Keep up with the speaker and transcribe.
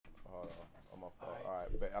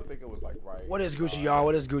I think it was like right. What is Gucci, y'all?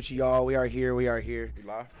 What is Gucci, y'all? We are here. We are here. You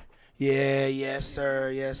live? Yeah, yes, sir.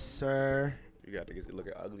 Yes, sir. You got to get look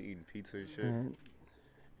at ugly eating pizza and shit.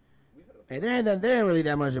 Hey, there ain't really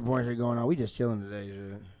that much important shit going on. We just chilling today,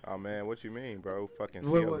 shit. Oh man, what you mean, bro? Fucking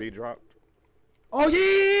What- CLB dropped. Oh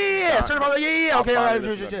yeah, certified. Yeah. Okay, all right.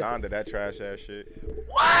 Donda, that trash ass shit.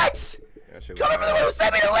 What? That shit. Coming from the one who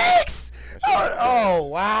sent me the links. Oh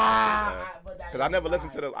wow. Cause I never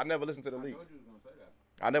listened to the leaks.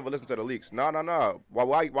 I never listened to the leaks. No.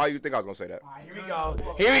 Why you think I was gonna say that? All right, here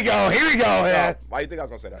we go. Yeah. Why you think I was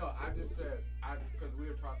gonna say that? No, I just said because we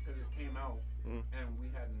were talking because it came out and we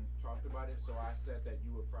hadn't talked about it, so I said that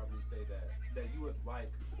you would probably say that you would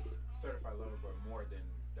like Certified Lover Boy more than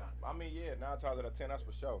Donda. I mean, yeah, 9 times out of 10, that's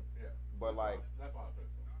for sure. Yeah, But like, that's why I said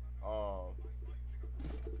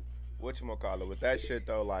whatchamacallit, with that shit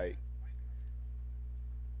though, like,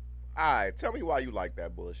 alright, tell me why you like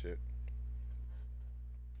that bullshit.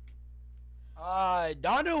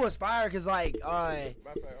 Donda was fire because like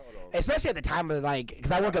especially at the time of like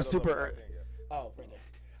because I woke up super early. Oh,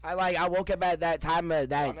 right there. I woke up at that time of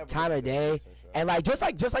day, and like just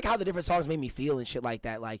like how the different songs made me feel and shit like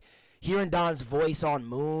that. Like hearing Don's voice on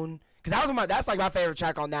Moon, because that's like my favorite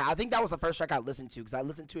track on that. I think that was the first track I listened to because I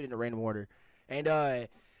listened to it in a random order, and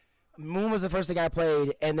Moon was the first thing I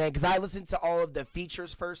played, and then because I listened to all of the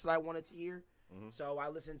features first that I wanted to hear, so I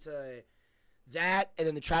listened to that, and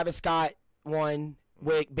then the Travis Scott one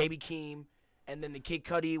with Baby Keem, and then the Kid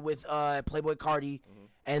Cudi with Playboy Cardi,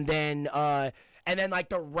 and then like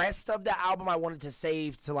the rest of the album I wanted to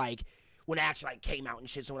save to like when it actually like came out and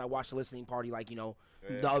shit. So when I watched the listening party, like the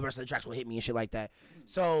other rest of the tracks will hit me and shit like that.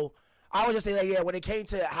 So I would just say like when it came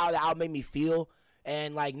to how the album made me feel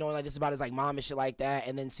and like knowing like this about his like mom and shit like that,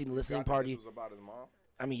 and then seeing the listening party. This was about his mom?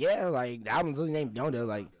 I mean, yeah, like the album's really named Donda,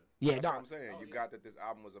 like. Yeah, that's what I'm saying. You got that this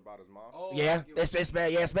album was about his mom? Yeah,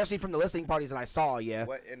 especially from the listening parties that I saw, yeah.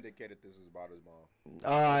 What indicated this was about his mom?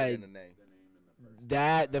 In the name.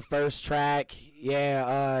 That, the first track,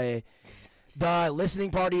 yeah, the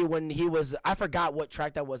listening party when he was, I forgot what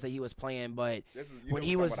track that was that he was playing, but when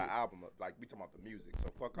he was. About the album, like, we talking about the music,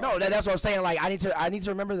 so fuck off. No, that's what I'm saying, like, I need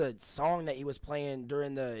to remember the song that he was playing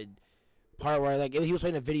during the part where, like, he was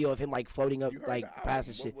playing a video of him, like, floating up, like, past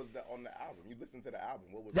and shit. What was that on the album? You listened to the album.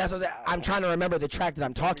 What was that's what I'm trying to remember the track that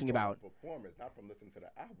I'm talking about. Performance, not from listening to the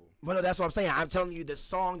album. But no, that's what I'm saying. I'm telling you the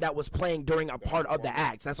song that was playing during a part of the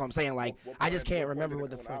act. That's what I'm saying. Like, I just can't remember what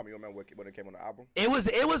the fuck. You remember when it came on the album? It was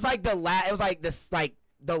like it was like this, like,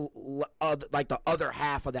 the other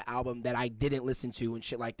half of the album that I didn't listen to and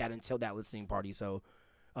shit like that until that listening party. So,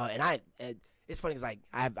 it's funny because like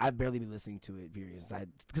I've barely been listening to it. Period.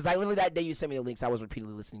 Because I literally that day you sent me the links, I was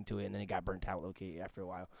repeatedly listening to it, and then it got burnt out. Okay, after a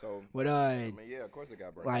while. So, but I mean, yeah, of course it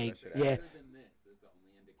got burnt. Like, out. Yeah. Other than this is the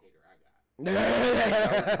only indicator I got.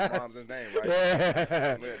 That was mom's name, right?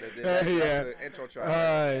 That's the intro track.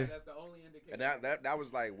 That's the only indicator. And that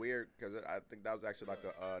was like weird because I think that was actually like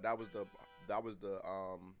that was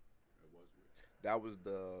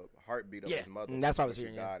the heartbeat of his mother. That's what I was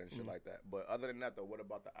hearing. She died and shit like that. But other than that, though, what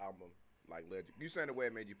about the album? Like, you saying the way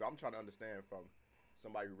it made you feel. I'm trying to understand from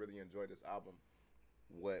somebody who really enjoyed this album,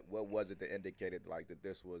 what was it that indicated like that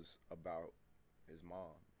this was about his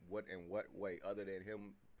mom? What in what way other than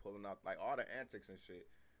him pulling out like all the antics and shit?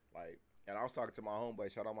 Like, and I was talking to my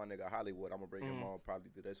homeboy, shout out my nigga Hollywood. I'm gonna bring him on probably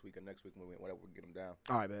this week or next week when whenever we get him down.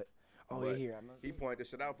 All right, bet. Oh, yeah, here. He pointed this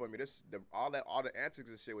shit out for me. All the antics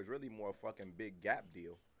and shit was really more fucking big Gap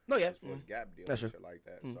deal. No, yeah. Gap deal That's and true. shit like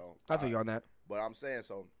that. So I feel you on that. But I'm saying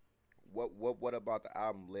so. What about the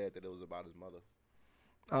album led that it was about his mother?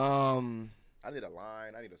 I need a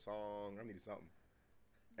line. I need a song. I need something.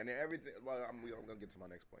 And then everything. Well, I'm gonna get to my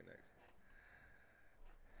next point next.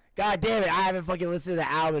 God damn it! I haven't fucking listened to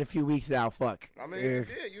the album in a few weeks now. Fuck. I mean, you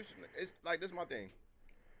should. It's like this is my thing.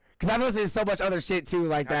 Cause I've listened to so much other shit too,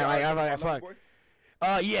 like that. Like I'm like, fuck.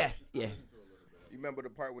 Yeah. You remember the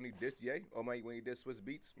part when he dissed Ye? Or when he did Swiss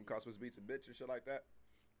Beats and called Swiss Beats a bitch and shit like that?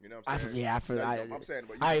 You know what I'm saying? I'm saying,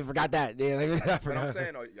 but I forgot that. Yeah, but I'm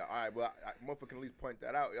saying, all right, well, Motherfucker can at least point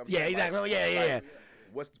that out. Yeah, exactly. Like, yeah.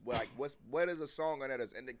 What is a song on that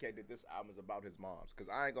that's indicated this album is about his mom's? Because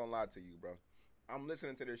I ain't gonna lie to you, bro. I'm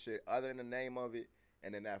listening to this shit other than the name of it,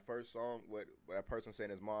 and then that first song with that person saying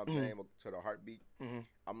his mom's name to the heartbeat.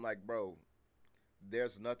 I'm like, bro,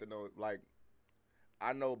 there's nothing like.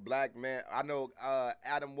 I know black man. I know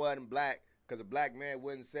Adam wasn't black. Because a black man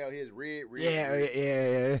wouldn't sell his red. Yeah. I'm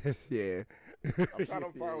trying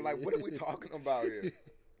to find, like, what are we talking about here?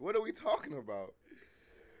 What are we talking about?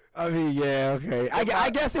 I mean, yeah, okay. I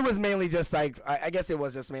guess it was mainly just, like, I guess it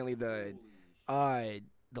was just mainly the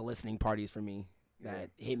listening parties for me that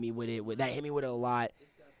hit me with it. That hit me with it a lot.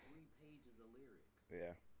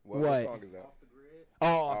 Yeah. What song is that? Off the grid.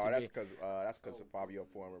 Oh, That's because Fabio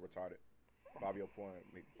Foreign retarded. Fabio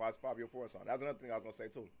Foreign song. That's another thing I was gonna say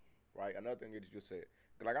too, right? Another thing you just said.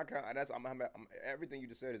 Like everything you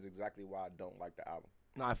just said is exactly why I don't like the album.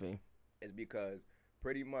 No, I feel. It's because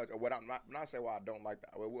pretty much, or what I'm not saying why I don't like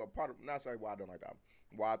that. Well, not saying why I don't like the album.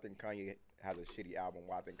 Why I think Kanye has a shitty album.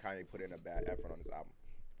 Why I think Kanye put in a bad effort on this album.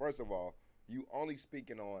 First of all, you only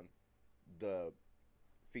speaking on the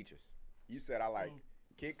features. You said I like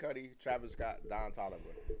Kid Cudi, Travis Scott, Don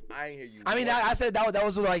Toliver. I ain't hear you. I mean, I said that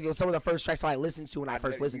was like some of the first tracks I listened to when I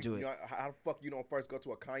first listened to it. You know, how the fuck you don't first go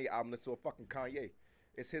to a Kanye album listen to a fucking Kanye?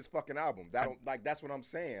 It's his fucking album. That's what I'm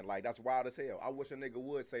saying. Like, that's wild as hell. I wish a nigga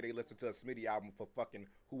would say they listen to a Smitty album for fucking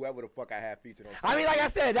whoever the fuck I have featured on. I mean, like I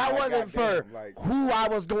said, that wasn't for who I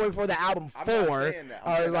was going for the album for.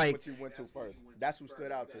 I was like, what you went to first. That's who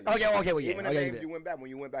stood out to you. Okay, well, yeah. Even the names you went back, when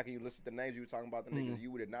you went back and you listened to the names you were talking about the niggas,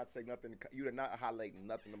 you did not say nothing. You did not highlight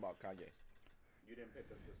nothing about Kanye. You didn't pick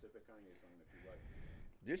a specific Kanye song that you liked.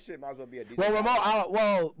 This shit might as well be a DJ.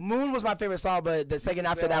 Well, Moon was my favorite song, but the second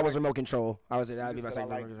after that was Remote Control. I would say that would be my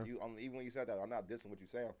second favorite. Even when you said that, I'm not dissing what you're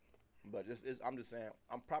saying, but I'm just saying,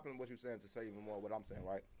 I'm propping what you're saying to say even more what I'm saying,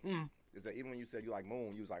 right? Is that even when you said you like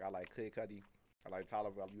Moon, you was like, I like Kid Cudi, I like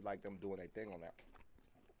Toliver, you like them doing their thing on that.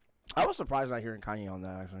 I was surprised not hearing Kanye on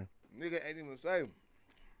that, actually. Nigga ain't even say.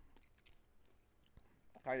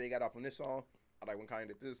 Kanye got off on this song. I like when Kanye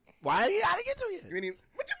did this. Why did I get to it? You ain't even,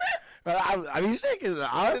 what you mean? I mean,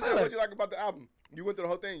 honestly, what you like about the album? You went through the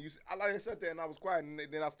whole thing. I like to sit there and I was quiet, and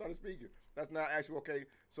then I started speaking. That's not actually okay.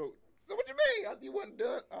 So what you mean? You wasn't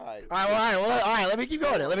done. All right. All right. Let me keep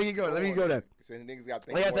going. Let me go there. So niggas got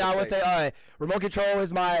things. Like I said, I would say, Remote Control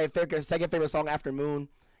is my second favorite song after Moon,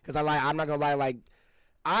 because I'm not gonna lie, like,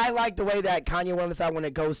 I like the way that Kanye went on this album when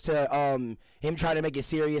it goes to him trying to make it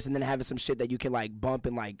serious and then having some shit that you can like bump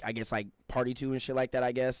and like I guess like party to and shit like that.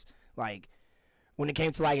 I guess like. When it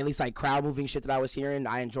came to like at least like crowd moving shit that I was hearing,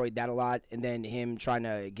 I enjoyed that a lot. And then him trying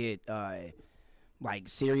to get like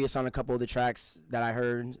serious on a couple of the tracks that I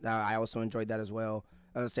heard, I also enjoyed that as well.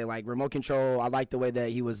 I would say like Remote Control, I like the way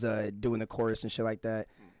that he was doing the chorus and shit like that,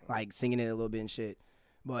 like singing it a little bit and shit.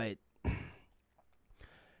 But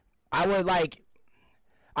I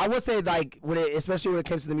would say like especially when it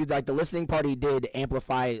comes to the music, like the listening party did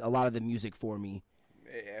amplify a lot of the music for me.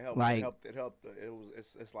 It helped. Like, it helped.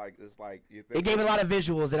 It's like you it gave a lot of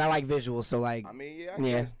visuals, and I like visuals. So like, I mean,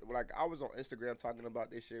 yeah. Like I was on Instagram talking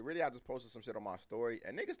about this shit. Really, I just posted some shit on my story,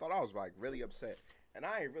 and niggas thought I was like really upset. And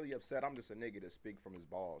I ain't really upset. I'm just a nigga that speak from his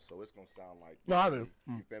balls, so it's gonna sound like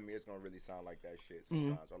you feel me? It's gonna really sound like that shit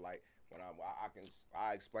sometimes. Or like when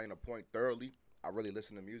I explain a point thoroughly. I really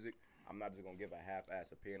listen to music. I'm not just gonna give a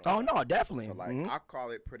half-ass opinion. No, definitely. So like I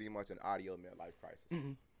call it pretty much an audio midlife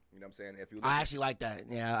crisis. You know what I'm saying? If you I actually like that.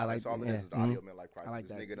 Yeah, I like that. That's all it is the audio midlife crisis. Like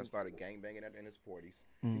this that. nigga done started gangbanging in his 40s.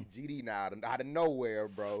 He's GD now out of nowhere,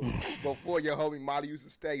 bro. Before your homie Molly used to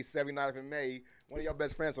stay 79th and May, one of your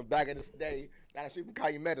best friends from back in this day, down the street from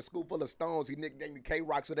Calumet, a school full of stones, he nicknamed me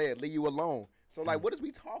K-Rock so they'd leave you alone. So, like, what is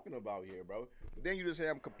we talking about here, bro? Then you just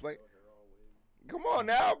hear him complain. Come on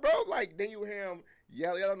now, bro. Like, then you hear him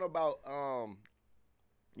yelling about,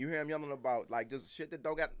 like, just shit that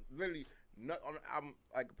don't got literally... I'm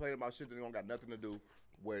like complaining about shit that don't got nothing to do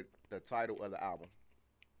with the title of the album.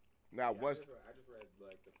 Now, I just read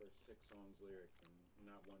like the first 6 songs lyrics, and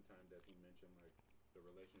not one time does he mention like the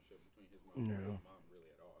relationship between his mom and his mom really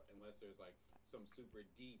at all, unless there's like some super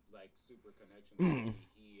deep, like super connection that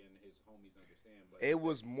he and his homies understand. But it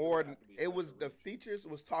was more. It was the features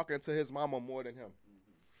was talking to his mama more than him.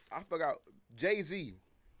 I forgot Jay-Z.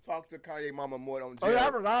 Talked to Kanye mama more on Jay. Oh, yeah,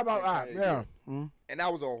 I forgot about that. Yeah. And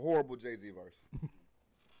that was a horrible Jay-Z verse.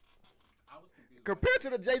 I was confused. Compared to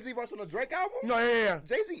the Jay-Z verse on the Drake album? No, yeah.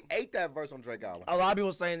 Jay-Z ate that verse on Drake album. A lot of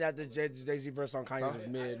people saying that the Jay-Z verse on Kanye was I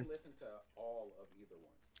mid. didn't listen to all of either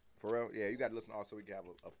one. For real? Yeah, you got to listen also. We can have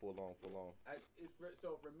a full on.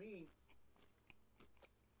 So for me,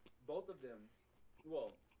 both of them,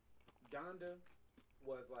 well, Donda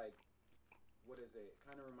was like, what is it?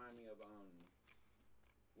 Kind of remind me of,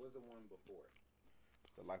 what was the one before?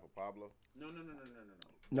 The Life of Pablo? No.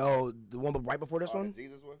 No, the one right before this one?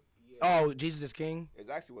 Jesus one? Yeah. Oh, Jesus is King? It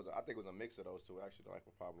actually was, I think it was a mix of those two, actually, The Life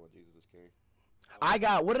of Pablo and Jesus is King. I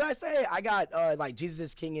got, what did I say? I got, like, Jesus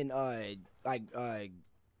is King and,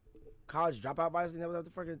 College Dropout vibes. That was what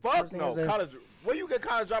the fucking fuck no. College. Where you get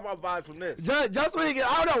College Dropout vibes from this? Just when it,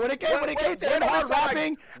 I don't know when it came to hard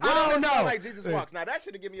rapping. I don't know. Sound like Jesus Walks. Now that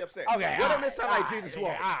should have get me upset. Okay. What on this sound like Jesus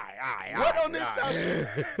Walks? What on this sound?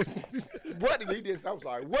 What he did? I'm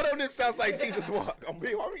sorry. What on this sounds like Jesus Walks? I'm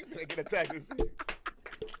being. Why are we gonna get attacked?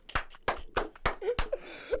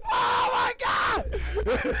 Oh my God!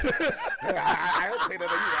 I don't say that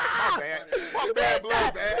to you. My bad. My bad,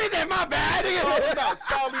 blood bad. He said, my bad.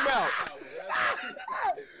 Stall him out.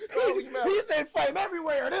 He said flame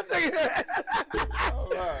everywhere. This nigga.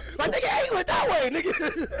 Like, nigga ain't went that way, nigga.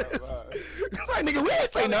 Like, nigga, we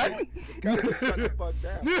ain't say nothing. Shut the fuck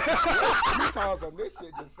down. You told him this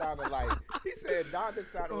shit just sounded like, he said Donda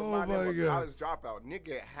sounded reminded him of College Dropout.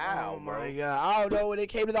 Nigga, how, bro? Oh, my God. I don't know. When it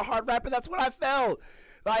came to the hard rapping, that's what I felt.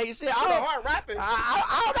 Like, shit, I don't. Hard rapping?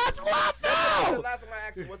 That's what I felt. The last time I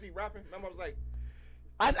asked him, was he rapping? I was like,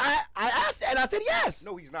 I asked and I said yes.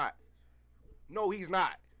 No, he's not. No, he's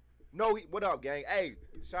not. No, what up, gang? Hey,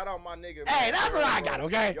 shout out my nigga. Hey, man, that's what I got,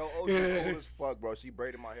 okay? Yo, OG cool as fuck, bro. She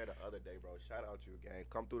braided my hair the other day, bro. Shout out you, gang.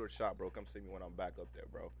 Come through the shop, bro. Come see me when I'm back up there,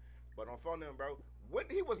 bro. But on phone them, bro. When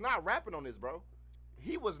he was not rapping on this, bro.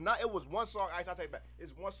 He was not. It was one song. I'll take it back.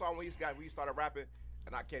 It's one song when he started rapping,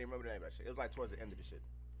 and I can't even remember the name of that shit. It was like towards the end of the shit.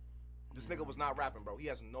 This nigga was not rapping, bro. He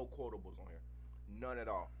has no quotables on here. None at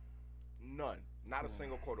all. None. Not a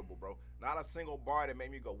single quotable, bro. Not a single bar that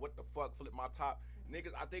made me go, what the fuck, flip my top.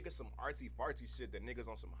 Niggas, I think it's some artsy-fartsy shit that niggas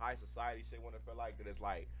on some high society shit wanna feel like that it's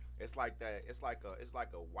like a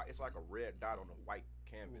red dot on a white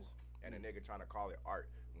canvas. And a nigga trying to call it art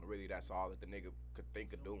when really that's all that the nigga could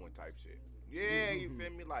think of doing type shit. Yeah, you feel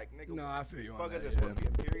me? Like, nigga, no, I feel you fuck on is that, this supposed to be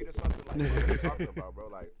a period or something? Like, what are you talking about, bro?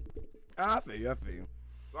 Like, I feel you.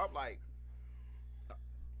 So I'm like,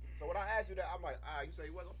 so when I asked you that, I'm like, you say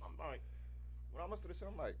you wasn't. I'm like, when I listened to this shit,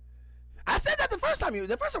 I'm like, I said that the first time we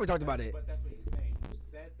talked about it. But that's what he's saying. You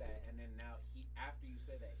said that, and then now after you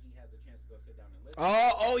said that, he has a chance to go sit down and listen.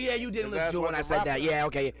 Oh yeah, you didn't listen to it when I said that. Yeah,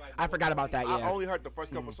 okay. I forgot about that. Yeah. I only heard the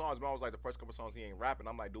first couple songs, but I was like, the first couple songs he ain't rapping.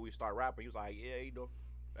 I'm like, do we start rapping? He was like, yeah, he do.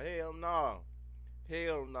 Hell no.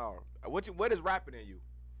 What is rapping in you?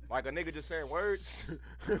 Like a nigga just saying words?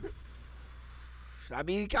 I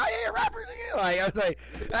mean, Kanye a rapper, nigga. Like, I was like,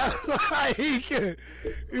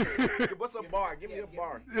 what's a bar? Give me a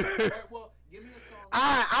bar. Well, give me a song.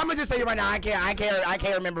 I'm gonna just say right now, I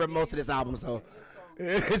can't remember most of this album, so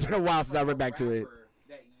it's been a while since I went back to it.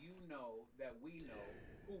 That you know, that we know,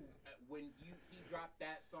 who when he dropped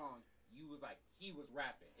that song, you was like, he was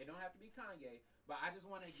rapping. It don't have to be Kanye, but I just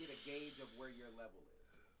want to get a gauge of where your level is.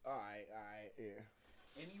 All right, yeah.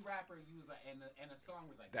 Any rapper, you was like, and a song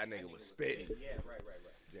was like, that nigga was spitting. Yeah, right.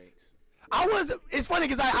 Jinx. It's funny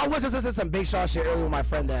because I was just listening to some Big Sean shit earlier with my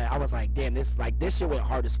friend that I was like, damn, this shit went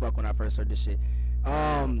hard as fuck when I first heard this shit.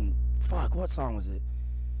 Fuck, what song was it?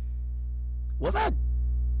 Was I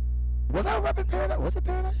rapping Paradise? Was it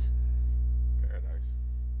Paradise?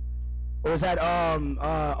 Or was that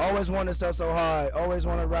Always Wanna Stuff So Hard, Always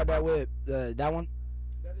Wanna Ride That Whip? That one?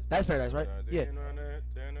 That's Paradise, right? Yeah.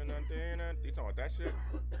 You talking about that shit?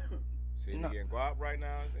 See me getting guap right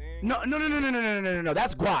now? No.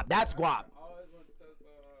 That's Guap.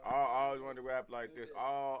 I always wanted to rap like this.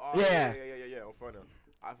 Yeah. I'm funny.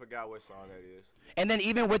 I forgot what song that is. And then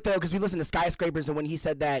even with because we listened to Skyscrapers, and when he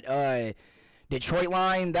said that Detroit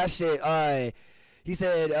line, that shit, he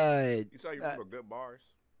said. You saw you remember good bars?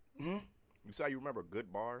 Hmm? You saw you remember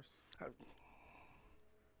good bars?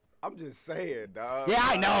 I'm just saying, dog. Yeah,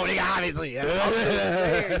 I know, nigga, obviously. I'm just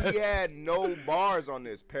saying, he had no bars on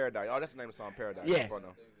this. Paradise. Oh, that's the name of the song, Paradise. Yeah.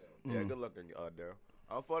 Yeah, good looking, Daryl.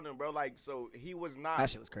 I'm funny, bro. Like, so he was not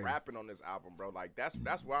that shit was crazy. rapping on this album, bro. Like,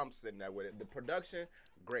 that's where I'm sitting at with it. The production,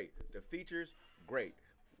 great. The features, great.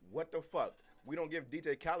 What the fuck? We don't give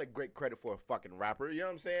DJ Khaled great credit for a fucking rapper. You know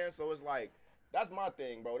what I'm saying? So it's like, that's my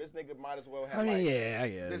thing, bro. This nigga might as well have.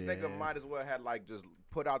 This nigga might as well have like just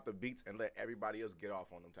put out the beats and let everybody else get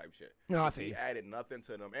off on them type shit. No, I feel he added nothing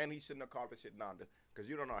to them, and he shouldn't have called the shit Donda, because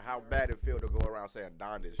you don't know how bad it feel to go around saying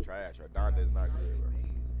Donda is trash or Donda is not good, bro.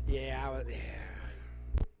 Yeah, all of that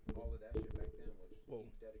shit back then, which he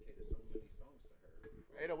dedicated so many songs to her.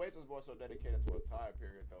 808s was more so dedicated to a time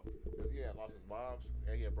period though, because he had lost his moms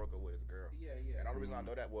and he had broke up with his girl. Yeah. And the only reason I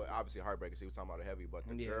know that, well, obviously heartbreaking. She was talking about a heavy, but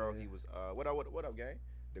the girl he was what up, gang?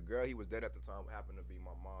 The girl he was dead at the time happened to be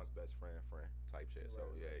my mom's best friend type shit.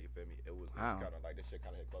 So yeah, you feel me? It was kind of like this shit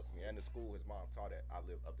kind of hit close to me. And the school his mom taught at, I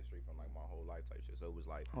lived up the street from like my whole life type shit. So it was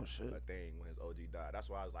like a thing when his OG died. That's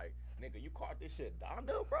why I was like, nigga, you caught this shit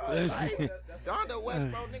Donda, bro? Like, Donda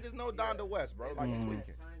West, bro. Niggas know Donda West, bro. Like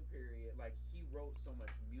that time period, like he wrote so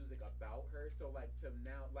much music about her. So like to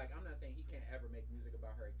now, like I'm not saying he can't ever make music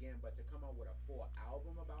about her again, but to come out with a full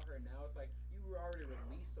album about her now, it's like you already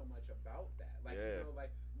released so much about that. Like you know,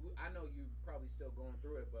 like I know you probably still going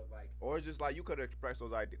through it, but like, or it's just like you could express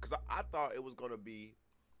those ideas, because I thought it was gonna be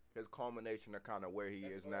his culmination of kind of where he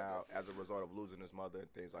is now as a result of losing his mother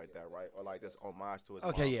and things like that, right? Or like this homage to his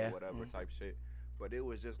mom or whatever type shit. But it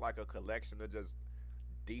was just like a collection of just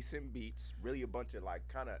decent beats, really a bunch of like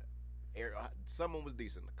kind of someone was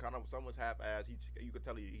decent, kind of someone was half-assed. You could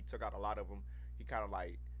tell he took out a lot of them. He kind of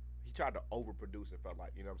like he tried to overproduce. It felt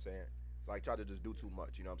like, you know what I'm saying. So like tried to just do too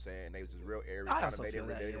much, you know what I'm saying. And they was just real airy. They didn't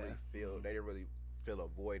really feel a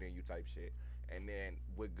void in you type shit. And then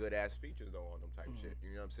with good ass features though on them type shit,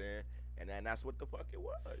 you know what I'm saying. And then that's what the fuck it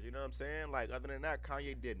was, you know what I'm saying. Like other than that,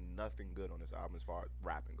 Kanye did nothing good on this album as far as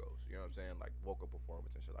rapping goes, you know what I'm saying. Like vocal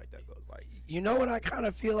performance and shit like that goes. Like, you know what I kind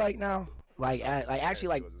of feel like now, like actually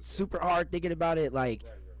like super hard thinking about it, like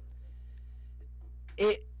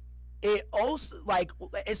it also like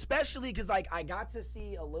especially because like I got to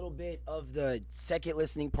see a little bit of the second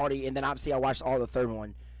listening party, and then obviously I watched all the third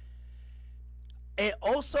one. It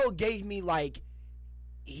also gave me like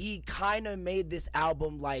he kind of made this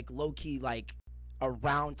album like low-key like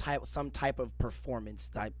around some type of performance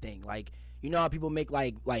type thing, like you know how people make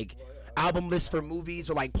like album lists for movies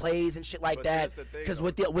or like plays and shit like that, because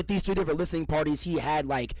with these two different listening parties he had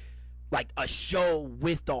like a show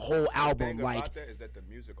with the whole album. The thing like about that is that the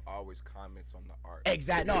music always comments on the art.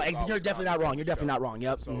 Exactly. No, you're definitely not wrong. You're definitely not wrong.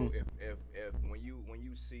 Yep. So if when you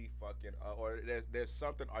see fucking or there's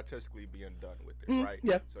something artistically being done with it, right?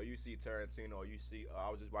 Yeah. So you see Tarantino, or you see I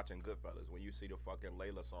was just watching Goodfellas. When you see the fucking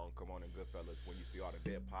Layla song come on in Goodfellas, when you see all the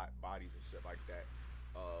dead bodies and shit like that,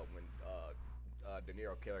 when De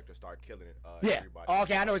Niro character start killing it. Yeah. Everybody. Oh,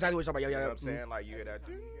 okay, I know exactly what you're talking about. You know what I'm saying? Like you hear that.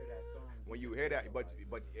 When you hear that, but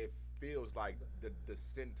it feels like the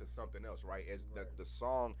descent to something else, right? It's the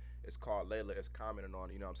song is called Layla. It's commenting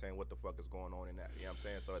on, you know what I'm saying, what the fuck is going on in that, you know what I'm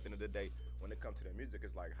saying? So at the end of the day, when it comes to the music,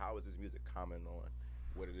 it's like, how is this music commenting on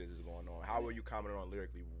what it is going on? How are you commenting on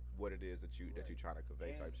lyrically what it is that you're trying to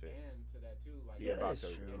convey type shit? And to that too, like yeah, about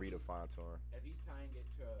that's to true. redefine to him. If he's tying it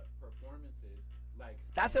to performances, like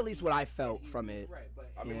That's at least what I felt from it. Right,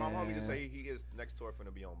 but I mean, my homie just say he is next tour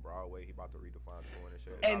finna be on Broadway. He about to redefine touring and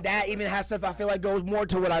shit. And that even has stuff I feel like goes more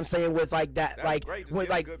to what I'm saying with like that, That's like great. Just with give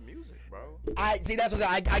like good music, bro. I see. That's what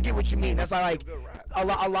I get what you mean. That's why like Good rap.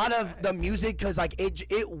 a lot of the music, because like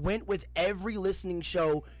it went with every listening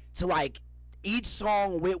show to like each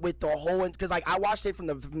song went with the whole, because like I watched it from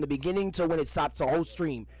the beginning to when it stopped, the whole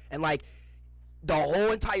stream, and like the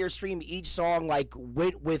whole entire stream, each song like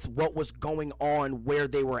went with what was going on where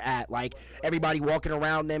they were at, like everybody walking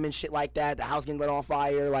around them and shit like that, the house getting lit on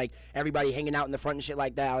fire, like everybody hanging out in the front and shit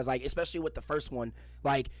like that. I was like, especially with the first one,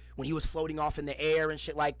 like when he was floating off in the air and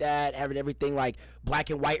shit like that, having everything like black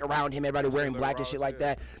and white around him, everybody wearing black and shit like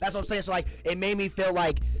that. That's what I'm saying. So like it made me feel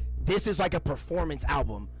like this is like a performance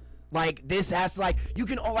album. Like this has like, you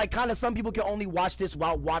can like kind of, some people can only watch this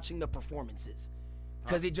while watching the performances,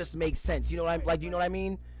 because it just makes sense. You know what I'm like? You know what I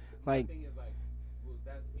mean? Like, the thing is like, well,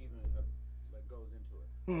 that's even like goes into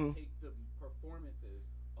it. Take the performances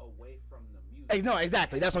away from the music. no,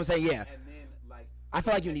 exactly. That's what I'm saying. Yeah. And then like, I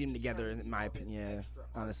feel like you need them together, in my opinion. Yeah.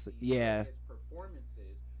 Honestly. Yeah. His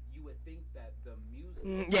performances, you would think that the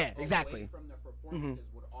music, yeah, exactly. away from the performances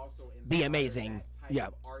would also Be amazing. That type Yeah.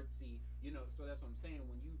 of artsy, you know. So that's what I'm saying.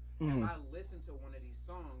 When you, if I listen to one of these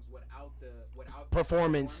songs without the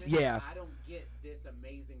Performance, yeah. I don't get this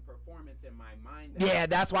amazing performance in my mind. Yeah,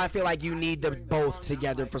 that's why I feel like you need them hearing the both song,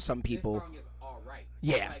 together like, for some people. This song is all right.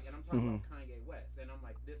 Yeah. Like, and I'm talking about Kanye West, and I'm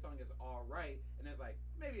like, this song is all right, and it's like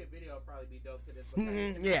maybe a video would probably be dope to this.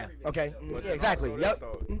 But yeah. Okay. But Yeah. Exactly. also Yep.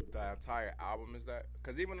 The entire album is that,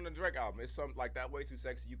 because even on the Drake album, it's something like that Way Too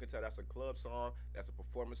Sexy. You can tell that's a club song, that's a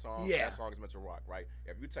performance song. Yeah. That song is meant to rock, right?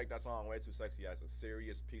 If you take that song Way Too Sexy as a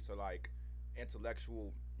serious piece of like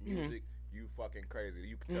intellectual music, you fucking crazy.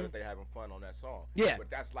 You can tell that they having fun on that song. Yeah. But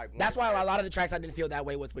that's like That's why a lot of the tracks I didn't feel that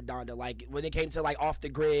way with Donda. Like when it came to like Off the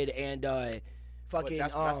Grid and fucking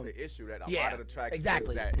that's the issue, that a lot of the tracks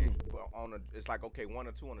exactly. is that it's like, okay, 1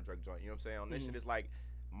 or 2 on the Drake joint. You know what I'm saying? On this shit, it's like,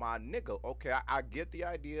 my nigga, okay, I get the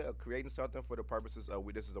idea of creating something for the purposes of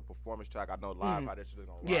this is a performance track. I know live how this shit is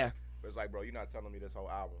gonna rock. Yeah. But it's like, bro, you're not telling me this whole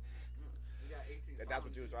album. That's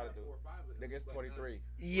what you was trying to do. Nigga, it's 23.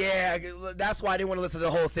 Yeah, that's why I didn't want to listen to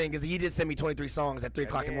the whole thing, because he did send me 23 songs at 3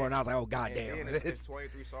 o'clock in the morning. I was like, oh goddamn. It's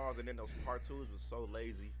 23 songs, and then those part 2s was so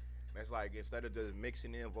lazy. It's like, instead of just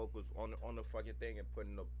mixing in vocals on the fucking thing and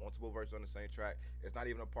putting the multiple verses on the same track, it's not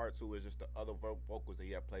even a part 2. It's just the other vocals that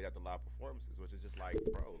he had played at the live performances, which is just like,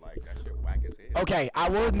 bro, like that shit whack as hell. Okay, I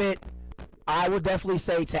will admit, I would definitely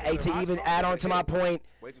say to even add on to my point,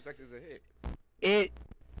 Way Too Sexy is a hit.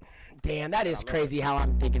 Damn, that is crazy how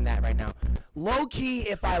I'm thinking that right now. Low key,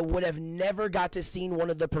 if I would have never got to seen one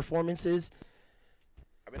of the performances,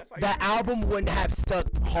 mean, that's how that album wouldn't have stuck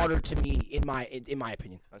harder to me in my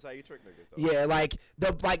opinion. That's how you trick niggas, though. Yeah, like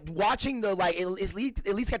watching the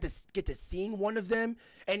at least get to seeing one of them,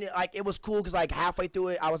 and like it was cool because like halfway through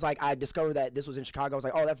it, I was like I discovered that this was in Chicago. I was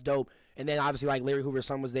like, oh, that's dope. And then obviously like Larry Hoover's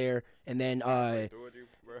son was there, and then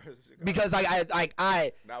because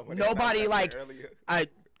I nobody like I.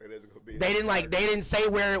 They didn't say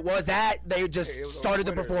where it was at. They just started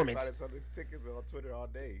the performance. Tickets on Twitter all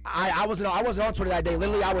day. I wasn't on Twitter that day.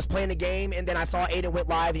 Literally, I was playing the game, and then I saw Aiden went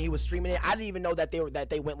live, and he was streaming it. I didn't even know that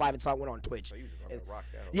they went live until I went on Twitch. So you just on the rock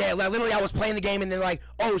that yeah, like literally, I was playing the game, and then like,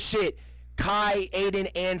 oh shit, Kai, Aiden,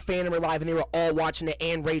 and Phantom were live, and they were all watching it,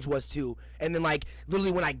 and Rage was too. And then like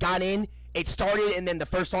literally, when I got in, it started, and then the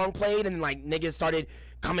first song played, and then like niggas started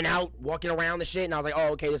coming out, walking around the shit, and I was like,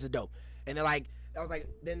 oh okay, this is dope. And then like. I was like,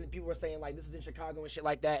 then people were saying like this is in Chicago and shit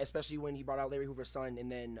like that, especially when he brought out Larry Hoover's son,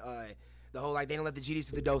 and then the whole like they didn't let the GDs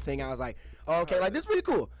do the dope thing. I was like, oh, okay, like this is pretty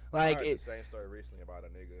cool. Like I heard the same story recently about a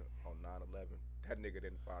nigga on 9/11. That nigga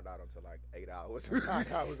didn't find out until like 8 hours. 9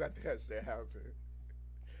 hours after that shit happened.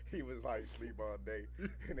 He was like sleep all day,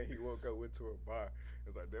 and then he woke up, went to a bar. It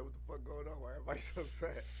was like, damn, what the fuck going on? Why everybody so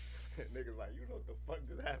sad? And niggas like, you know what the fuck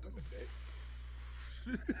just happened today?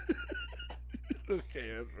 okay,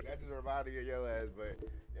 that just reminded me of your ass, but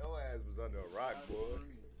your ass was under a rock, boy.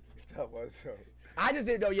 I just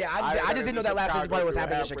didn't know. Yeah, I just didn't know that last season party was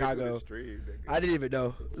happening in Chicago. I didn't even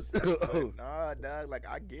know. Nah, dog. Like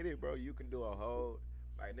I get it, bro. You can do a whole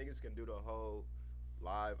niggas can do the whole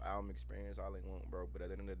live album experience all they want, bro. But at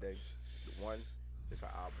the end of the day, the one. It's an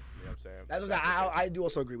album, you know what I'm saying? That's I do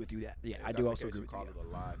also agree with you that. Yeah, I do also agree with you. You call it a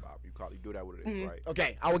live album. You do that with it, right?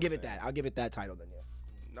 Okay, I will give it that. I'll give it that title then. Yeah.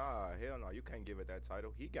 Nah, hell no. You can't give it that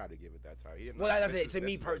title. He got to give it that title. Well, that's it. To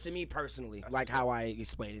me personally, like how I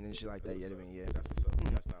explain it and shit like that. Yeah, I mean, yeah. That's what's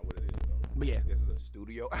up. That's not what it is, though. But yeah, this is a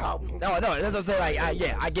studio album. No, that's what I'm saying.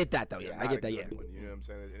 Like, I get that though. Yeah, I get that. Yeah. You know what I'm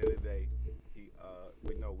saying? At the end of the day,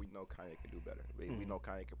 we know Kanye can do better. We know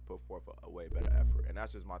Kanye can put forth a way better effort, and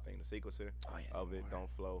that's just my thing. The sequencing of it don't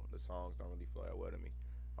flow. The songs don't really flow that well to me.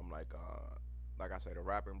 I'm like I said, the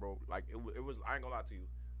rapping, bro. Like it was. I ain't gonna lie to you.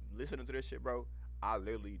 Listening to this shit, bro, I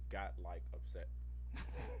literally got like upset.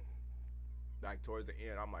 Like towards the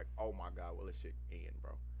end, I'm like, oh my god, will this shit end,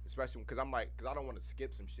 bro? Especially because I don't want to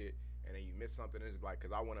skip some shit and then you miss something. It's like,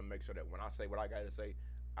 because I want to make sure that when I say what I gotta say,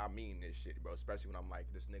 I mean this shit, bro. Especially when I'm like,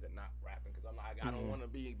 this nigga not rapping, because I'm like, I don't want to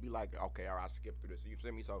be like, okay, all right, I skipped through this. You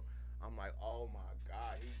feel me? So I'm like, oh my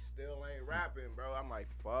god, he still ain't rapping, bro. I'm like,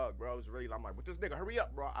 fuck, bro. It's really, I'm like, with this nigga, hurry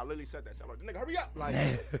up, bro. I literally said that shit. I'm like, nigga, hurry up. Like,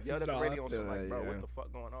 yelled at the radio and something like, bro, what the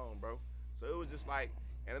fuck going on, bro? So it was just like,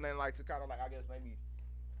 and then like to kind of like, I guess maybe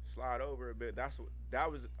slide over a bit. That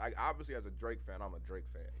was like, obviously as a Drake fan, I'm a Drake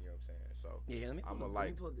fan. You know what I'm saying? So yeah, let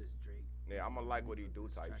me pull this Drake. Yeah, I'm gonna like what he do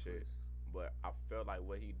type shit. But I felt like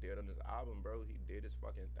what he did on this album, bro, he did his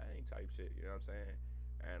fucking thing type shit. You know what I'm saying?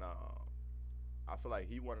 And I feel like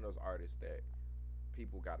he one of those artists that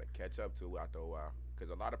people gotta catch up to after a while. Cause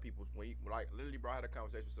a lot of people, when he, like literally, bro, I had a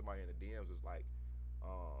conversation with somebody in the DMs. Was like,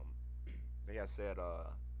 they had said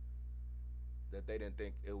that they didn't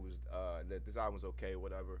think it was that this album was okay,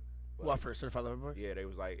 whatever. But, what for Certified Lover Boy? Yeah, they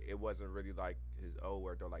was like, it wasn't really like his old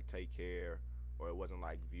work or like Take Care. Or it wasn't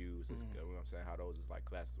like Views. You know what I'm saying? How those is like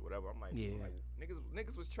classes or whatever. I'm like,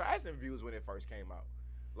 niggas was trashing Views when it first came out.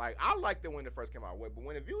 Like, I liked it when it first came out. But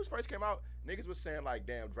when the Views first came out, niggas was saying like,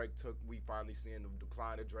 damn, we finally seeing the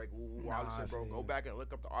decline of Drake. All this shit, bro. Go back and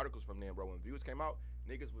look up the articles from then, bro. When Views came out,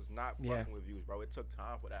 niggas was not fucking with Views, bro. It took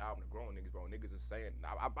time for that album to grow on niggas, bro. Niggas is saying,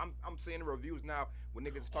 I'm seeing the reviews now when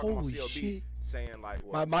niggas is talking about CLB, saying like,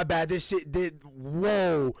 what? My bad. This shit did.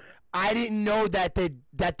 Whoa, I didn't know that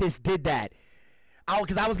this did that.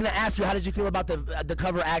 Because I was gonna ask you, how did you feel about the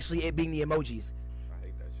cover actually it being the emojis? I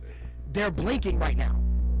hate that shit. They're blinking right now.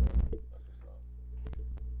 That's what's up. That's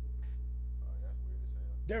weird as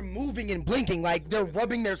hell. They're moving and blinking, like they're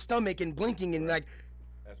rubbing their stomach and blinking and like.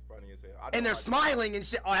 That's funny as hell. And they're smiling and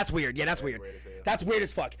shit. Oh, that's weird. Yeah, that's weird. That's weird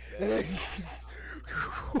as fuck. Holy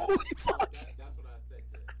fuck. That's what I said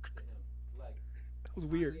to him. Like, that was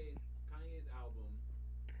weird. Kanye's album,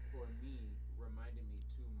 for me, reminded me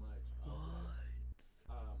too much of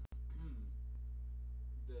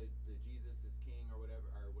the Jesus is King or whatever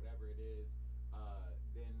it is.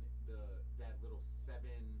 Then that little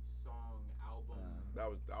 7-song album. That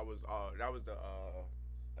was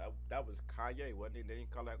Kanye, wasn't it? They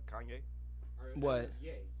didn't call that Kanye. What?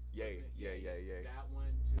 Yeah. That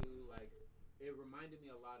one too, like it reminded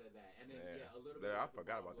me a lot of that, and then a little bit. I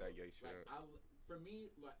forgot about that shit. Like, for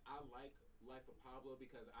me, like I like Life of Pablo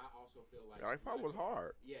because I also feel like Life of Pablo was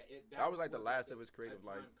hard. Yeah, that was like the last of his creative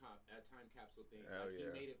life. A time capsule thing. Hell like yeah.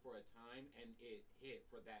 he made it for a time and it hit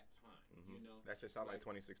for that time. Mm-hmm. You know, that shit sound like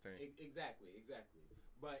 2016. Exactly.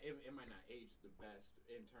 But it might not age the best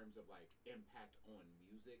in terms of like impact on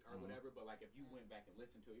music or whatever. But like if you went back and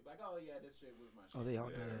listened to it, you'd be like, oh yeah, this shit was my shit. Oh, they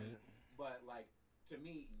all you know good. what I mean? But like to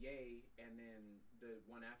me, Ye and then the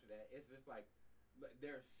one after that, it's just like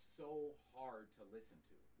they're so hard to listen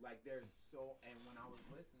to. Like they're so. And when I was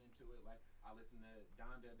listening to it, like I listened to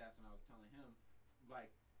Donda. That's when I was telling him,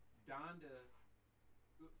 like Donda,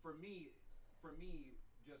 for me,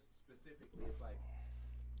 just specifically, it's like.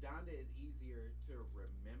 Donda is easier to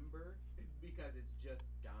remember because it's just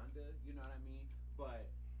Donda, you know what I mean? But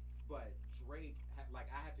Drake, like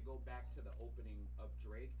I had to go back to the opening of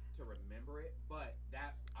Drake to remember it. But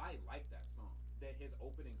that I like that song. That his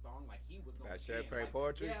opening song, like he was going. That champagne like,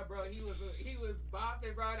 poetry. Yeah, bro, he was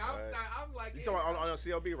bopping, bro. And I'm like, you talking on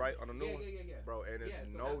CLB, right? On the new one, yeah, bro. And there's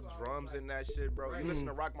so no drums in that shit, bro. Right. You listen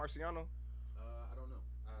to Rock Marciano? I don't know.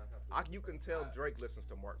 I have to. You can tell Drake listens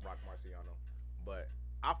to Rock Marciano, but.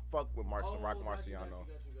 I fuck with Rock Marciano, got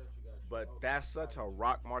you. but Okay, that's such a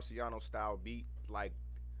Rock Marciano style beat, like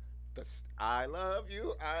I love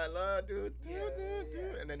you,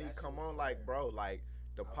 and then he come on like, bro, like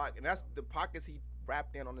the pocket, and that's the pockets he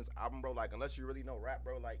rapped in on this album, bro. Like unless you really know rap,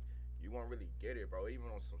 bro, like you won't really get it, bro. Even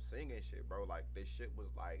on some singing shit, bro, like this shit was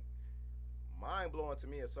like mind blowing to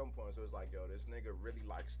me at some point. So it's like, yo, this nigga really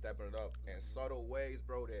like stepping it up in subtle ways,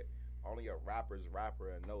 bro, that. Only a rapper's rapper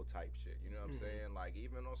and no type shit. You know what I'm saying? Like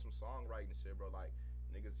even on some songwriting shit, bro. Like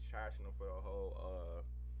niggas trashing them for the whole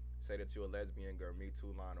say that you a lesbian girl, Me Too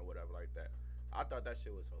line or whatever like that. I thought that shit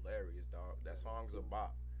was hilarious, dog. That song's a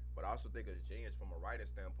bop. But I also think it's genius from a writing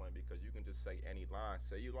standpoint because you can just say any line.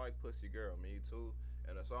 Say you like pussy girl, me too.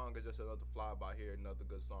 And the song is just another fly by here, another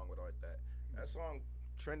good song with like that. That song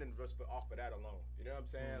trending just off of that alone. You know what I'm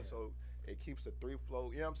saying? So it keeps the three flow.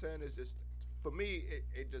 You know what I'm saying? It's just for me,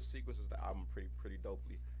 it just sequences the album pretty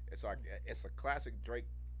dopely. It's like it's a classic Drake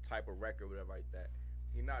type of record, whatever like that.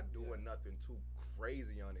 He not doing nothing too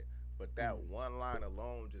crazy on it, but that one line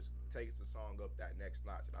alone just takes the song up that next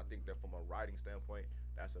notch. And I think that from a writing standpoint,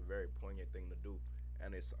 that's a very poignant thing to do.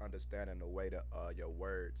 And it's understanding the way that your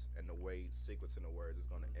words and the way sequencing the words is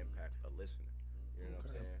going to impact a listener. You know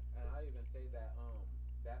what I'm saying? And I even say that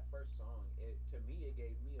that first song, to me it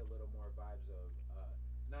gave me a little more vibes of.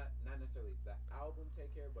 Not necessarily the album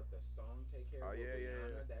Take Care, but the song Take Care. Oh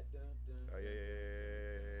yeah. That dun dun. Oh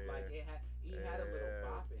yeah. Like he had a little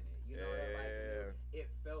bop in it. You know what I like? It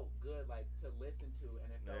felt good, like to listen to,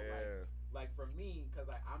 and it felt like for me, because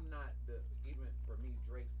I'm not even for me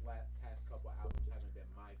Drake's past couple albums haven't been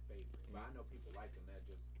my favorite, but I know people like them that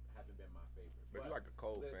just haven't been my favorite. But you like a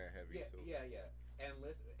Cole fan heavy too. Yeah. And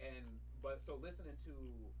listening to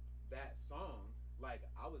that song, like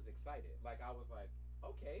I was excited. Like I was like.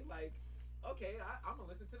 Okay, I'm gonna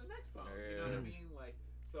listen to the next song. You know what I mean? Like,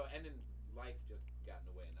 so, and then life just got in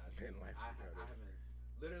the way, and I haven't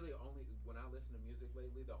literally only when I listen to music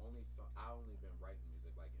lately. The only song I only been writing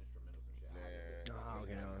music like instrumentals and shit.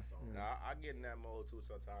 I get in that mode too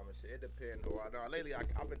sometimes and shit. It depends. Lately I've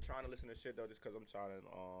been trying to listen to shit though, just because I'm trying to.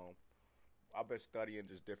 I've been studying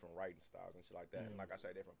just different writing styles and shit like that, and like I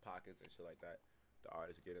said, different pockets and shit like that. The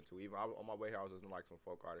artists get into. Even on my way here, I was listening to like some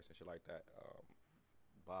folk artists and shit like that.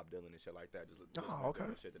 Bob Dylan and shit like that. Just listening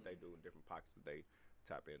to shit that they do in different pockets that they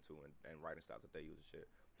tap into and writing styles that they use and shit.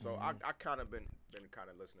 So I kind of been kind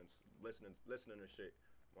of listening to shit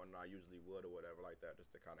more than I usually would or whatever like that,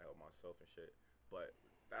 just to kind of help myself and shit. But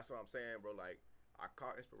that's what I'm saying, bro. Like I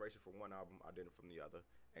caught inspiration from one album, I didn't from the other.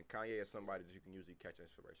 And Kanye is somebody that you can usually catch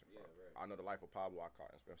inspiration from. Right. I know The Life of Pablo I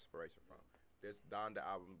caught inspiration from. This Donda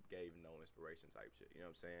album gave no inspiration type shit. You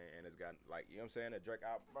know what I'm saying? And it's got like, you know what I'm saying? The Drake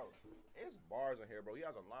album, bro. It's bars on here, bro. He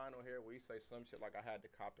has a line on here where he say some shit like I had to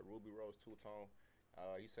cop the Ruby Rose two-tone.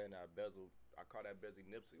 He saying that bezel. I call that bezel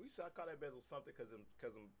Nipsey. I call that bezel something because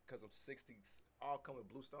I'm 60s all come with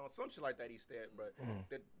blue stones. Some shit like that he said, but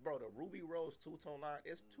the Ruby Rose two-tone line,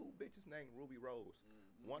 it's two bitches named Ruby Rose.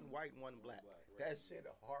 One white, one black. That shit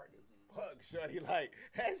hard as fuck, shorty. Like,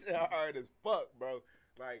 that shit hard as fuck, bro.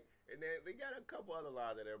 Like, and then they got a couple other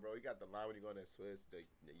lines in there, bro. You got the line when you go in there Swiss, the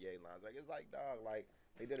Ye lines. Like, it's like, dog, like,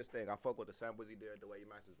 they did his thing. I fuck with the samples he did, the way he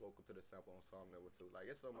matches vocal to the sample on song number 2. Like,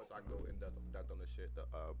 it's so much I go in depth on this shit. The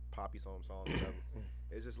Poppy song, whatever.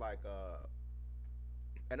 It's just like,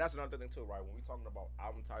 and that's another thing too, right? When we talking about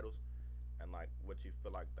album titles and like what you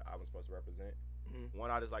feel like the album's supposed to represent, one,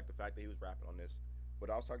 I just like the fact that he was rapping on this. But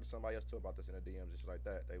I was talking to somebody else too about this in the DMs and shit like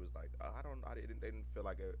that. They was like, they didn't feel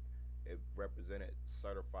like it represented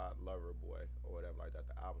Certified Lover Boy or whatever like that,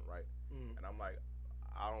 the album, right? And I'm like,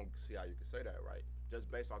 I don't see how you can say that, right? just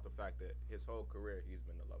based off the fact that his whole career he's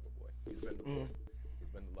been the lover boy. He's been the boy. He's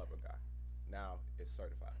been the lover guy. Now it's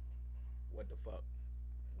certified. What the fuck?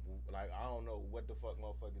 Like I don't know what the fuck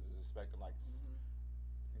motherfuckers is expecting. Like,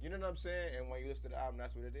 you know what I'm saying? And when you listen to the album,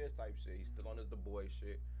 that's what it is type shit. He's still on his the boy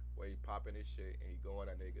shit, where he popping his shit and he going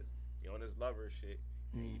at niggas. He on his lover shit.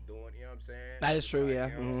 And he doing, you know what I'm saying? That is true,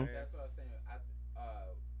 yeah. That's what I was saying.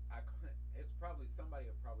 It's probably somebody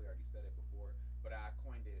probably already said it before, but I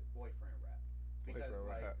coined it boyfriend rap because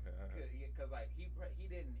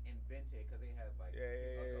he didn't invent it because they had like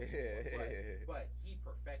but he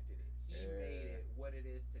perfected it. He made it what it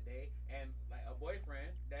is today, and like a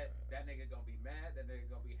boyfriend, that nigga gonna be mad, that nigga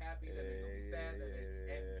gonna be happy, that nigga gonna be sad,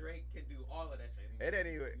 and Drake can do all of that shit. It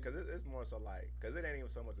ain't even because it's more so like because it ain't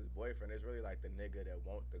even so much his boyfriend. It's really like the nigga that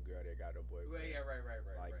want the girl that got a boyfriend. Well, yeah, right.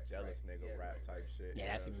 Like jealous nigga rap type shit.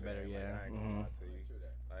 Yeah, that's even better. Yeah, like, I ain't gonna lie to you.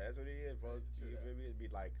 Like that's what he is, bro. It'd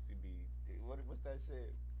be like what's that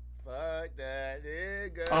shit? Fuck that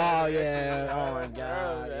nigga. Oh yeah. Oh my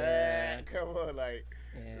god. Yeah. Come on, like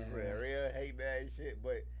it's real hate that shit.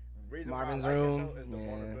 But reason Marvin's why I like Room it, though, is the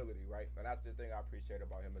vulnerability, right? And that's the thing I appreciate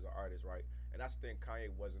about him as an artist, right? And that's the thing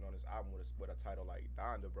Kanye wasn't on his album with a title like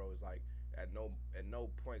Donda, bro. Is like at no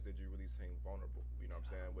points did you really seem vulnerable. You know what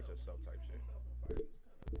I'm saying? With yourself type shit.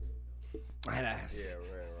 Yeah,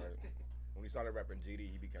 right. When he started rapping GD,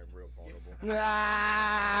 he became real vulnerable.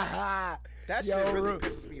 That shit really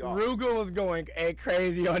pisses me off. Ruger was going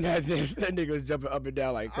crazy on that thing. That nigga was jumping up and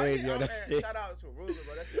down like crazy on that shit. Shout out to Ruger,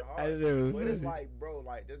 bro. That shit hard. But it's like, bro,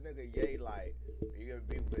 like this nigga Ye, like he gonna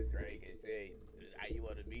be with Drake and say, "How you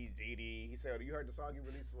wanna be GD?" He said, "You heard the song he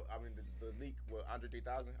released? The leak with Andre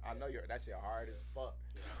 3000. I know that shit hard as fuck."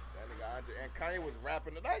 That nigga Andre and Kanye was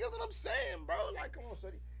rapping. Like that's what I'm saying, bro. Like, come on,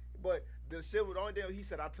 Sonny. But the shit was the only thing he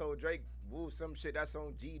said. I told Drake, "Woo, some shit that's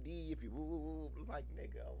on GD. If you woo, like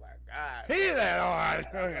nigga, oh my god." He that hard.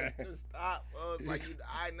 Just stop. Like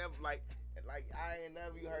I ain't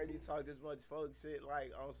never heard you talk this much folk shit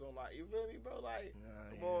like on some like you feel me, bro? Like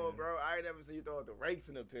come on, bro. I ain't never seen you throw the rakes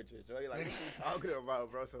in the picture. So like what you talking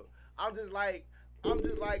about, bro? So I'm just like,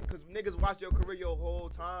 cause niggas watch your career your whole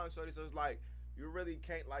time, so it's like you really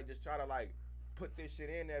can't like just try to like put this shit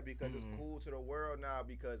in there because it's cool to the world now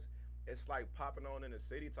because it's like popping on in the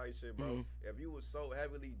city type shit, bro. If you was so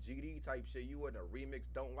heavily GD type shit, you wouldn't have remix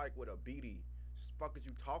Don't Like with a BD. Fuck is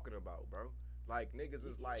you talking about, bro? Like niggas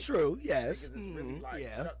is like true, yes. Niggas is really like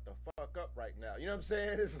shut the fuck up right now. You know what I'm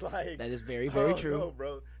saying? It's like that is very, very true. No,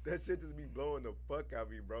 bro. That shit just be blowing the fuck out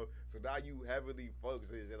of me, bro. So now you heavily focus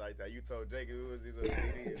and shit like that. You told Jake it was a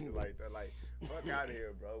GD and shit like that. Like fuck out of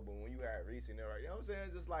here, bro. But when you had Reese in there, right? You know what I'm saying?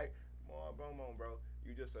 It's just like come on, bro.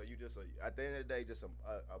 You just at the end of the day, just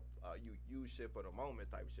you use shit for the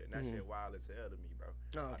moment type shit. And that shit wild as hell to me, bro.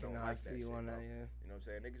 Okay, I feel you on that, yeah. You know what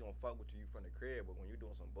I'm saying? Niggas gonna fuck with you from the crib, but when you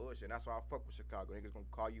doing some bullshit, and that's why I fuck with Chicago. Niggas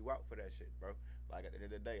gonna call you out for that shit, bro. Like at the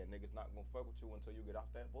end of the day, a nigga's not gonna fuck with you until you get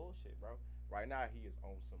off that bullshit, bro. Right now, he is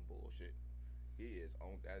on some bullshit. He is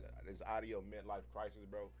on that. This audio midlife crisis,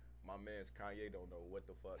 bro. My man's Kanye don't know what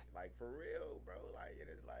the fuck, like for real, bro. Like it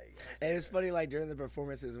is like. And it's funny, like during the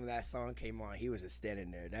performances when that song came on, he was just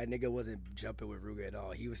standing there. That nigga wasn't jumping with Ruger at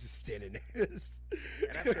all. He was just standing there.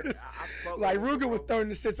 Like Ruger was throwing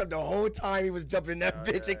the shits up the whole time. He was jumping in that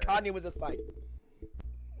bitch, and Kanye was just like.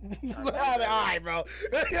 All right, bro.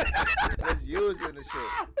 Just using the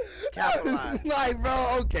shit. Capitalizing. Like,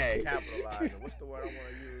 bro, okay. Capitalizing. What's the word I want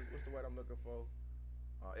to use? What's the word I'm looking for?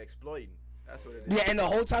 Exploiting. That's what it is. Yeah, and the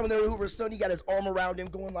whole time when they were Hoover son, he got his arm around him,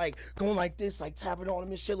 going like this, like tapping on him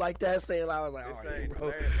and shit like that, saying, I was like, all right,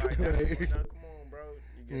 bro. Come on, bro.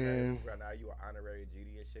 You get Larry Hoover out now. You an honorary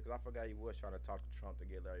GD and shit. Because I forgot he was trying to talk to Trump to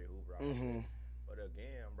get Larry Hoover out. But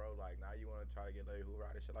again, bro, like now you want to try to get Larry Hoover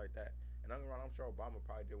out and shit like that. And I'm sure Obama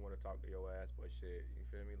probably didn't want to talk to your ass, but shit, you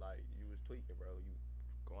feel me? Like you was tweaking, bro. You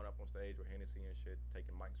going up on stage with Hennessy and shit,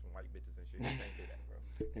 taking mics from white bitches and shit. You can't do that, bro.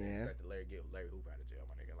 Yeah. Expect to get Larry Hoover out of jail,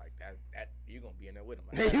 my nigga. Like that you gonna be in there with him.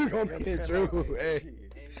 Like, you gonna be in true. And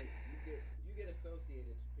you get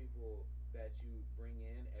associated to people that you bring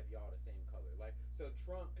in if y'all the same color. Like so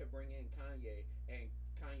Trump could bring in Kanye and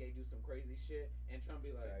Kanye do some crazy shit and Trump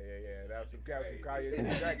be like, yeah, that was some Kanye.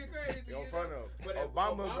 Exactly. You don't front him. But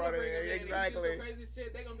Obama brought it in exactly. Some crazy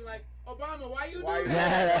shit. They gonna be like, Obama, why you do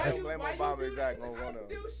that? Why you blame Obama exactly? I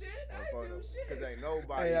do shit. Because ain't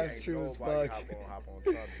nobody. Hey, that's true as fuck. Hop on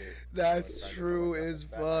Trump. That's true as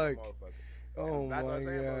fuck. Oh that's what I'm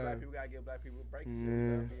saying, bro. God. Black people gotta give black people breaks.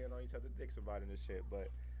 Being on each other's dicks about it and shit.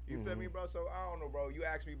 But you feel me, bro? So I don't know, bro. You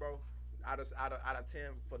asked me, bro. Out of 10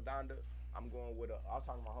 for Donda, I'm going with I was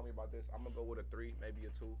talking to my homie about this. I'm gonna go with a 3, maybe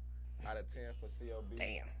a 2 out of 10 for CLB.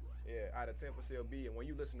 Damn. Yeah, out of 10 for CLB, and when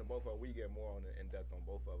you listen to both of them, we get more on the in depth on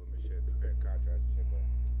both of them and shit, comparing contrast and shit. But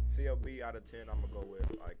CLB out of 10, I'm gonna go with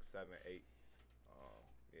like 7, 8.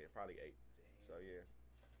 Yeah, probably 8. So yeah,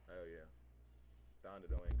 hell yeah. Donda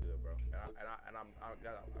though ain't good, bro. I'm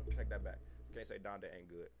take that back. Can't say Donda ain't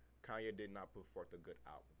good. Kanye did not put forth a good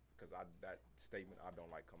album because that statement I don't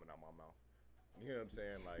like coming out my mouth. You know what I'm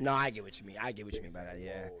saying? Like, no, I get what you mean. I get what you mean by that.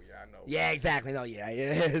 Yeah. Oh, yeah, I know. Yeah, exactly. No, yeah.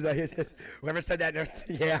 Whoever said that,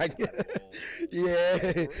 yeah, I get it.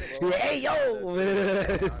 Yeah. Yeah. Hey, yo.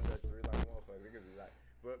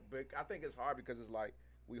 But I think it's hard because it's like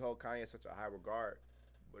we hold Kanye in such a high regard,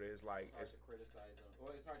 but it's like it's hard to criticize him.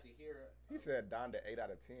 Well, it's hard to hear. He said Donda 8 out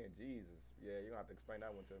of 10. Jesus. Yeah, you don't have to explain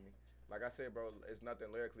that one to me. Like I said, bro, it's nothing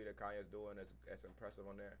lyrically that Kanye's doing that's impressive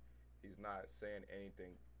on there. He's not saying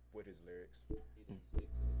anything with his lyrics. He didn't stick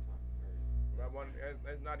to the top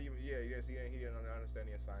 30. It's not even. Yeah, he didn't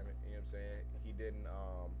understand the assignment. You know what I'm saying? He didn't.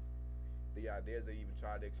 The ideas that he even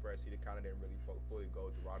tried to express, he kind of didn't really fully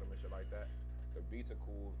go through them and shit like that. The beats are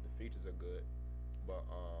cool, the features are good, but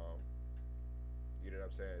you know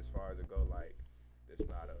what I'm saying? As far as it go, like it's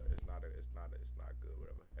not good,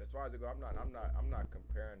 whatever. As far as it go, I'm not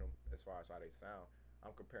comparing them as far as how they sound.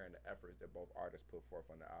 I'm comparing the efforts that both artists put forth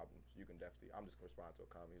on the albums. You can definitely. I'm just responding to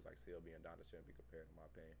a comment. He's like CLB and Donda shouldn't be compared, in my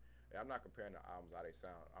opinion. And I'm not comparing the albums how they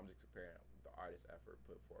sound. I'm just comparing the artist's effort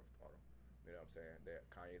put forth on them. You know what I'm saying? That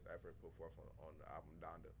Kanye's effort put forth on the album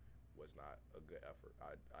Donda was not a good effort.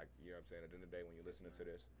 You know what I'm saying? At the end of the day, when you're listening to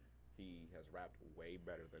this, he has rapped way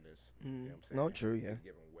better than this. You know what I'm saying? No, true, yeah. He's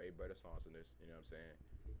given way better songs than this. You know what I'm saying?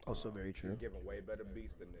 Also very true. He's given way better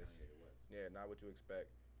beats than this. Yeah, not what you expect.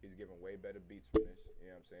 He's given way better beats from this. You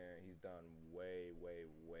know what I'm saying? He's done way, way,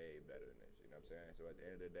 way better than this. You know what I'm saying? So at the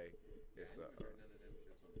end of the day, it's none of them shits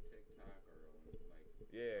on TikTok or on like.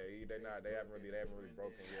 Yeah, they haven't really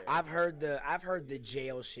broken yet. I've heard the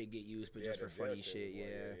jail shit get used, but just for funny shit.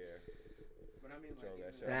 Yeah. But I mean,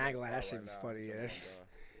 like, I ain't gonna lie, that shit was funny. Yeah.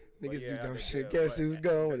 Niggas do yeah, dumb shit. jail, Guess who's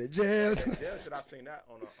going to jail? The jail shit, I seen that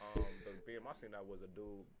on the BM. I seen that was a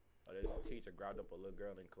dude. This teacher grabbed up a little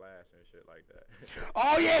girl in class and shit like that.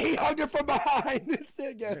 Oh yeah, he hugged her from behind and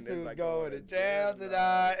said, "Guess And who's like, going to jail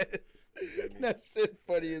tonight?" That shit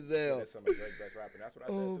funny as hell. That's some of Drake's best rapping. That's what I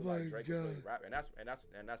said Oh too. my Like Drake is God. really rapping,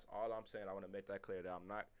 and that's all I'm saying. I want to make that clear that I'm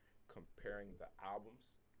not comparing the albums,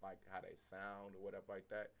 like how they sound or whatever like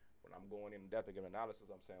that. When I'm going in depth and giving analysis,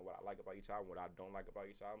 I'm saying what I like about each album, what I don't like about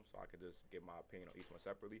each album, so I could just give my opinion on each one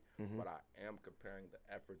separately. But I am comparing the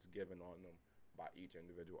efforts given on them by each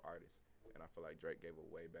individual artist, and I feel like Drake gave a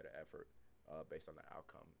way better effort based on the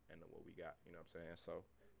outcome and what we got. You know what I'm saying? So,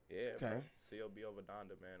 yeah, Okay. bro, CLB over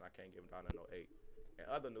Donda, man. I can't give Donda no 8. And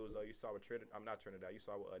other news though, you saw what I'm not Trinidad. You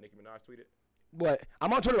saw what Nicki Minaj tweeted. What?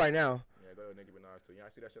 I'm on Twitter right now. Yeah, go to Nicki Minaj tweet. You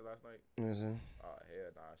see that shit last night? Mm-hmm. Oh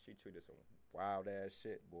hell nah, she tweeted some wild ass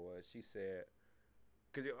shit, boy. She said,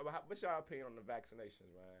 what's y'all opinion on the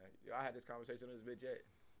vaccinations, man? Y'all had this conversation on this bitch yet?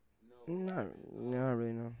 no. Not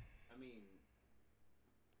really, no. I mean,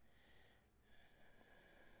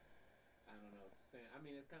 I don't know. I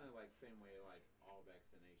mean, it's kind of like same way like all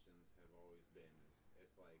vaccinations have always been.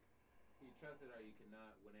 It's like you trust it or you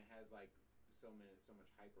cannot. When it has like so much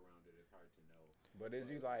hype around it, it's hard to know. But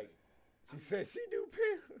is you like? She said she do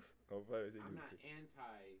pills. Oh, but I'm not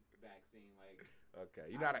anti-vaccine. Like, okay,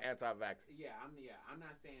 you're not an anti-vax. yeah, I'm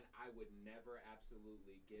not saying I would never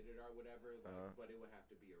absolutely get it or whatever, like, but it would have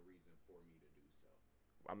to be a reason for me to do so.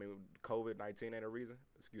 I mean, COVID-19 ain't a reason.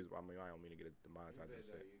 Excuse me. I mean, I don't mean to get it demonetized. You're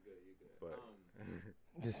good. But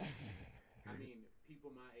I mean,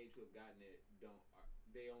 people my age who have gotten it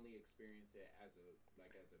they only experience it as a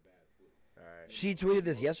bad flu. all right. She tweeted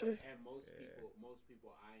this yesterday. And most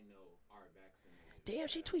people I know are vaccinated.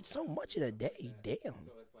 Damn, she tweets so much in a day. Damn.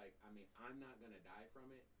 So it's like, I mean, I'm not gonna die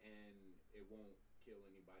from it, and it won't kill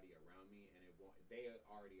anybody around me, and it won't. They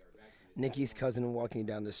already are vaccinated. Nikki's cousin walking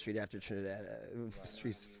down the street after Trinidad.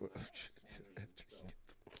 Streets.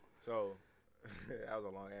 So that was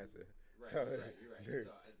a long answer. Right, you're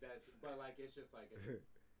right. So but like, it's just like.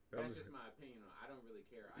 That's just my opinion. I don't really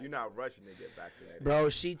care. You're not rushing to get vaccinated. Bro,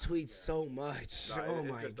 she tweets so much. Nah, Oh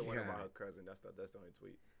it's my just the one about god. her cousin. That's the only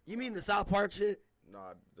tweet. You mean the South Park shit?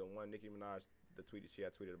 Nah, the one Nicki Minaj, the tweet that she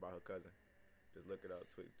had tweeted about her cousin. Just look it up.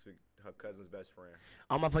 Tweet her cousin's best friend.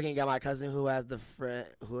 I'm gonna fucking got my cousin who has the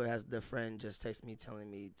friend just text me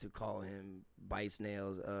telling me to call him bites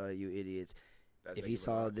nails. You idiots. That's If Nicki he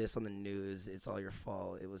saw Minaj. this on the news, it's all your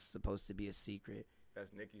fault. It was supposed to be a secret.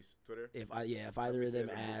 That's Nicki's Twitter. If either of them Is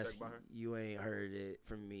it a group ask, text by her? you ain't heard it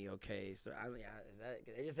from me. Okay, so I mean, is that?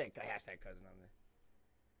 They just said hashtag cousin on there.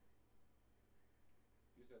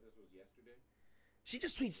 You said this was yesterday. She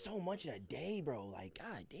just tweets so much in a day, bro. Like,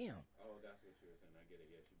 god damn. Oh, that's what you were saying. I get it.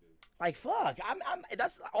 Yes, you do. Like, fuck.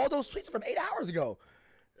 That's all those tweets from 8 hours ago.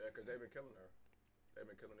 Yeah, because they've been killing her. They've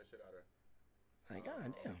been killing the shit out of her. Like,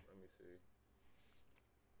 god damn. Let me see.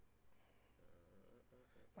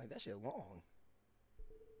 Like, that shit long. Oh,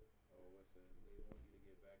 what's it? They want you to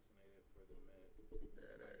get vaccinated for the Met.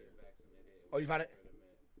 Yeah, If I get vaccinated. Oh, you found it? For the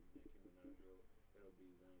Met, Nicki Minaj, it'll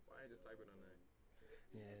be one. Why ain't just type it on there?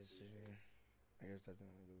 Yeah, it's true. I guess type that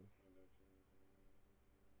on Google.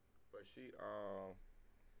 But she,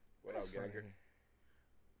 what else, Gangster?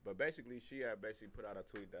 But basically, she had basically put out a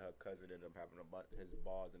tweet that her cousin ended up having his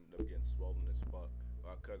balls ended up getting swollen as fuck.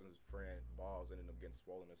 Her cousin's friend balls ended up getting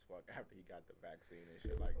swollen as fuck after he got the vaccine and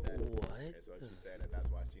shit like that. What? And so she's saying that that's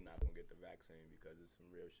why she not gonna get the vaccine because there's some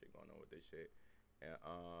real shit going on with this shit. And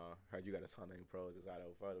heard you got a song named Pros Inside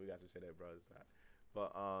of Photo. We got some shit that Pros Inside.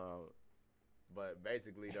 But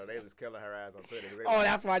basically though, they was killing her ass on Twitter. Oh,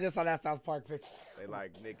 that's why I just saw that South Park picture. They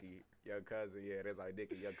like, Nikki, your cousin, yeah, it's like,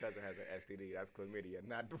 Nikki, your cousin has an STD. That's chlamydia,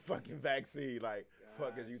 not the fucking vaccine. Like,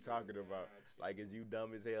 fuck is you talking about? Like, is you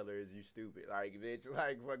dumb as hell or is you stupid? Like, bitch,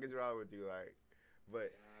 like, fuck is wrong with you? Like,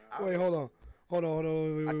 but. Wait, hold on.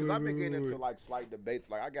 Because I've been getting into, like, slight debates.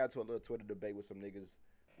 Like, I got into a little Twitter debate with some niggas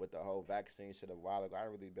with the whole vaccine shit a while ago. I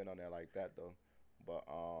ain't really been on there like that, though. But,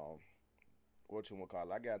 what you want to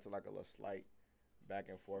call it? I got into, like, a little slight back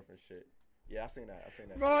and forth and shit. Yeah, I seen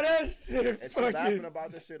that. Bro, that shit and she laughing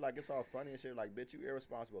about this shit like it's all funny and shit. Like, bitch, you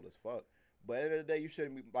irresponsible as fuck. But at the end of the day, you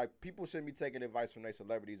shouldn't be, like, people shouldn't be taking advice from their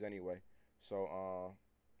celebrities anyway. So,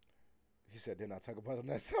 he said, didn't I talk about it on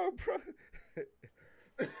that song, bro?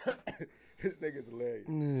 This nigga's hilarious.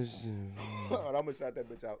 I'm gonna shout that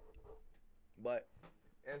bitch out. But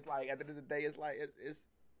it's like, at the end of the day, it's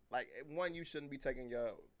like, one, you shouldn't be taking your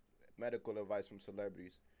medical advice from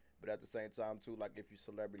celebrities. But at the same time, too, like, if you're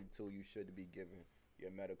celebrity, too, you should be giving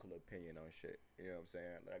your medical opinion on shit. You know what I'm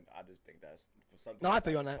saying? Like, I just think that's for something. No, I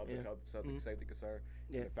feel you on that. Public health, safety concern.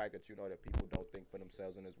 Yeah. And the fact that you know that people don't think for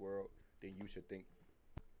themselves in this world, then you should think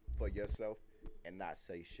for yourself and not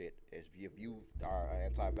say shit. If you are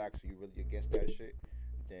an anti-vaxxer, you really against that shit,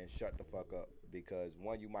 then shut the fuck up. Because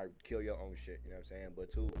one, you might kill your own shit. You know what I'm saying?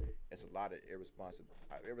 But two, it's a lot of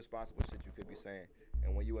irresponsible shit you could be saying.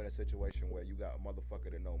 And when you in a situation where you got a motherfucker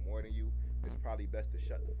that know more than you, it's probably best to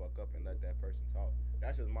shut the fuck up and let that person talk.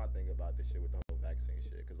 That's just my thing about this shit with the whole vaccine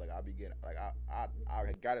shit. Cause like I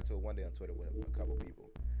got into it one day on Twitter with a couple people,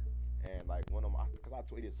 and like one of my, cause I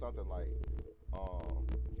tweeted something like,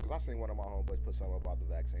 cause I seen one of my homeboys put something about the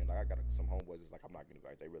vaccine. Like I got some homeboys that's like, I'm not getting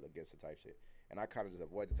vaccinated, they really against it type shit. And I kind of just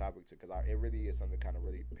avoid the topic too, cause it really is something that kind of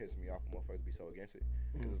really pissed me off when motherfuckers be so against it.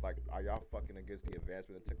 Cause it's like, are y'all fucking against the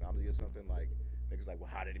advancement of technology or something? Like, niggas like, well,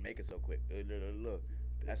 how did he make it so quick? Look,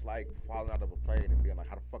 that's like falling out of a plane and being like,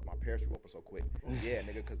 how the fuck my parachute open so quick? Yeah,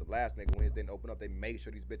 nigga, because the last nigga, when it didn't open up, they made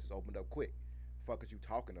sure these bitches opened up quick. Fuck is you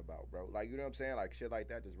talking about, bro? Like, you know what I'm saying? Like, shit like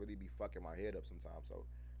that just really be fucking my head up sometimes. So,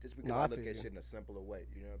 just because I look at shit in a simpler way,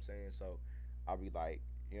 you know what I'm saying? So, I'll be like,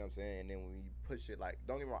 you know what I'm saying? And then when you push shit like,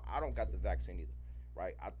 don't get me wrong, I don't got the vaccine either,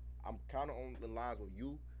 right? I'm kind of on the lines with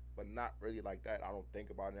you, but not really like that. I don't think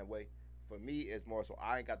about it that way. For me, it's more so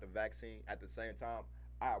I ain't got the vaccine. At the same time,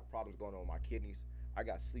 I have problems going on with my kidneys. I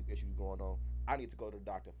got sleep issues going on. I need to go to the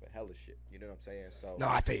doctor for hella shit. You know what I'm saying? So no,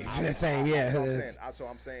 I feel you. The same, yeah. So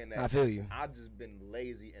I'm saying that I feel you. I've just been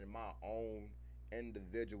lazy in my own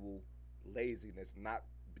individual laziness, not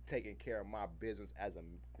taking care of my business as a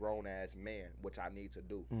grown ass man, which I need to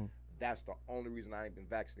do. That's the only reason I ain't been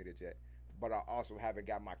vaccinated yet. But I also haven't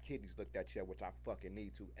got my kidneys looked at yet, which I fucking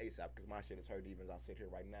need to ASAP because my shit is hurt even as I sit here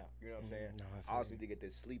right now. You know what I'm saying? No, I also need to get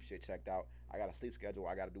this sleep shit checked out. I got a sleep schedule.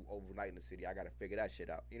 I got to do overnight in the city. I got to figure that shit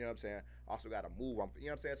out. You know what I'm saying? I also got to move. You know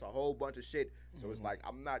what I'm saying? It's a whole bunch of shit. So it's like,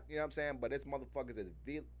 I'm not, you know what I'm saying? But it's motherfuckers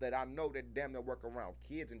that I know that damn near work around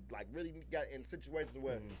kids and like really got in situations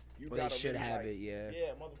where you well, got they should really have like, it, yeah.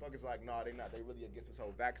 Yeah, motherfuckers like, nah, they not. They really against this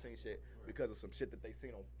whole vaccine shit because of some shit that they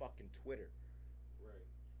seen on fucking Twitter.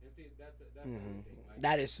 And see, that's the other thing. Like,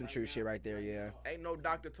 that is some true shit right there, yeah. Ain't no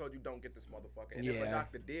doctor told you don't get this motherfucker. And if a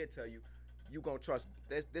doctor did tell you, you gonna trust.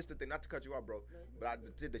 This the thing, not to cut you off, bro. But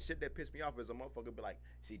the shit that pissed me off is a motherfucker be like,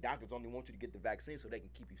 see, doctors only want you to get the vaccine so they can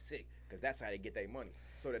keep you sick. Because that's how they get their money.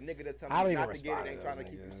 So the nigga that's telling you not to get it ain't trying to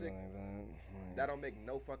keep you sick. That don't make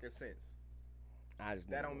no fucking sense.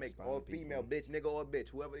 That don't make, or female, bitch, nigga or bitch,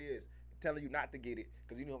 whoever it is, telling you not to get it.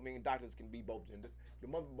 Because you know what I mean, doctors can be both genders. The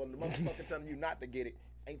motherfucker telling you not to get it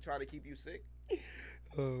ain't trying to keep you sick.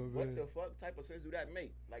 What the fuck type of sense do that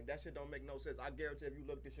make? Like, that shit don't make no sense. I guarantee if you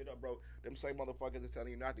look this shit up, bro, them same motherfuckers is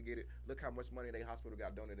telling you not to get it. Look how much money they hospital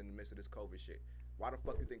got donated in the midst of this COVID shit. Why the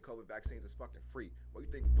fuck you think COVID vaccines is fucking free? Where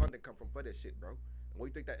you think funding come from for this shit, bro? And where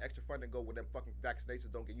you think that extra funding go when them fucking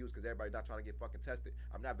vaccinations don't get used because everybody not trying to get fucking tested?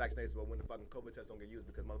 I'm not vaccinated, but when the fucking COVID tests don't get used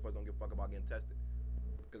because motherfuckers don't give a fuck about getting tested.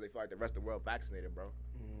 Because they feel like the rest of the world vaccinated, bro.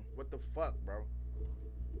 What the fuck, bro?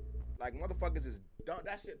 Like, motherfuckers is dumb.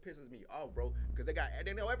 That shit pisses me off, bro. Because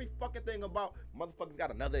they know every fucking thing about motherfuckers got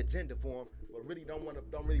another agenda for them, but really don't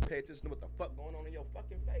really pay attention to what the fuck going on in your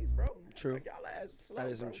fucking face, bro. True. Like, y'all ass slow, that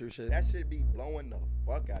is bro. some true shit. That shit be blowing the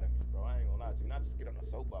fuck out of me, bro. I ain't gonna lie to you. Not just get on a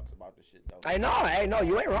soapbox about this shit, though. I know. Hey, no,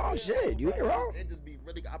 you ain't wrong. Shit, you ain't wrong. It just be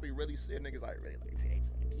really, I be really seeing niggas like, really, see, they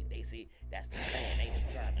just want to keep, they see, that's the plan. They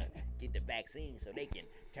just trying to get the vaccine so they can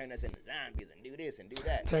turn us into zombies and do this and do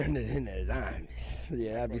that. Turn it into zombies.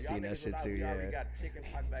 Yeah, I be seeing that shit too, We yeah. already got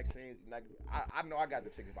chickenpox vaccines. Like, I know I got the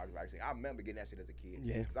chickenpox vaccine. I remember getting that shit as a kid.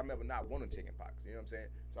 Yeah. Because I remember not wanting chickenpox. You know what I'm saying?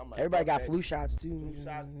 So I'm like, Everybody got okay, flu shots too. flu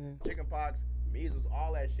shots, chickenpox, measles,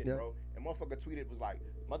 all that shit, Yep. bro. And motherfucker tweeted was like,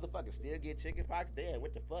 motherfuckers still get chickenpox? Damn,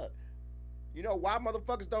 what the fuck? You know why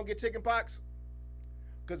motherfuckers don't get chickenpox?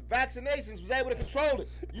 Because vaccinations was able to control it.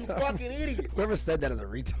 You fucking idiot. Whoever said that is a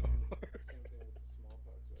retard.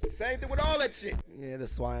 Same thing with all that shit. Yeah, the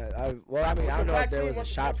swine. I don't know if there was a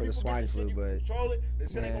shot for the swine flu, but control it. The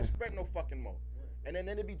shit ain't yeah. gonna spread no fucking more. And then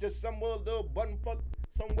it'd be just some little button fuck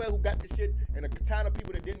somewhere who got the shit, and a town of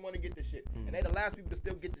people that didn't want to get the shit, and they the last people to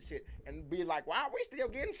still get the shit, and be like, "Why are we still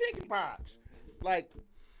getting chickenpox?" Like,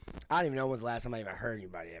 I don't even know when's the last time I even heard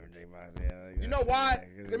anybody ever chickenpox. Yeah, like, you know why?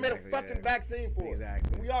 Yeah, They made a fucking vaccine for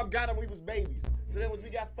Exactly. it. We all got it when we was babies. So then when we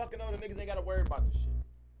got fucking older, niggas ain't gotta worry about this shit.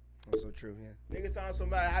 That's so true, yeah. Niggas sound so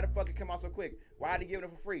mad. How the fuck it come out so quick? Why are they giving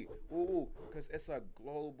it for free? Ooh, because it's a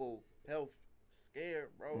global health scare,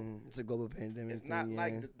 bro. It's a global pandemic. It's not thing,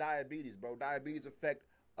 like yeah. the diabetes, bro. Diabetes affect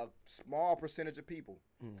a small percentage of people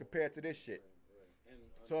compared to this shit. And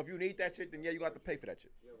So if you need that shit, then yeah, you got to pay for that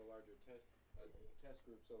shit. you have a larger test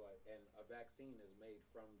group, so like, and a vaccine is made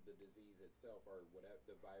from the disease itself or whatever,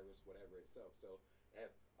 the virus, whatever itself. So if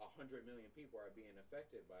 100 million people are being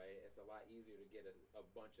affected by it, it's a lot easier to get a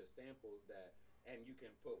bunch of samples that, and you can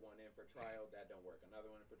put one in for trial that don't work, another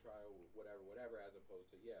one for trial, whatever, as opposed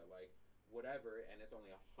to like whatever, and it's only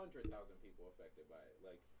 100,000 people affected by it.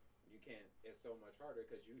 Like, you can't. It's so much harder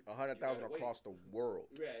because 100,000 across the world.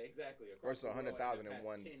 Yeah, exactly. Versus the world 100,000 the in past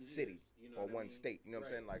one 10 city years, you know or what I one mean? state. You know what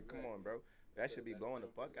I'm saying? Like, come on, bro. That So should be that's blowing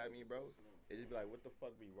the simple, fuck out of me, bro. so small. It just be like, what the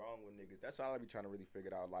fuck be wrong with niggas? That's all I be trying to really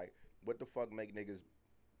figure out. Like, what the fuck make niggas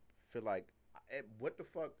feel like, what the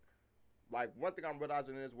fuck, like, one thing I'm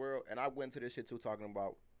realizing in this world, and I went to this shit too, talking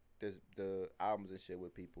about the albums and shit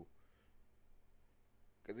with people.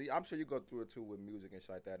 Cause I'm sure you go through it too with music and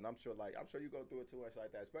shit like that, and I'm sure you go through it too and shit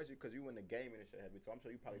like that, especially cause you in the gaming and shit heavy. So I'm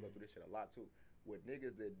sure you probably go through this shit a lot too with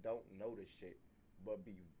niggas that don't know this shit, but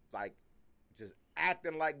be like just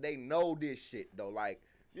acting like they know this shit though. Like,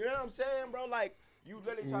 you know what I'm saying, bro? Like, you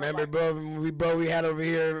literally trying Remember, to, bro, we had over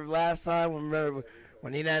here last time. Remember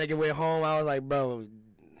when he had to get way home? I was like, bro,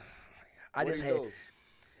 I just hate.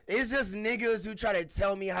 It's just niggas who try to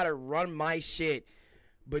tell me how to run my shit,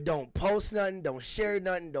 but don't post nothing, don't share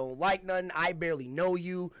nothing, don't like nothing. I barely know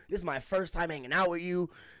you. This is my first time hanging out with you.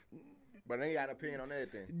 But they got an opinion on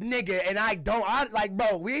everything. Nigga, and I like,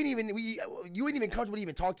 bro, you ain't even comfortable to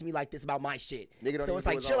even talk to me like this about my shit. Nigga don't So even it's do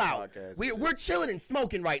like, his chill own out. podcast. We're chilling and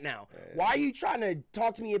smoking right now. Why are you trying to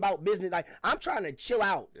talk to me about business? Like, I'm trying to chill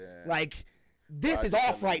out. Yeah. Like, this Why is you off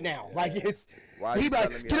telling right me? now. Yeah. Like, it's, Why he you be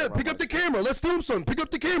telling like, me get how up, to pick run up the my shit? camera, let's film something. Pick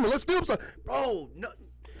up the camera, let's film something. Bro, no.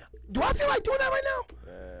 Do I feel like doing that right now?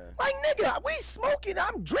 Yeah. Like, nigga, we smoking,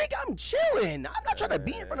 I'm drinking, I'm chilling. I'm not trying to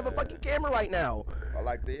be in front of a fucking camera right now. I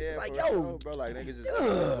like the It's like, for yo, sure, bro. Like, niggas just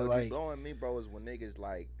what like- be blowing me, bro, is when niggas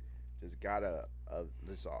like just got a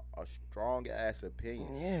strong ass opinion.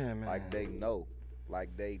 Yeah, man. Like they know.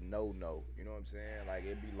 Like they know. You know what I'm saying? Like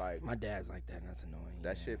it'd be like My dad's like that, and that's annoying.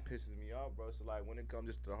 that yeah. shit pisses me off, bro. So like when it comes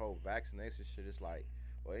just to the whole vaccination shit, it's like,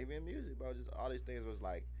 well, even music, bro. Just all these things was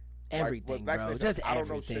like Everything, like, bro. vaccination, Just I don't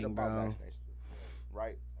know shit everything, about bro. vaccination,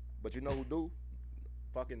 right? But you know who do?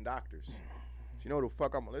 Fucking doctors. You know who the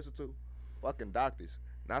fuck I'm gonna listen to? Fucking doctors.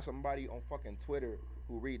 Not somebody on fucking Twitter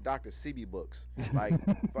who read Dr. Sebi books. Like,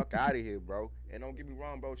 fuck out of here, bro. And don't get me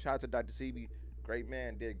wrong, bro. Shout out to Dr. Sebi. Great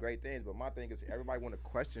man, did great things. But my thing is, everybody want to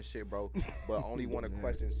question shit, bro. But only want to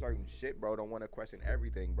question certain shit, bro. Don't want to question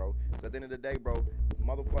everything, bro. So at the end of the day, bro,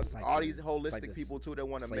 motherfuckers, like all the- these holistic like the people too that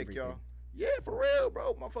want to make slavery y'all. thing. Yeah, for real,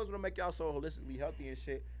 bro. Motherfuckers want to make y'all so holistically healthy and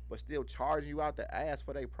shit, but still charging you out the ass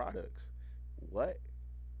for their products. What?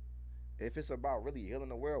 if it's about really healing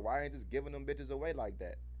the world, why ain't just giving them bitches away like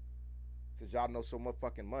that? Since y'all know so much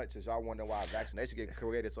fucking much, since y'all wonder why vaccination get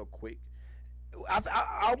created so quick.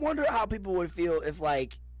 I wonder how people would feel if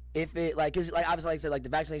it like, cause like obviously like I said, like the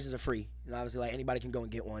vaccinations are free, and obviously like anybody can go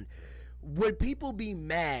and get one. Would people be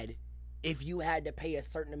mad if you had to pay a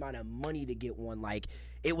certain amount of money to get one? Like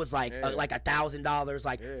it was like $1,000,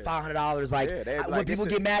 like $500. Like would people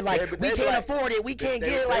get mad? Like we can't afford it, we can't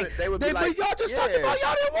get it. Like they would be like, y'all just talked about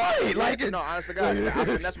y'all didn't want it. Like no, honestly, God, I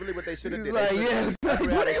mean, that's really what they should have did. Like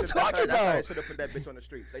what are you talking about? They should have put that bitch on the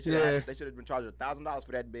streets. They should have been charged $1,000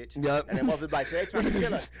 for that bitch. Yep. And then motherfuckers like, they trying to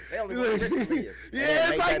kill us. They only want to risk it. Yeah,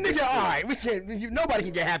 it's like nigga, all right, we can't. Nobody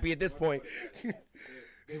can get happy at this point.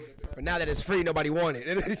 But now that it's free, nobody want it.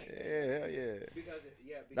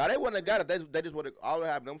 Yeah. Now they wouldn't have got it. They just would have. All that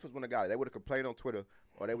happened. Them folks wouldn't have got it. They would have complained on Twitter,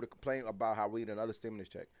 or they would have complained about how we need another stimulus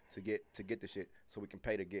check to get the shit, so we can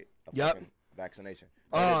pay to get a fucking vaccination.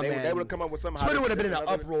 Oh, man. They would have come up with something. Twitter would have been in an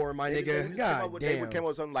uproar, my nigga. God damn. They would come up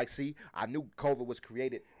with something like, see, I knew COVID was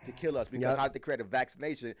created to kill us because how they create a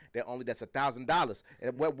vaccination that's $1,000.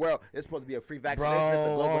 And what world it's supposed to be a free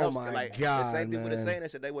vaccination? Bro, oh my God, the same people man. that saying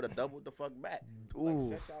that shit, they would have doubled the fuck back.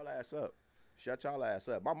 Like, shut y'all ass up. Shut y'all ass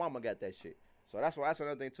up. My mama got that shit. So that's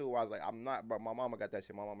another thing too. Where I was like, I'm not, but my mama got that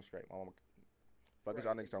shit. My mama straight. My mama, fuck is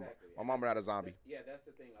y'all niggas talking about? My mama not a zombie. Yeah, that's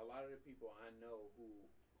the thing. A lot of the people I know who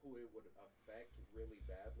it would affect really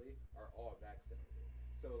badly are all vaccinated.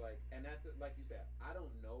 So like, and that's like you said, I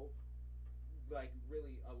don't know, like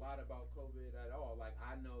really a lot about COVID at all. Like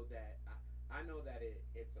I know that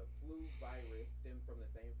it's a flu virus stemmed from the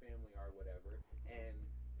same family or whatever, and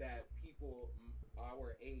that people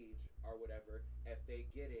our age or whatever, if they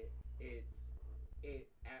get it,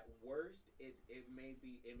 at worst it may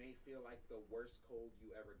feel like the worst cold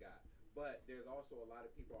you ever got. But there's also a lot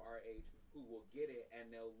of people our age who will get it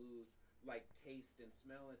and they'll lose like taste and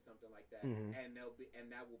smell and something like that, and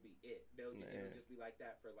that will be it. It'll just be like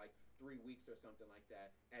that for like 3 weeks or something like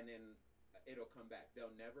that, and then it'll come back.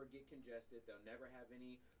 They'll never get congested. They'll never have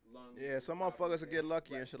any lung. Yeah, some motherfuckers will get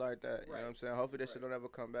lucky and shit like that. You know what I'm saying? Hopefully that shit don't ever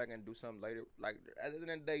come back and do something later. Like at the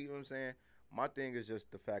end of the day, you know what I'm saying? My thing is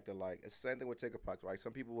just the fact that like it's the same thing with chickenpox, right?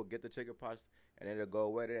 Some people will get the chickenpox and then it'll go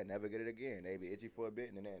away and never get it again. They be itchy for a bit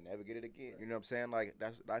and then they'll never get it again. You know what I'm saying? Like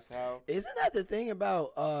that's how. Isn't that the thing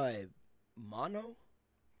about mono?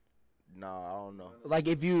 No, I don't know. Like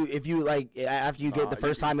if you like after you get the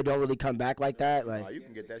first time, it don't really come back like that. Like you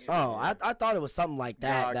can get that shit. Oh, I thought it was something like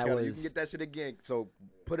that. That Kelly, was. You can get that shit again. So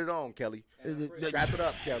put it on, Kelly. Strap it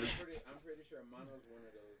up, Kelly. I'm pretty sure mono is one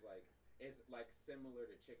of those like it's like similar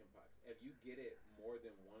to chickenpox. If you get it more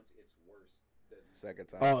than once, it's worse than second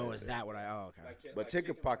time. Oh, is that what I? Oh, okay. But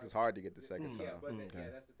chickenpox is hard to get the second time. Yeah, but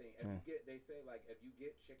that's the thing. They say like if you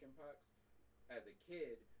get chickenpox as a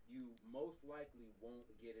kid, you most likely won't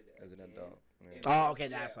get it as an adult. Yeah. Oh, okay,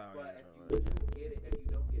 that's all. But if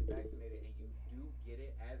you don't get vaccinated and you do get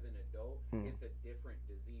it as an adult, it's a different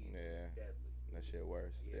disease. Yeah, it's deadly. That shit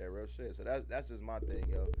worse. Yeah, real shit. So that's just my thing,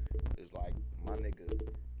 yo. It's like my nigga,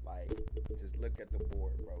 like just look at the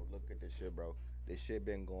board, bro. Look at this shit, bro. This shit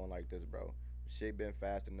been going like this, bro. Shit been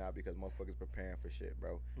faster now because motherfuckers preparing for shit,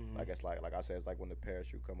 bro. Like it's like I said, it's like when the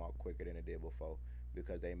parachute come out quicker than it did before.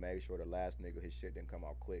 Because they made sure the last nigga, his shit didn't come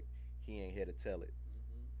out quick. He ain't here to tell it.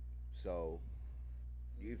 So,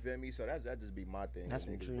 you feel me? So that just be my thing. That's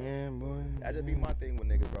what niggas, you boy. That just be my thing with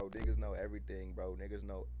niggas, bro. Niggas know everything, bro. Niggas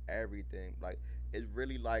know everything. Like, it's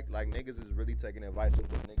really like niggas is really taking advice from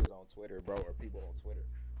the niggas on Twitter, bro, or people on Twitter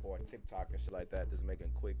or TikTok and shit like that, just making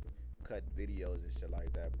quick cut videos and shit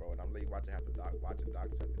like that, bro. And I'm really watching doctors have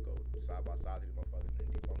to go side by side to these motherfuckers and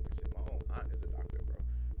debunk and shit. My own aunt is a doctor, bro.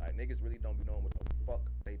 Like, niggas really don't be knowing what the fuck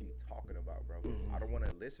they be talking about, bro. I don't want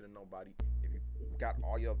to listen to nobody. If you got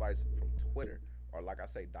all your advice from Twitter, or like I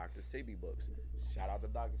say, Dr. Sebi books, shout out to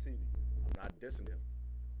Dr. Sebi. I'm not dissing him.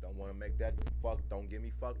 Don't want to make that don't get me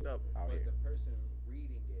fucked up out here. But the person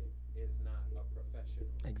reading it is not a professional.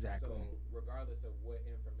 Exactly. So regardless of what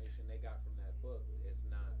information they got from that book, it's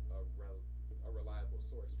not a reliable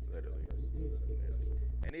source. Literally. That person is not a professional.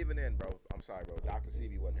 And even then, bro, I'm sorry, bro, Dr.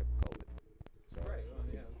 Sebi wasn't here for COVID. So, right.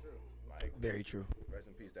 Yeah, that's true. Like, very true. Rest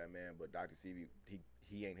in peace, that man. But Dr. Sebi,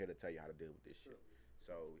 he ain't here to tell you how to deal with this shit.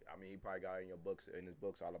 So I mean, he probably got in his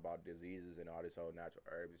books all about diseases and all this whole natural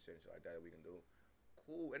herbs and shit like that we can do.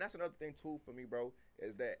 Cool. And that's another thing too for me, bro,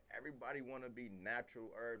 is that everybody want to be natural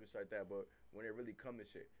herbs and shit like that, but when it really come to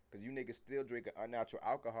shit, because you niggas still drinking unnatural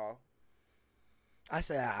alcohol. I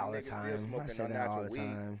say that all the time. I say that all the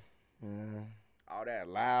time. Yeah. All that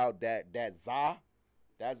loud, that za.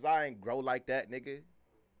 That za ain't grow like that, nigga.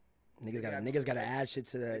 Niggas gotta add shit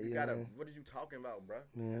to that. What are you talking about, bro?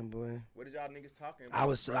 Man, boy. What is y'all niggas talking about?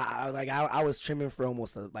 I was trimming for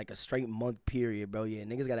almost a straight month period, bro. Yeah,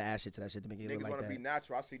 niggas gotta add shit to that shit to make it look like that. Niggas wanna be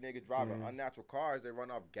natural. I see niggas driving unnatural cars. They run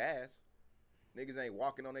off gas. Niggas ain't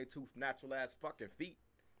walking on their two natural ass fucking feet.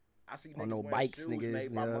 I see niggas no wearing bikes, shoes niggas,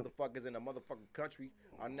 made by motherfuckers in the motherfucking country,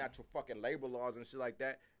 unnatural fucking labor laws and shit like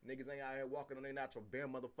that. Niggas ain't out here walking on their natural bare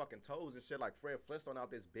motherfucking toes and shit like Fred Flintstone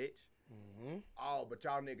out this bitch. Mm-hmm. Oh, but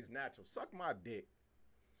y'all niggas natural. Suck my dick.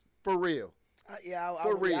 For real. I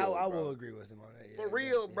will agree with him on that. For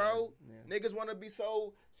real, bro. Yeah. Niggas want to be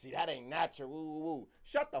so, see, that ain't natural. Woo, woo, woo.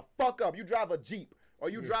 Shut the fuck up. You drive a Jeep or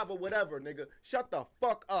you drive a whatever, nigga. Shut the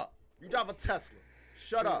fuck up. You drive a Tesla.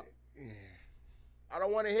 Shut up. Yeah. I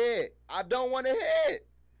don't want to hear it. I don't want to hear it.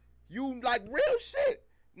 You like real shit.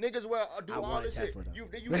 Niggas will do all this shit.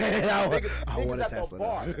 Niggas at the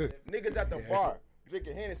bar. Niggas at the bar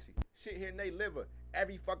drinking Hennessy. Shit hitting they liver.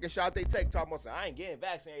 Every fucking shot they take talking about, I ain't getting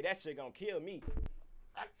vaccinated. That shit gonna kill me.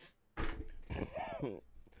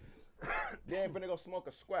 Then finna go smoke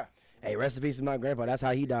a square. Hey, rest in peace to my grandpa. That's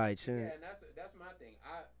how he died. Shit. Yeah, and that's my thing.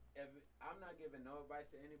 I'm not giving no advice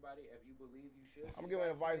to anybody. If you believe you should, I'm giving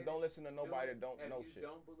advice. Don't listen to nobody that don't know shit. If you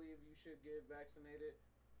don't believe you should get vaccinated,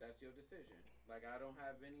 that's your decision. Like, I don't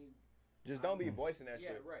have any. Just don't be voicing that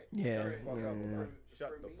shit. Right. Yeah.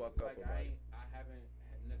 Shut the fuck up about it. I haven't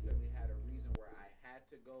necessarily had a reason where I had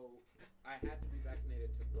to be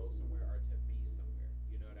vaccinated to go somewhere or to be somewhere.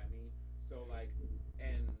 You know what I mean? So like,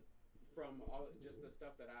 and from all just the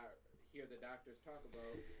stuff that I hear the doctors talk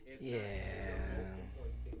about, it's not the most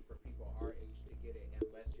important thing for people our age to get it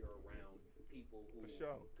unless you're around people who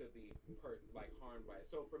could be harmed by it.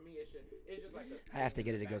 So for me, it's just like I have to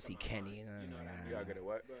get it to go see Kenny. You gotta get it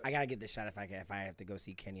what? I gotta get the shot if I have to go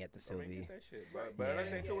see Kenny at the Sylvie. Get that shit, but another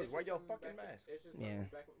thing too is wear your fucking mask. It's just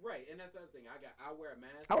right, and that's the other thing. I wear a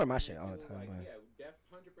mask. I wear my shit all the time. Like, yeah,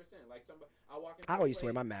 100%. Like somebody, I walk into I always used to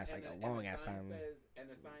wear my mask like a long ass time. And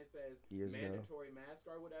the sign says years mandatory mask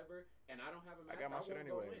or whatever, and I don't have a mask. I got my shit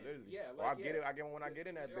anyway. Literally. Yeah, I get it. I get one when I get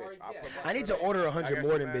in that bitch. I need to order 100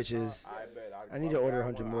 more than bitches. I bet. I need to order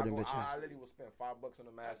 100 more than bitches. I literally will spend $5 on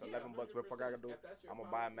the mask, $11. What the fuck I gotta do? I'm gonna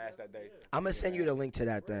buy a mask that day. I'm gonna send you the link to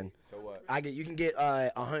that then. To what? You can get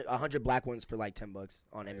 100 black ones for like $10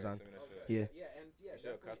 on Amazon. Yeah.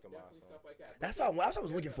 Definitely stuff like that. That's what I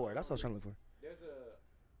was looking for. That's what I was trying to look for. There's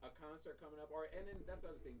a concert coming up, and then that's the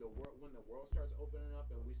other thing. When the world starts opening up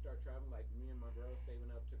and we start traveling, like me and my girl saving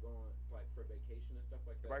up to go on like for vacation and stuff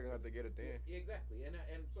like that. Probably gonna have to get it then. Yeah, exactly, and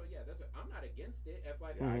so yeah, I'm not against it. If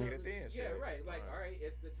like I get it then. Yeah, right. Like all right,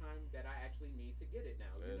 it's the time that I actually need to get it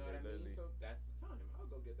now. You know what I mean? So that's the time. I'll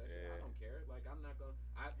go get that shit. I don't care. Like I'm not gonna.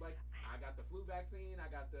 I got the flu vaccine. I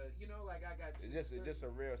got the. I got. It's just a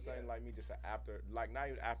real thing like me. Just after, like not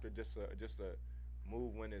even after. Just a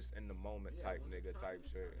move when it's in the moment type nigga type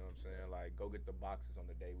shit. You know what I'm saying? Like go get the boxes on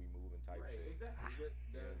the day we moving type shit. Exactly.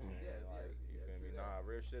 You feel me? Nah,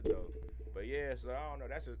 real shit though. But yeah, so I don't know.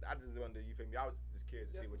 I just wondered. You feel me? I was just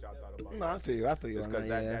curious to see what y'all thought about. No, I feel you.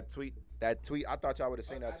 Because that tweet. I thought y'all would have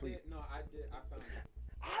seen that tweet. I did. I found it.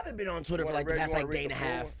 I haven't been on Twitter for like the past day and a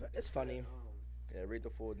half. It's funny. Yeah, read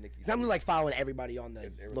the full Nicki. I'm like following everybody on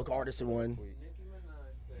the Look Artisan one. Nicki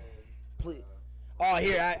Minaj said. Please. Oh,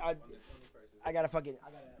 here I gotta fucking.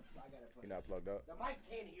 You're not plugged up. The mic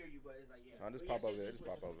can't hear you, but it's like yeah. No, just pop over there. Just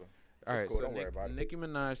pop over. All right, cool. so Don't worry about it. Nicki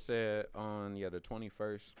Minaj said on the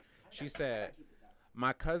 21st. She said,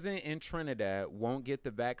 "My cousin in Trinidad won't get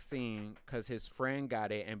the vaccine because his friend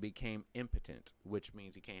got it and became impotent, which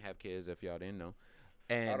means he can't have kids. If y'all didn't know."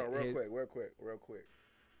 And hold on, real quick.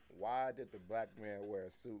 Why did the black man wear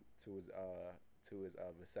a suit to his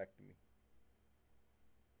vasectomy?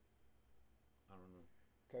 I don't know.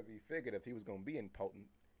 Because he figured if he was gonna be impotent,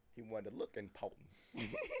 he wanted to look impotent.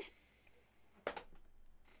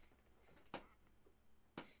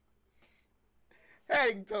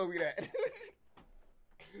 Hank told me that.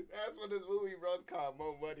 That's what this movie, bro, is called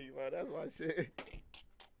Mo Money, bro. That's my shit.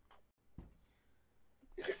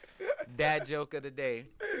 Dad joke of the day.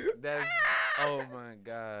 That's oh my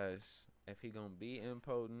gosh. If he gonna be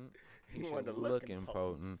impotent, he should look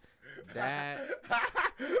impotent. That.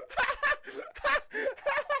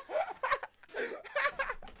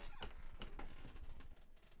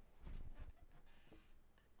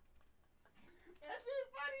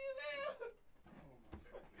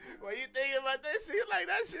 When you thinking about that shit, like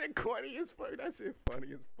that shit corny as fuck. That shit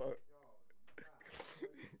funny as fuck.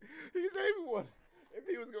 He said if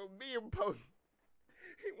he was gonna be impotent,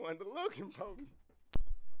 he wanted to look impotent.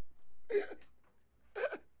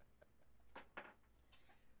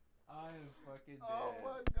 I am fucking dead. Oh my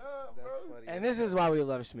God, That's bro. funny. And this is why we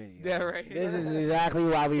love Schmitty. Yeah, right. This is exactly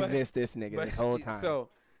why we missed this nigga this whole time. So,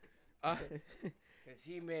 Cause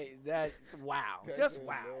he made that wow, just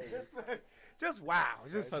wow, just wow,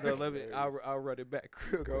 just. hold on, let me. I'll run it back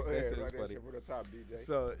real Go quick. ahead. That shit Right is there, funny. shit from the top, DJ.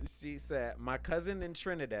 So she said, my cousin in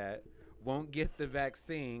Trinidad won't get the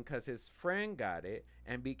vaccine because his friend got it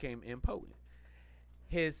and became impotent.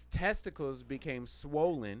 His testicles became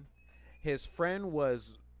swollen. His friend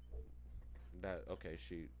was that okay.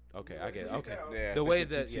 I get it. Okay. Yeah, The way she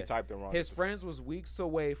that yeah. typed it wrong. His friends was weeks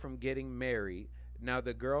away from getting married. Now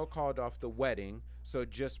the girl called off the wedding, so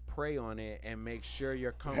just pray on it and make sure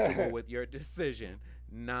you're comfortable with your decision,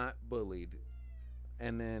 not bullied.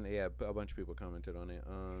 And then yeah, a bunch of people commented on it.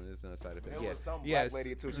 It's not a side effect. There was some black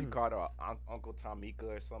lady too. She called her Uncle Tamika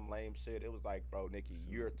or some lame shit. It was like, bro, Nikki,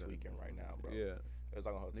 you're tweaking right now, bro. Yeah. It was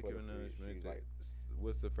like on her Nicki Twitter Minaj feed. made She's that. like,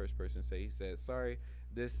 What's the first person say? He said, "Sorry,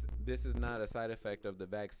 this is not a side effect of the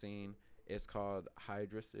vaccine. It's called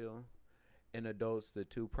Hydrasil. In adults, the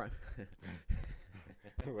two prime."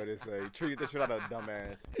 what it say? Treat the shit out of a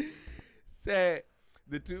dumbass. Said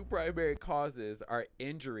the two primary causes are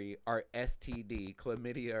injury or STD,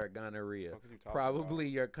 chlamydia or gonorrhea. What are you talking Probably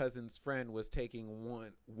your cousin's friend was taking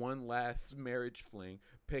one last marriage fling,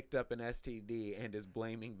 picked up an STD, and is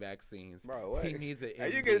blaming vaccines. Bro, what? He needs an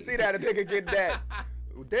And you can MD. see that a nigga get that.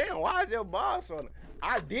 Damn, why is your boss on it?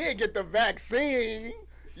 I did get the vaccine.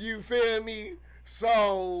 You feel me?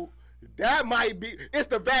 So that might be. It's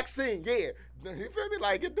the vaccine, yeah. You feel me?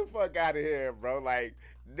 Like, get the fuck out of here, bro. Like,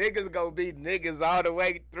 niggas gonna be niggas all the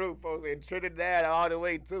way through, folks, in Trinidad all the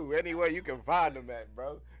way too. Anywhere you can find them at,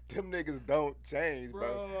 bro. Them niggas don't change,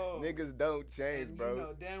 bro. Niggas don't change, And bro. you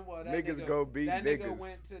know damn well that Niggas nigga, go beat that niggas. nigga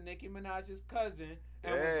went to Nicki Minaj's cousin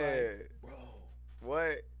and was Yeah. like, bro, What?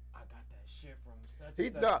 I got that shit from such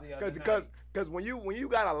He's and not, such the other cause when you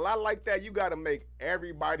got a lot like that, you gotta make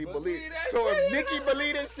everybody believe. Believe that So shit, if Nikki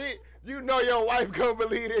believe this shit, you know your wife gonna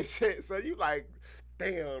believe this shit. So you like,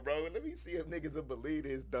 damn, bro. Let me see if niggas will believe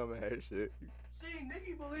this dumbass shit. See,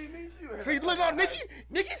 Nikki believe me. See, look on Nikki.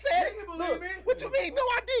 Nikki said it. Nikki believe Look, me. what you mean? No,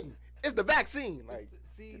 I didn't. It's the vaccine. Like,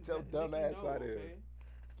 see, get your Nikki dumb ass know, out of here. okay?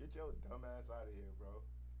 Get your dumb ass out of here, bro.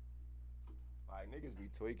 Like, niggas be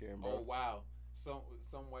tweaking, bro. Oh wow, some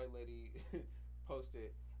white lady posted.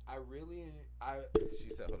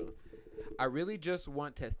 She said, hold on. I really just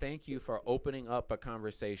want to thank you for opening up a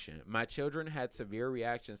conversation. My children had severe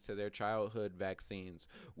reactions to their childhood vaccines.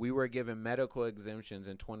 We were given medical exemptions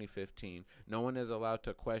in 2015. No one is allowed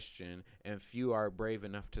to question, and few are brave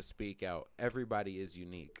enough to speak out. Everybody is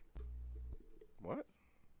unique. What?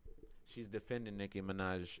 She's defending Nicki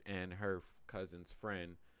Minaj and her cousin's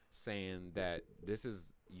friend, saying that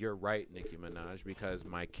you're right, Nicki Minaj, because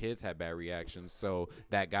my kids had bad reactions. So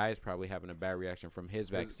that guy's probably having a bad reaction from his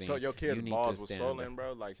vaccine. So your kid's You need balls to was stand swollen, up.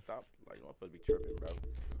 bro? Like, stop. Like, you don't supposed to be tripping, bro.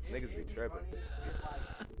 Niggas be tripping.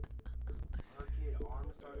 Her kid arm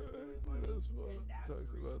started doing his money.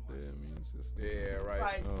 Talks about the immune system. Yeah, right.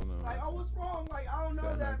 Like, Oh, no. oh, what's wrong? Like, I don't know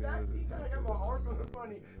Sound that like it vaccine. is. Kind of got my arm feeling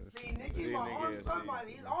funny. See, Nikki, See, my nigga, arm, see.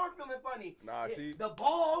 somebody, his arm feeling funny. Nah, see. The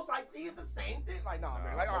balls, like, see, it's the same thing. Like, nah,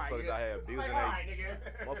 man. Like, all right, motherfuckers nigga. out here I'm abusing like, all right,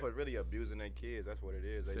 nigga. Motherfuckers really abusing their kids. That's what it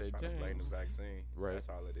is. They Said just trying to blame the James. vaccine. Right. That's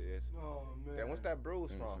all it is. Oh, man. Then what's that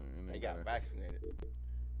bruise from? Mm-hmm. They got vaccinated.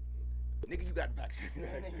 Nigga, you got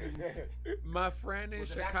vaccinated. My friend in Was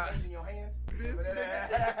the Chicago. vaccination in your hand?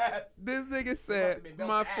 This nigga Must've said been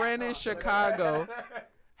my belting friend ass, in huh? Chicago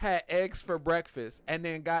had eggs for breakfast and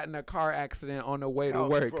then got in a car accident on the way to Oh,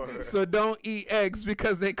 work. fuck. So don't eat eggs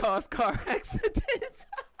because they cause car accidents.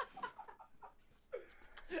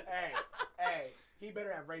 Hey, he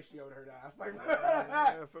better have ratio to her ass. Like,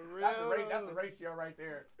 Yeah, for real. That's a ratio right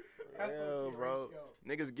there. That's Hell, a bro.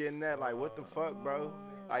 ratio. Niggas getting that. Like, what the fuck, bro?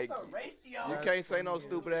 Like, That's a ratio. you can't say no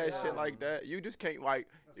stupid ass shit like that. You just can't, like,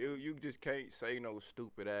 you just can't say no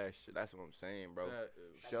stupid ass shit. That's what I'm saying, bro.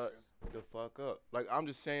 Shut the fuck up. Like, I'm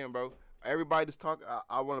just saying, bro. Everybody just talk.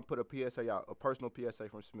 I want to put a PSA out, a personal PSA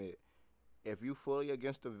from Smith. If you fully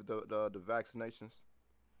against the vaccinations,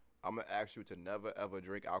 I'm gonna ask you to never ever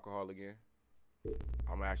drink alcohol again.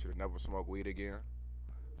 I'm gonna ask you to never smoke weed again.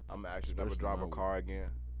 I'm gonna ask you to never Especially drive a my car again.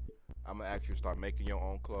 I'm gonna ask you to start making your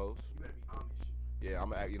own clothes. You better be Amish. Yeah, I'm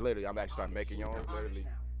gonna ask you literally. I'm gonna ask you to start Amish. making your own. You're Amish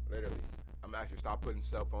Literally. now. I'm gonna ask you to stop putting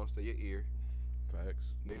cell phones to your ear. Facts.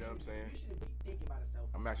 You know what I'm saying? You shouldn't be thinking about a cell phone.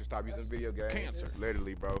 I'm gonna ask you to stop using video games. Cancer.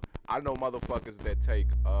 Literally, bro. I know motherfuckers that take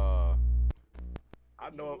I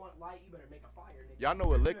If know. you want light, you better make a fire, nigga. Y'all know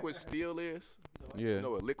what liquid steel is? Yeah. You know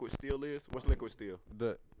what liquid steel is? What's liquid steel?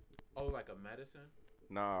 Like a medicine?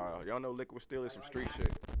 Nah, y'all know liquid steel is some street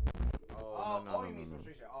shit. Oh, you mean some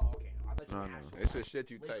street shit. Oh, okay. I thought It's the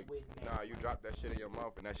shit you take. Nah, you drop that shit in your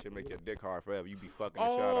mouth and that shit make your dick hard forever. You be fucking the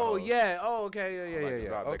shit out of Oh yeah. Oh okay.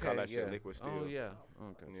 Yeah. They call that shit liquid steel. Oh yeah.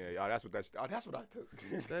 Okay. Yeah, y'all. That's what I took.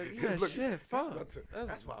 Yeah, Look, shit. Fuck.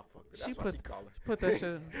 That's why I fucked it. She That's why she call it. put that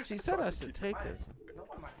shit. She said I should take this. No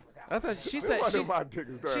one of my dick was out. I thought she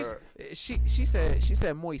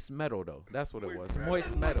said moist metal though. That's what it was.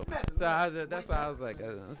 Moist metal. So that's why I was like,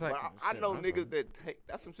 it's like. I know niggas that take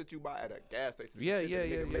that's some shit you buy at a gas station. Yeah.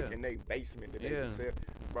 Make in their basement that they just sell.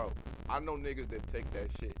 Bro, I know niggas that take that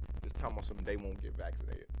shit just talking about something they won't get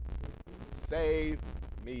vaccinated. Save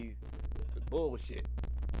me the bullshit.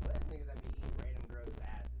 Well, that's niggas that be eating random girls'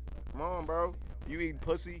 asses, bro. Come on, bro. You eating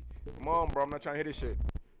pussy? Come on, bro. I'm not trying to hit this shit.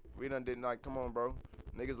 We done did like, come on, bro.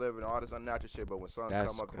 Niggas living all this unnatural shit, but when something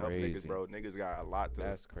come up to help niggas, bro, niggas got a lot to.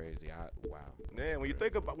 That's crazy. Wow. Man, when you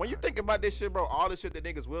think about this shit, bro, all the shit that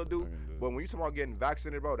niggas will do, but when you talk about getting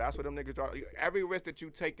vaccinated, bro, that's what them niggas try. Every risk that you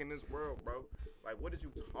take in this world, bro, like what is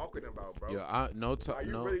you talking about, bro? Yeah, Are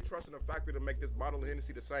you really trusting the factory to make this bottle of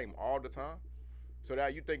Hennessy the same all the time? So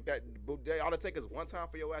that you think that all it take is one time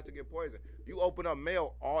for your ass to get poisoned. You open up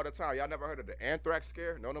mail all the time. Y'all never heard of the anthrax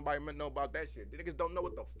scare? Nobody know about that shit. The niggas don't know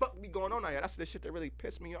what the fuck be going on out here. That's the shit that really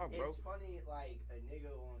pissed me off, bro. It's funny, like, a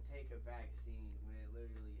nigga won't take a vaccine when it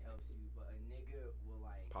literally helps you, but a nigga will,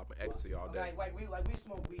 like... Popping ecstasy all day. Like we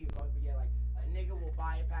smoke weed, but yeah, like, a nigga will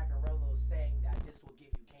buy a pack of Rellos saying that this will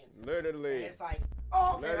give you cancer. Literally. And it's like,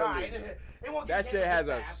 oh, okay, alright. It won't get that shit has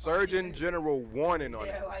a Surgeon General warning on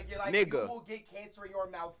it. Yeah, like nigga. You will get cancer in your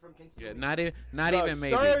mouth from consuming. Yeah, not even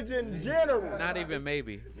maybe. Surgeon General. Not even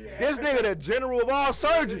maybe. Yeah. This nigga the general of all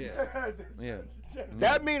surgeons. Yeah.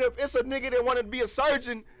 That mean if it's a nigga that want to be a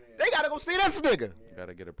surgeon, they gotta go see this nigga.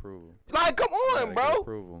 Gotta get approval. Like, come on, bro.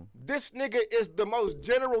 Approval. This nigga is the most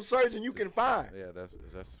general surgeon you can find. Yeah, that's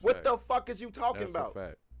what the fuck is you talking about? That's a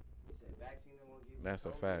fact. That's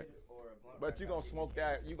a fact. But you gonna smoke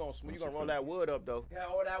that? You gonna roll that wood up though? Yeah,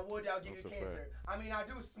 or that wood that'll give you cancer. I mean, I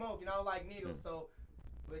do smoke and I don't like needles, so.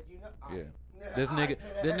 But you know. This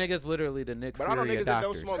nigga's literally the Nick Fury of doctors. But I know niggas that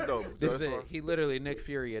don't smoke though. He literally Nick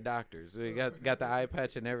Fury of doctors. So he got the eye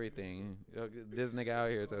patch and everything. This nigga out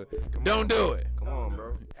here, so don't do it. Come on,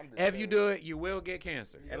 bro. If you do it, you will get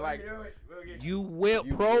cancer. And like, you will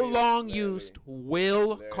prolonged use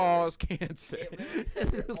will cause cancer.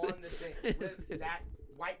 On the thing, that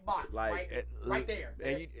white box, like right there.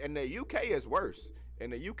 And the UK is worse.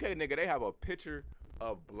 In the UK, nigga, they have a picture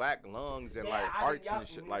of black lungs and like hearts and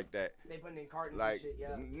shit like that. They put it in cartons like, and shit,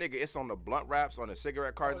 yeah. Nigga, it's on the blunt wraps, on the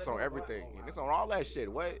cigarette cartons, on everything. It's on all that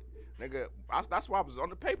shit. What? Nigga, that's why I was on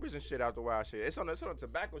the papers and shit out the wild shit. It's on the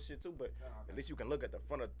tobacco shit too, but at least you can look at the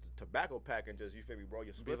front of the tobacco pack and just, you feel me, bro,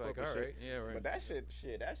 your split like, and shit. Right. Yeah, right. But that shit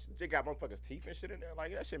got motherfuckers' teeth and shit in there.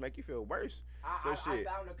 Like, that shit make you feel worse. I found a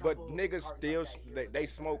but couple niggas still, like they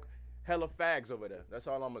smoke hella fags over there. That's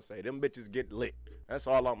all I'm gonna say. Them bitches get lit. That's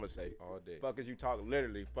all I'm gonna say. All day. Fuck is you talking?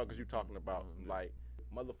 Literally, fuck is you talking about? Like,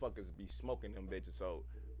 motherfuckers be smoking them bitches. So,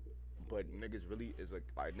 but niggas really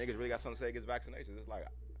niggas really got something to say against vaccinations. It's like,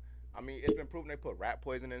 I mean, it's been proven they put rat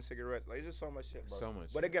poison in cigarettes. Like, it's just so much shit, bro. So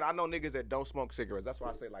much. But again, I know niggas that don't smoke cigarettes. That's why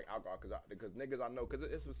I say like alcohol, because niggas I know, because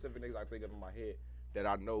it's specific niggas I think of in my head that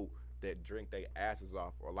I know that drink their asses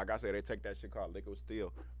off, or like I said, they take that shit called liquid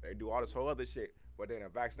steel. They do all this whole other shit, but then a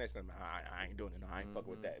vaccination, I ain't doing it. No, I ain't fucking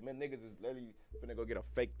with that. Man, niggas is literally finna go get a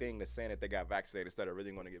fake thing that's saying that they got vaccinated instead of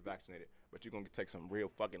really gonna get vaccinated. But you're gonna take some real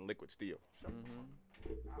fucking liquid steel. I don't know.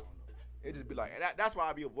 It just be like, and that's why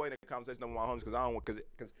I be avoiding the conversation with my homies, because I don't want, because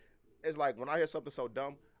it's like when I hear something so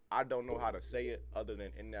dumb, I don't know how to say it other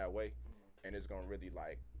than in that way, and it's gonna really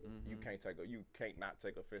like. You can't not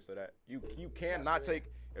take offense to that. You cannot take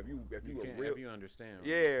if you understand.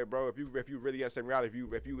 Yeah, bro. If you really understand reality,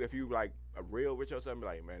 if you like a real with yourself, be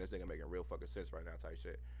like, man, this nigga making real fucking sense right now, type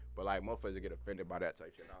shit. But like motherfuckers get offended by that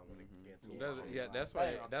type shit. I don't want to get into it. Yeah, that's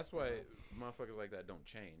why motherfuckers like that don't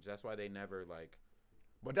change. That's why they never like.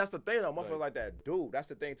 But that's the thing though, motherfuckers like that do. That's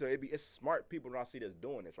the thing too. It's smart people when I see this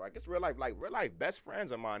doing this, right? It's real life best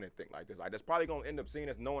friends of mine that think like this. Like that's probably gonna end up seeing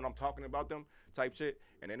us knowing I'm talking about them type shit.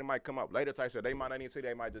 And then it might come up later type shit. They might not even see,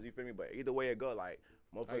 they might just, you feel me? But either way it go, like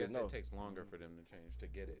motherfuckers know. It takes longer for them to change to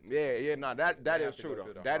get it. Yeah, no, that is true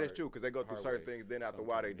though. That is true, because they go through certain things, then after a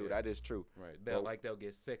while they do. That is true. Right. They'll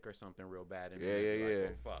get sick or something real bad, and like, oh,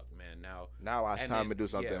 fuck, man. Now it's time to do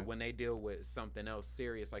something. Yeah, when they deal with something else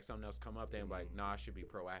serious, like something else come up, they're like, no, I should be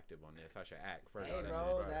proactive on this. I should act first. Hey,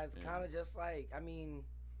 bro, that's kind of just like, I mean,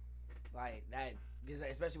 like that, because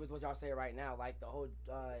especially with what y'all say right now, like the whole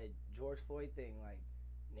George Floyd thing, like.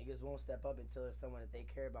 Niggas won't step up until it's someone that they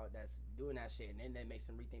care about that's doing that shit, and then that makes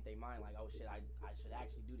them rethink their mind. Like, oh shit, I should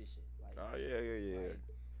actually do this shit. Like, oh yeah.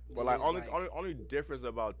 But like only difference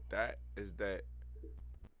about that is that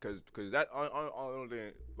because that only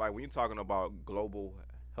thing, like when you're talking about global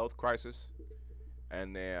health crisis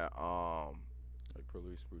and then like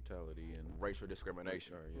police brutality and racial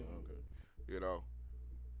discrimination. Yeah, okay. You know,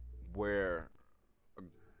 where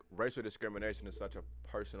racial discrimination is such a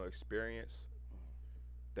personal experience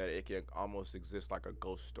that it can almost exist like a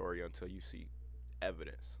ghost story until you see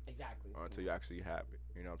evidence. Exactly. Or until you actually have it.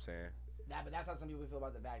 You know what I'm saying? But that's how some people feel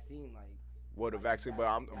about the vaccine. Like, well, the vaccine,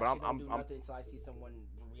 I'm I'm do nothing until I see someone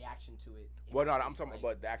reaction to it. Well, no, I'm talking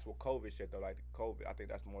about the actual COVID shit though. Like the COVID, I think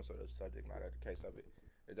that's more so the subject matter. The case of it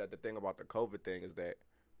is that the thing about the COVID thing is that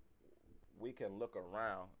we can look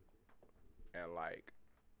around and like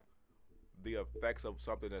the effects of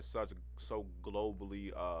something that's so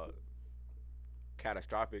globally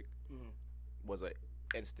catastrophic was an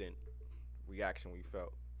instant reaction we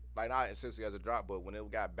felt. Like not essentially as a drop, but when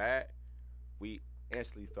it got bad, we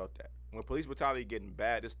instantly felt that. When police brutality getting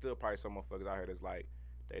bad, there's still probably some motherfuckers out here that's like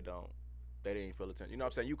they didn't feel attention. You know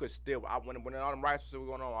what I'm saying? You could still when all them riots were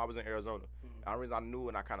going on, I was in Arizona. The only reason I knew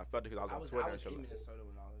and I kind of felt it because I was on Twitter and shit. In Minnesota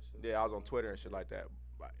when all this shit. Yeah, I was on Twitter and shit like that.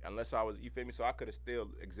 But unless I was, you feel me? So I could have still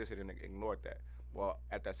existed and ignored that. Well,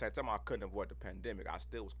 at that same time, I couldn't avoid the pandemic. I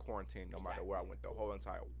still was quarantined no matter where I went. The whole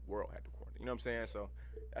entire world had to quarantine. You know what I'm saying? So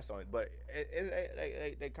that's the only. But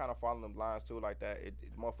they kind of fall in them lines too, like that.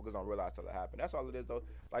 Motherfuckers don't realize till it happened. That's all it is though.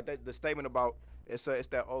 Like the statement about it's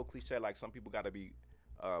that old cliche like some people got to be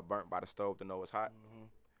burnt by the stove to know it's hot.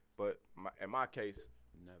 But in my case,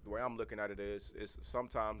 the way I'm looking at it is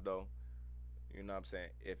sometimes though, you know what I'm saying?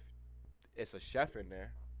 If it's a chef in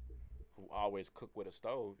there who always cook with a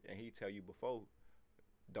stove and he tell you before,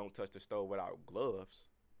 don't touch the stove without gloves,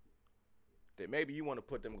 then maybe you want to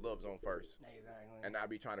put them gloves on first. Exactly. And not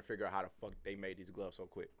be trying to figure out how the fuck they made these gloves so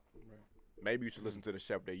quick. Right. Maybe you should listen to the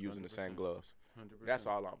chef. They're using 100%. The same gloves. 100%. That's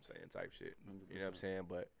all I'm saying type shit. 100%. You know what I'm saying?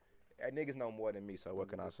 But niggas know more than me, so what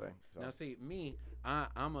can I say? So. Now see, me,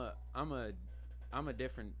 I'm a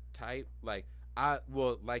different type. Like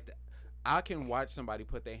I can watch somebody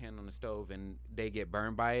put their hand on the stove and they get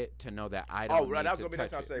burned by it to know that I don't need to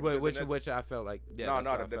touch it. Which I felt like. Yeah,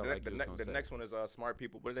 the next one is smart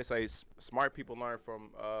people. What do they say? Smart people learn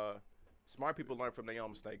from their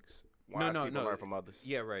own mistakes. Wise people learn from others.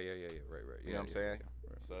 Yeah, right. Yeah, right. You know what I'm saying?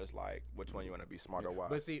 Right. So it's like, which one you want to be, smart or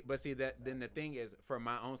wise? But see that then the thing is for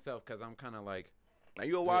my own self, because I'm kind of like. Now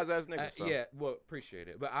you a wise ass nigga. So. Yeah, well, appreciate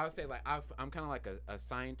it. But I would say like I'm kind of like a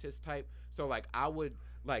scientist type. So like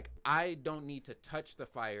I don't need to touch the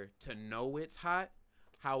fire to know it's hot.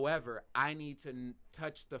 However, I need to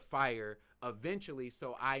touch the fire eventually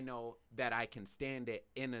so I know that I can stand it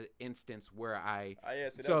in an instance where I.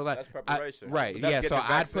 That's preparation. Right. Yeah. So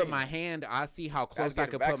I'd put my hand. I see how close I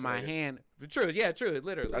could put my hand. True. Yeah. True.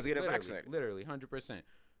 Literally. Let's get it vaccinated. Literally. 100%.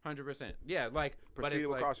 100%. Yeah. Like. Proceed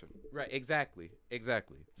with caution. Right. Exactly.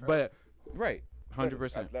 Right. But. Right.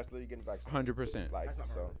 100%. That's literally getting vaccinated. 100%. Like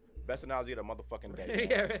so. Best analogy of the motherfucking day.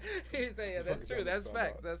 Yeah, he said, yeah, that's true. That's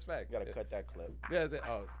facts. That's facts. You gotta cut that clip. Yeah.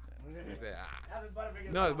 He said,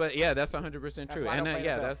 no, but yeah, that's 100% true. And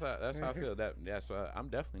that's how I feel. So I'm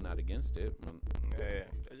definitely not against it. Yeah,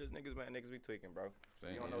 it's just niggas, man. Niggas be tweaking, bro.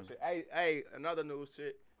 You don't know shit. Hey, another news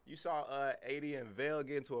shit. You saw AD and Vail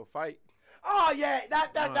get into a fight. Oh yeah,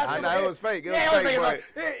 that's. I know it was fake. It was fake.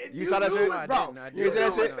 But you saw that shit, bro? You saw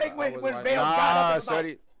that shit? Fake when Vail got up.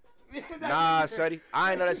 Nah, Shuddy.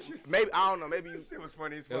 I ain't know that. Maybe I don't know. Maybe you. It was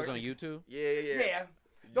funny as fuck. It was on YouTube. Yeah.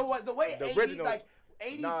 The way the 80s, original, like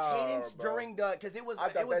 80s cadence during the, because it was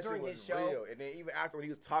during his show. Real. And then even after when he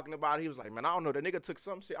was talking about it, he was like, man, I don't know. The nigga took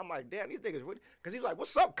some shit. I'm like, damn, these niggas really. Because he's like,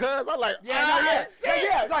 what's up, cuz? I'm like, yeah.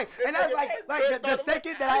 Like, and I was like the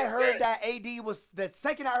second that I heard that AD was, the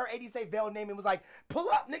second I heard AD say Vail name, it was like, pull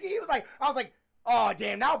up, nigga. He was like, I was like, oh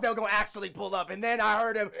damn! Now Vail gonna actually pull up, and then I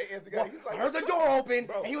heard him. I heard the door open,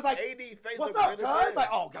 and he was like, AD "What's up, cuz?" Like,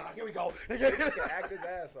 oh god, here we go. He can act his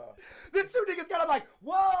ass off. The two niggas got up like,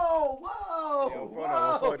 whoa.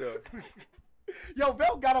 Yo,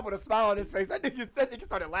 Vail got up with a smile on his face. That nigga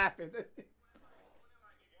started laughing.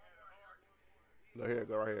 Look here,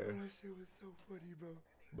 go right here. That shit was so funny, bro.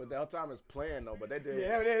 But the whole time is playing though. But they did.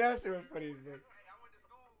 Yeah, that shit was funny as fuck.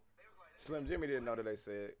 Slim Jimmy didn't know that they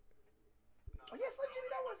said. Oh yeah, Slim Jimmy,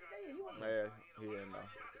 that was staying. He wasn't. Yeah, he didn't know.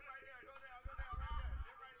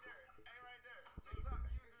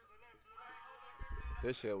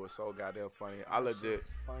 This shit was so goddamn funny. I legit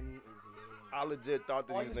thought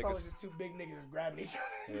that these niggas. Was just two big niggas grabbing each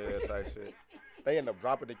other. Yeah, type shit. They end up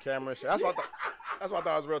dropping the camera and shit. That's what I thought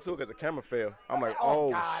it was real too, because the camera fell. I'm like,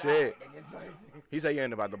 oh God, shit. He said he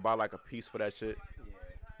ended up about to buy like a piece for that shit.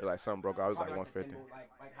 It like something broke out. It was like Probably 150.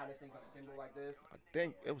 Like how this thing's on a thimble like this. I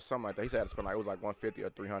think it was something like that. He said he had to spend like it was like 150 or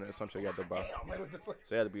 300 or some shit he had to buy. Damn, like, what the fuck?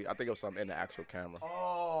 So it had to be. I think it was something in the actual camera.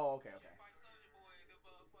 Oh, okay.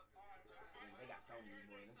 They got Sony,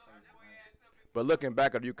 boy. Them Sonys are nice. But looking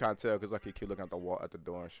back at it, you can't tell because like he keep looking at the wall at the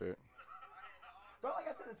door and shit. Bro, like I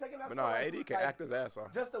said, the second I But saw, no, like, AD can act his ass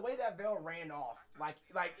off. Just the way that Veil ran off, like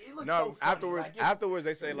it looked No, so funny. afterwards, like, it's- afterwards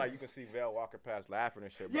they say like you can see Vel walking past laughing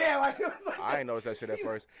and shit. Bro. Yeah, like it was like I ain't noticed that shit at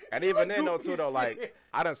first. And he even looked then though goofy too though, as like shit.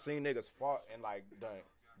 I done seen niggas fought and like done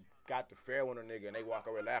got the fair with a nigga and they walk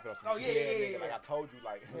away laughing on some Oh, yeah, nigga. yeah. Like I told you,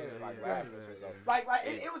 like like laughing and shit. So. Like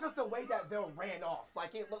it was just the way that Veil ran off.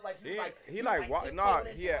 Like it looked like he was He like walk. tiptoeing Nah, and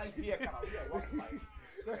he shit, had like- he had kind of walking like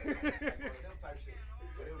one of them type shit.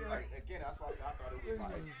 But it was like again, that's why I said I thought it was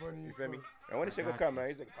like you feel me? And when this shit gonna come, man,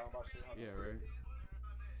 he's like talking about shit. Yeah, right.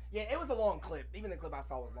 Yeah, it was a long clip. Even the clip I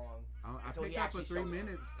saw was long. I Until he picked up actually a showed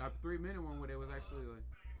 3-minute one where it was actually like.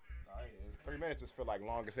 3 minutes just feel like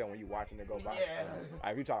long as hell when you watching it go by. Yeah.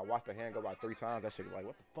 Like, if you try to watch the hand go by 3 times, that shit be like,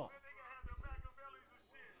 what the fuck?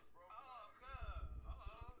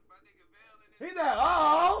 He's like,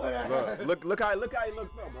 oh. Look how he looked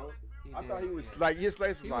up, bro. I thought he was like his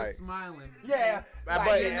face was He like was smiling. Yeah, But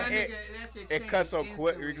like, it- yeah, that it- nigga, that shit it cut so changed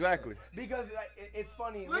quick. instantly. Exactly. because it's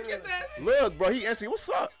funny. Look at that. Look, bro, he instantly, what's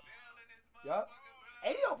up? Yup.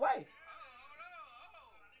 And he don't play.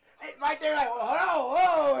 Hey, right there, like,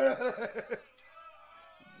 whoa.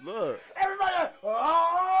 Look. Everybody, like,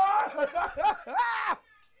 oh.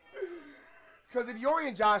 Because if Yori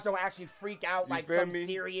and Josh don't actually freak out, You like feel something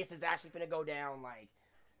me? serious is actually finna go down, like,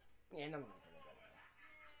 yeah, nothing's finna go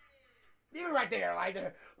down. Even right there, like,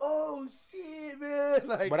 oh shit, man.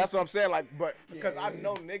 Like, But that's what I'm saying, like, but because Yeah. I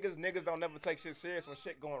know niggas don't never take shit serious when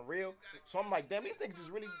shit going real. So I'm like, damn, these niggas just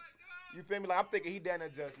really, you feel me? Like, I'm thinking he down there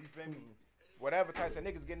just, you feel me? Whatever types of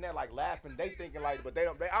niggas getting there, like, laughing, they thinking, like, but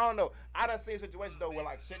I don't know. I done seen situations, though, where,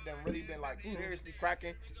 like, shit done really been, like, seriously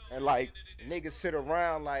cracking, and, like, niggas sit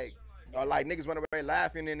around, like, or, like, niggas run away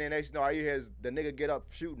laughing, and then they know all you hear is the nigga get up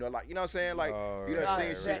shooting, or, like, you know what I'm saying? Like, you done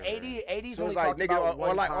seen shit. 80's So only it's like talked nigga, about or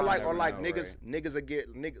one like time. niggas will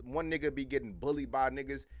get one nigga be getting bullied by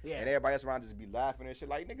niggas, Yeah. and everybody else around just be laughing and shit.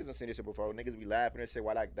 Like niggas done seen this shit before. Niggas be laughing and shit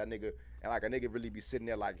while like that nigga and like a nigga really be sitting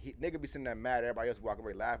there like nigga be sitting there mad. Everybody else walking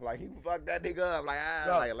away laughing like he fucked that nigga up like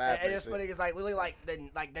No, like laughing. and it's shit. funny. It's like literally like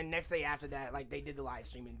the next day after that, like they did the live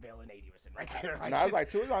stream and Veil and 80 were sitting right there. Like, No, it was like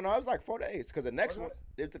 2. No, it was like 4 days because the next 4 one,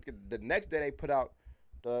 the next day they put out.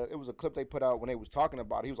 It was a clip they put out when they was talking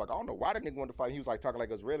about it. He was like, I don't know why the nigga wanted to fight. He was like talking like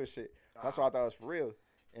it was real and shit. So that's why I thought it was for real.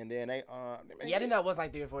 And then they yeah, I think that was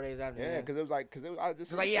like 3 or 4 days after. Yeah, because it was like I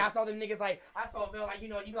just Cause like I saw them niggas like I saw Bill like you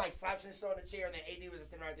be like slaps and shit on the chair and then AD was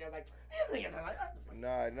just sitting right there. I was like these niggas are like what the fuck?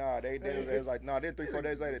 Nah, it was like then 3-4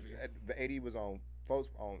 days later, the AD was on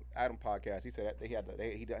Adam podcast. He said that he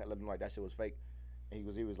let them like that shit was fake, and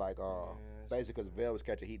he was like basically because Veil was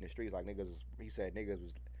catching heat in the streets like niggas. He said niggas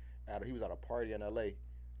was he was at a party in LA.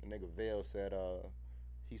 The nigga Veil said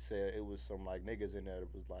he said it was some like niggas in there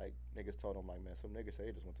that was like niggas told him like man some niggas say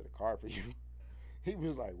they just went to the car for you. He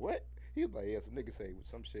was like what? He was like yeah some niggas say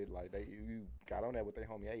some shit like you got on that with their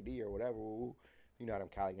homie AD or whatever. You know how them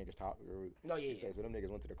Cali niggas talk. No, yeah, He said, so them niggas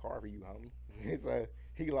went to the car for you, homie. He said,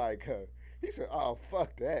 he said, oh,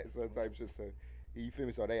 fuck that. So it's like, just, you feel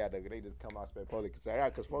me? So they just come out and spend public.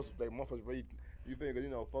 Because motherfuckers really, you feel me? Because,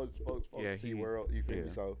 you know, folks Yeah, see world, you feel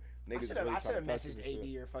me? So I niggas should really have trying to touch messaged this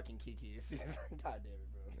shit. AD or fucking Kiki to see. God damn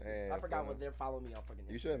it, bro. Yeah, I forgot bro. what they're following me on fucking.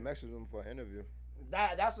 You Instagram. should have messaged them for an interview.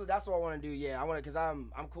 That's what I want to do. Yeah, I want to because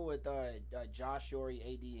I'm cool with Josh, Yori,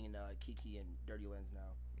 AD, and Kiki and Dirty Lens now.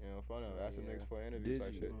 You know, fun of ask them Yeah. niggas for an interview Did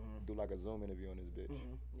type you? shit. Mhm. Do like a Zoom interview on this bitch.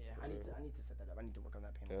 Yeah, I need to set that up. I need to work on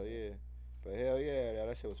that panel. Hell yeah. But hell yeah,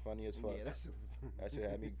 that shit was funny as fuck. Yeah, that's. That shit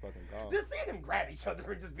had me fucking gone. Just seeing them grab each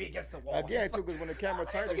other and just be against the wall. Again, too, because when the camera Look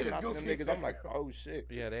turned at and this I seen them goofy niggas, I'm shit. like, oh shit.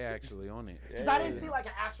 Yeah, they actually on it. Because I didn't see like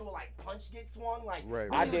an actual like punch get swung. Like Right,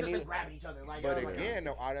 I right. didn't I just didn't like, grabbing each other. Like, But I was like, again,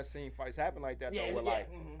 though, I done seen fights happen like that, Yeah, though, where, yeah,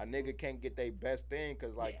 like, mhm. a nigga can't get their best thing,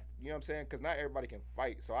 because, like, Yeah. you know what I'm saying? Because not everybody can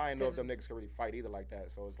fight, so I ain't know if them niggas can really fight either like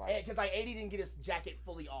that, so it's like, because like AD didn't get his jacket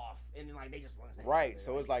fully off, and then like they just wanted to right,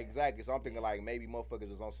 so it's like, exactly, so I'm thinking, like, maybe motherfuckers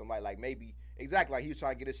was on some, like maybe, exactly, like, he was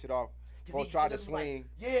trying to get his shit off, folks tried to swing,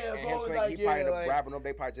 yeah, and him bro, swing, like, he probably ended up like, grabbing them,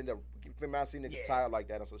 they probably ended up, you feel me, I seen niggas Yeah. tired like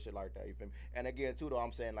that and some shit like that, you feel me? And again, too, though,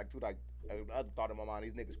 I'm saying, like, too, like, other thought in my mind,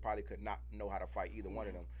 these niggas probably could not know how to fight either one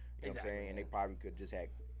of them, you know what I'm Exactly, saying? And yeah. they probably could just have,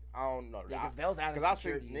 I don't know. Yeah, because Vel's out of Because I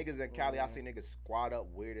see security. niggas in Cali, I Mhm. see niggas squat up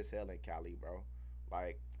weird as hell in Cali, bro.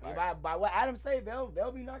 Like, I mean, by what Adam say, Vel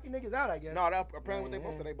be knocking niggas out, I guess. no, that, apparently what they Yeah,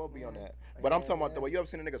 both said, they both be on yeah. that. But I'm Yeah, talking about the yeah. way you ever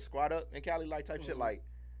seen a nigga squat up in Cali, like type shit, Mhm. like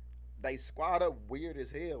they squat up weird as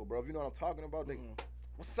hell, bro. If you know what I'm talking about, they, Mhm.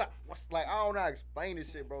 what's up? What's like? I don't know how to explain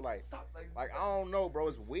this shit, bro. Like I don't know, bro.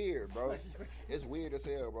 It's weird, bro. It's weird as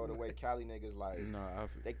hell, bro. The way Cali niggas like,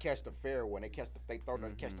 they catch the fair one, they catch they throw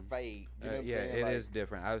them, catch the fade. You know what I'm saying? It like, is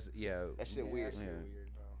different. That shit weird. Yeah.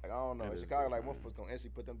 Like I don't know. In Chicago, like motherfuckers gonna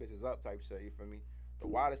instantly put them bitches up type shit. You feel me? The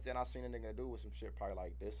wildest thing I seen a nigga do was some shit probably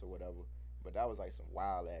like this or whatever. But that was like some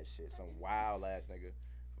wild ass shit, some wild ass nigga.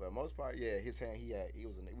 For the most part, yeah, his hand he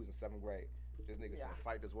was in 7th grade. This nigga finna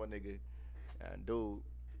fight this one nigga, and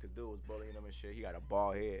cause dude was bullying him and shit. He got a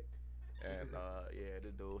bald head, and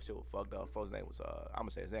this dude shit was fucked up. Folks' name was I'ma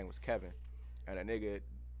say his name was Kevin, and the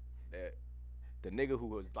nigga who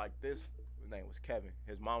was like this, his name was Kevin.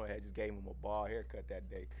 His mama had just gave him a bald haircut that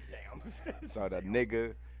day. Damn. So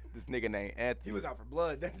this nigga named Anthony. He was out for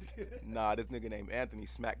blood. Nah, this nigga named Anthony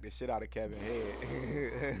smacked the shit out of Kevin's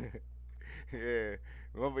head. Yeah.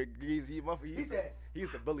 He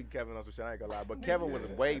used to bully Kevin on some shit, I ain't gonna lie. But Kevin was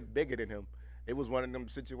way bigger than him. It was one of them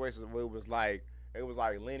situations where it was like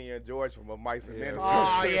Lenny and George from A Mice and Men.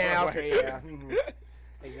 Oh, yeah, okay, yeah.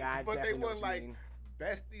 Exactly. But they weren't like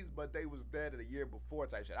besties, but they was there the year before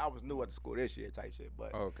type shit. I was new at the school this year type shit,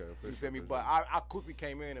 but you feel me? But I quickly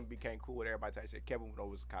came in and became cool with everybody type shit. Kevin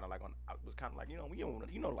was kind of like like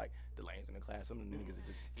the lanes in the class. Some of the niggas that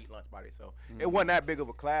just eat lunch by themselves. It wasn't that big of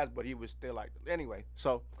a class, but he was still like anyway.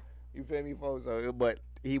 So you feel me, folks? So, but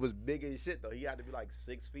he was big as shit though. He had to be like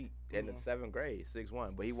 6 feet in the 7th grade,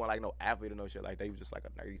 6'1". But he wasn't like no athlete or no shit like that. He was just like a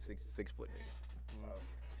 6 foot nigga. So,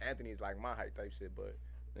 Anthony's like my height type shit, but.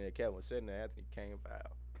 Then Kevin was sitting there, Anthony came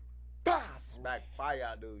foul. Bah! Smack fire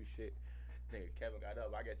out dude shit. Nigga Kevin got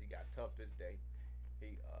up. I guess he got tough this day.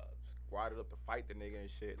 He squatted up to fight the nigga and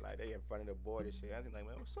shit. Like they in front of the board and shit. Anthony like,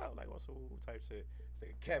 man, what's up? Like what's up type shit. This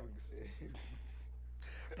nigga Kevin said.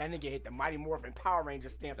 That nigga hit the Mighty Morphin Power Ranger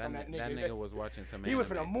stamp on that nigga. That nigga was watching some anime. He was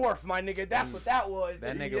finna morph, my nigga. That's what that was.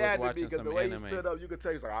 That nigga was watching some the way anime. He stood up, you could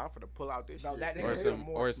tell he's like, I'm finna pull out this shit. That nigga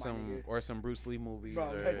or some Bruce Lee movies.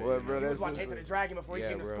 Bro, he was watching Enter the Dragon before he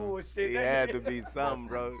came to school and shit. He had to be something,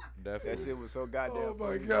 bro. Definitely. That shit was so goddamn funny.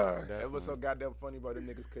 Oh my God. It was so goddamn funny, bro. Them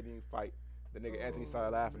niggas couldn't even fight. The nigga Anthony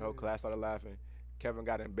started laughing, the whole class started laughing. Kevin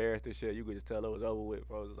got embarrassed and shit. You could just tell it was over with,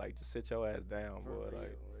 bro. It was like, just sit your ass down, boy.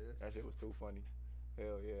 Like, that shit was too funny.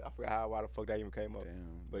 Hell yeah. I forgot why the fuck that even came up.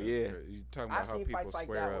 Damn, but yeah. You talking about how people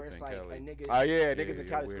square up in Cali. Oh yeah, niggas in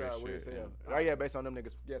Cali square up weird as hell. Oh yeah, based on them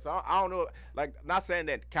niggas. Yeah, so I don't know, like, not saying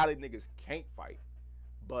that Cali niggas can't fight,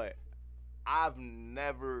 but I've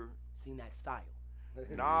never seen that style.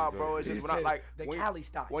 Nah, bro, it's just when I like the Cali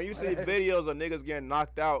style. When you see videos of niggas getting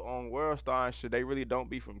knocked out on World Star and shit, they really don't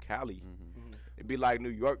be from Cali. Mm-hmm. It'd be like New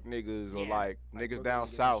York niggas or like niggas down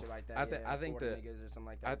south. Like I think the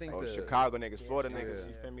Chicago niggas, Florida niggas.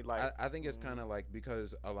 You feel me? Like I think it's kind of like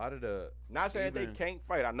because a lot of the not saying they can't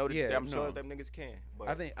fight. I know that I'm sure them niggas can. But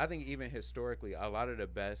I think even historically, a lot of the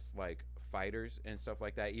best like fighters and stuff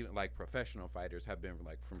like that, even like professional fighters, have been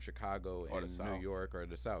like from Chicago and New York or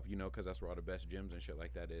the South. You know, because that's where all the best gyms and shit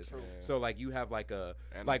like that is. Yeah. So like you have like a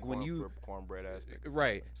like when you cornbread ass niggas.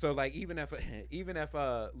 Right. So like even if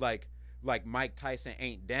like Mike Tyson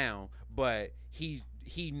ain't down, but he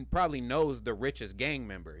probably knows the richest gang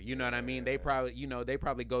member. You know what I mean? They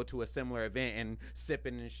probably go to a similar event and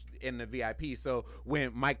sipping in the VIP. So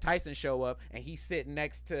when Mike Tyson show up and he's sitting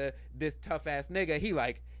next to this tough ass nigga, he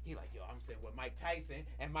like, yo, I'm sitting with Mike Tyson,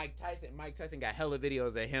 and Mike Tyson got hella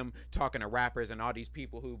videos of him talking to rappers and all these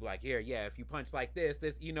people who be like, if you punch like this,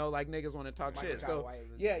 you know, like niggas want to talk shit. So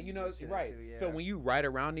yeah, you know, right. Too, yeah. So when you ride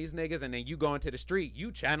around these niggas and then you go into the street,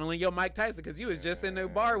 you channeling your Mike Tyson because you was just in the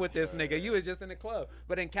bar with this nigga, you was just in the club.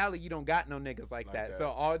 But in Cali, you don't got no niggas like that. So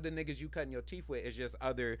all the niggas you cutting your teeth with is just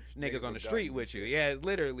other niggas on the street with you. Yeah,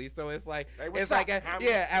 literally. So it's like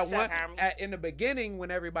in the beginning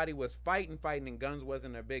when everybody was fighting and guns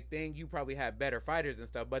wasn't a big thing, you probably had better fighters and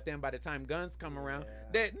stuff. But then by the time guns come around,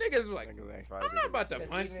 that niggas like, I'm not about to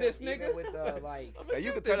punch this nigga. With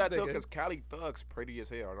you can tell that too because Cali thugs pretty as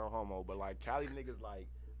hell, no homo. But like Cali niggas, like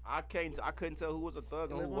I couldn't tell who was a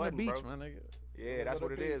thug and who wasn't, beach, bro. My nigga. Yeah, that's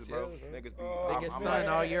what it is, bro. Niggas they get sun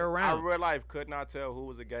all year round. I real life could not tell who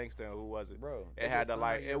was a gangster and who wasn't. Bro, it had to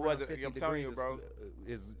like it wasn't. I'm telling you, bro.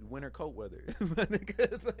 Is winter coat weather.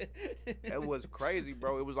 It was crazy,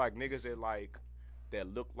 bro. It was like niggas that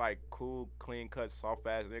looked like cool, clean cut, soft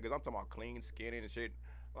ass niggas. I'm talking about clean skin and shit.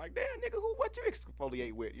 Like, damn, nigga, what you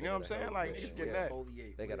exfoliate with? You know what I'm saying? Like, niggas get that.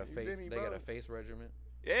 They got a face. They got a face regimen.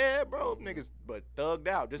 Yeah, bro, niggas, but thugged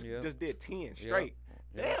out. Just did 10 straight.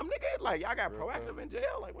 Damn, nigga, like y'all got proactive in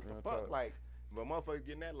jail. Like, what the fuck? Like, but motherfuckers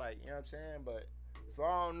getting that, like, you know what I'm saying? But so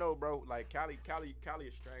I don't know, bro. Like, Cali,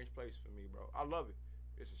 a strange place for me, bro. I love it.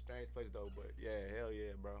 It's a strange place though, but yeah, hell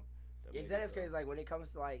yeah, bro. Yeah, that is crazy. Like when it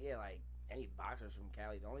comes to like any boxers from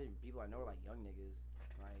Cali. The only people I know are like young niggas.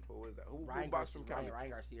 Like Who is that? Who Ryan boxed Garcia, from Cali? Ryan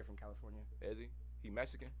Garcia from California. Is he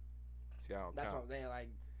Mexican? See, I don't That's count. what I'm saying. Like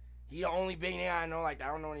he the only big nigga I know. Like I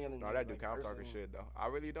don't know any other. No, nigga, that dude like, count person. talking shit though. I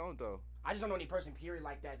really don't though. I just don't know any person period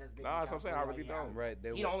like that. That's big. Nah, in that's what I'm saying. I California, really like, don't. Right. They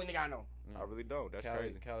He were, the only nigga I know. I really don't. That's Cali,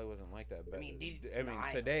 crazy. Cali wasn't like that. But I mean,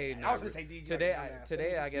 today. I was gonna say DDG.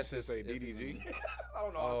 Today, I guess You it's should say DDG. I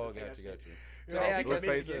don't know. Oh, got you. Today, I guess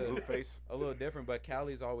it's a little different, but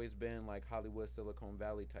Cali's always been like Hollywood, Silicon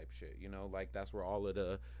Valley type shit. You know, like that's where all of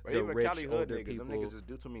the Even rich Cali hood older niggas, people. them niggas just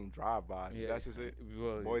do too many drive-bys. Yeah. That's just it.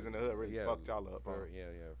 Well, Boys in the hood really fucked y'all up. For, yeah,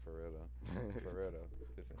 for real though. For real though.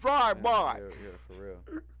 Listen, Drive-by. Yeah, for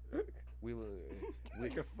real. We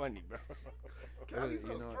You're funny, bro. Cali's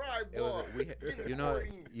you a know, drive it was boy.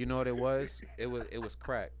 you know what it was? It was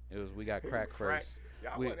crack. We got crack first.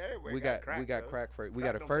 Y'all We, wasn't everywhere. we got though. crack first. We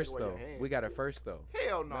Crack got it don't take first away your though. hands. We got it first though.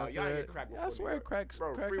 Hell no, That's y'all it. ain't crack before. I swear nigga. crack's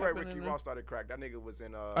Bro, crack Freeway happened Ricky in Ross started crack. That nigga was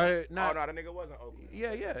in not- oh no, that nigga wasn't Oakland. Yeah.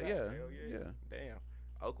 Hell yeah. Damn.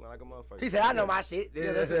 Oakland like a motherfucker. He said, "I know my shit."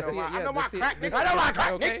 Yeah, that's it. I know my crack, nigga. I know my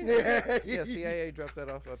crack, Okay. nigga. Yeah, CIA dropped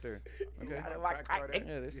that off out there. Okay. I know my crack, nigga.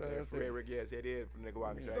 Yeah, they said it out Freeway there. Ricky, yes, it is. Nigga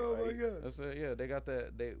walking track. Oh my god. That's it. Yeah, they got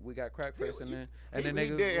that. We got crack first, and then He niggas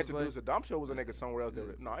did was introduce like, it. I'm sure it was a nigga somewhere else.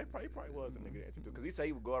 No, he probably was a nigga that introduced because he said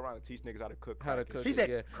he would go around and teach niggas how to cook. how to crack and cook. He it, said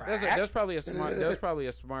yeah. crack? There's probably a smart. There's probably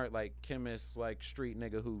a smart like chemist, like street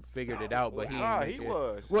nigga who figured it out, but he. Nah, ain't he make it.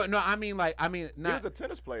 was. Well, no, I mean He was not. a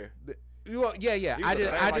tennis player. Well, yeah. He I was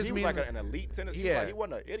just, a- I like, just he mean. was like an elite tennis. Yeah. Like, he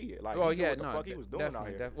wasn't an idiot. Like, Well, he knew yeah, what the no, fuck he was doing out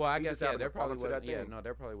definitely. here. Well, I He guess just happened there to fall probably into was. that Yeah, thing. no,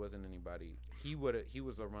 there probably wasn't anybody. He was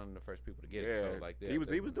one of the first people to get Yeah, it. So like, he was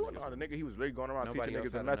doing all the nigga. He was really going around Nobody teaching else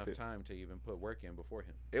niggas the had enough method. time to even put work in before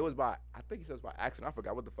him. It was by, I think he says by accident. I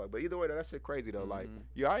forgot what the fuck. But either way, though, that shit crazy though. Like, Mhm.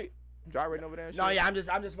 you alright? Gyrating over there and shit? No, yeah, I'm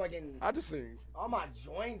just fucking. I just seen. All my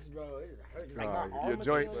joints, bro. It just hurts. Like Nah, my your arm is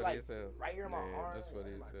joints- feeling, like Funny as hell. right here in my Yeah, arm. that's funny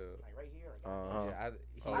like, as hell. like right here. Like,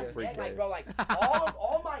 Yeah, my freak neck, like out. bro, like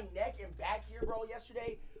all my neck and back here, bro.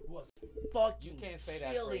 Yesterday was fucking You can't say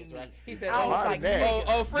that killing phrase, me. right? He said, I was my like, neck.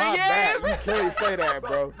 oh, free, My yeah. bad. You can't say that,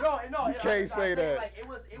 bro. No, You can't say that. Like, it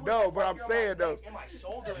was No, like, but right I'm here on saying, my though. neck and my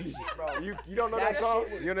shoulder and shit, bro. You don't know that That song?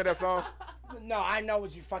 shit was- You know that song? No, I know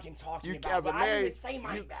what you fucking talking You about. as a But I didn't man, even say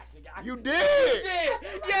my you- back. Nigga. I- You did.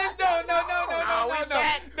 Yes, no. we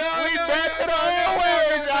back. No, We no, back to the no, old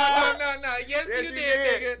ways, y'all. No. Yes, Yes, you you did,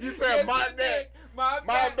 did. nigga. You said Yes, my you neck. did. My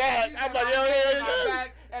My back. You I'm said like, my yo, neck, yeah, my yeah.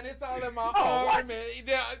 back, and it's all in my Oh, arm. what? And,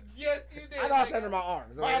 yes, you did. I thought nigga. it's under my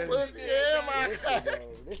arms. My Like, pussy, yeah, my this shit, bro.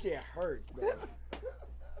 This shit hurts, bro.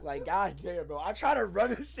 Like, goddamn, bro. I try to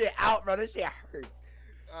run this shit out, bro. This shit hurts.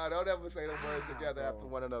 Don't ever say them words together bro. after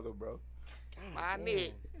one another, bro. My Damn.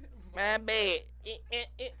 neck, my bed.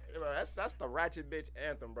 Bro, that's the ratchet bitch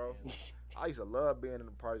anthem, bro. I used to love being in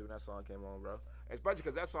the parties when that song came on, bro. Especially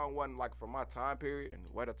because that song wasn't like from my time period. And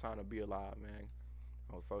what a time to be alive, man.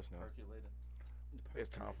 Oh, folks now. It's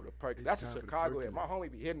time for the perk. That's a Chicago hit. My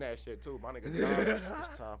homie be hitting that shit too. My nigga John.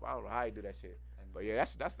 It's time. I don't know how he do that shit. But yeah,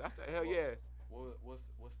 that's the hell yeah.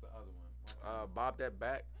 What's the other one? Bob that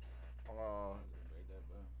back.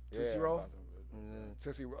 Tootsie Roll? Bob-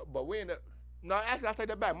 Tootsie Roll. But we ended up. No, actually, I take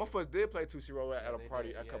that back. Motherfuckers did play Tootsie Roll at Yeah, a they party,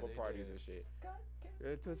 did. a Yeah, couple they parties did. and shit.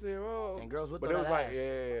 Yeah, Tootsie Roll. And girls would But throw it was that like, ass.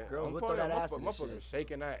 yeah. Girls I'm would telling throw you, that ass in this motherfuckers shit.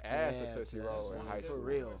 shaking that ass Yeah, at Tootsie that's Roll in one- high for school.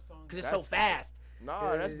 real. Cause it's That's- so fast.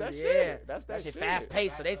 Nah, that's that Yeah. shit. That's that That shit. shit fast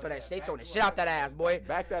paced, so they throw the shit out that ass, boy.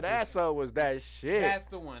 Back that ass up was that shit. That's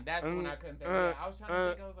the one. That's the one I couldn't think of. Yeah, I was trying to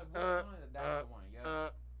think. I was like, what song? That's the one. Yeah.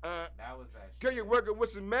 That was that shit. Girl, you working with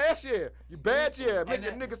some mash here. You bad here. Make And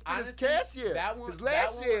your that- niggas spend his honestly, cash here. That one, His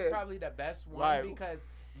last that year. was probably the best one Right. because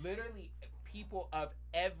literally people of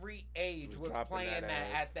every age was dropping playing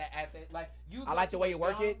that that at the like you. I like go the way to you a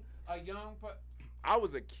work young- it. A young. I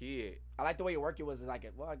was a kid. I like the way you work it was like a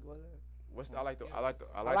what was it? What's the, I like the Yeah. I like the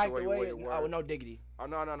I like the way you oh work. no diggity. Oh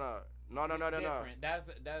no. Different. That's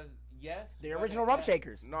yes. The but original that- Rump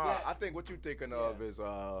Shakers. No, Yeah. I think what you thinking of is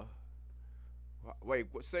wait,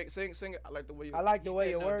 sing it. I like the way you. I like the You way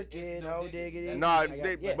said you no work dig- it, it's no no diggity. diggity. Nah, I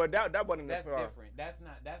got- yeah. but that wasn't That's the different. That's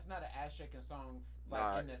not an ass shaking song like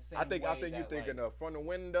Nah, in the same I think way you that, thinking like, of from the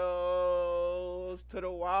windows to the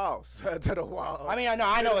walls to the walls. I mean, I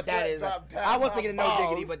know what that is. Drop down I was thinking of No balls.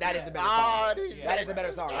 Diggity, but that is a better Ah, song. these That is a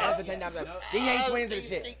better song. That is a 10 times better. The Yang Twins and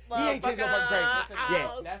shit. The Yang Twins go fucking crazy.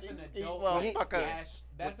 Yeah. That's an adult motherfucker.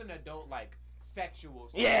 that's an adult like sexual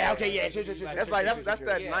song. Yeah, okay, yeah, true. That's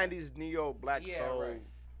that Yeah. '90s neo black Yeah, soul right.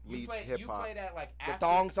 You meets play hip hop. that like The after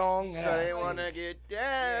thong song. So Yeah. they wanna get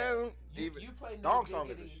down. You play No Dog song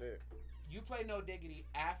is Diggity. the shit. You play No Diggity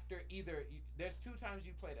after either. There's 2 times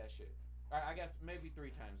you play that shit. Or I guess maybe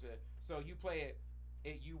 3 times. So you play it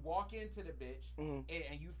you walk into the bitch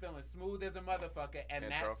and you feeling smooth as a motherfucker, and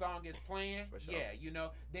that song is playing. Sure. Yeah, you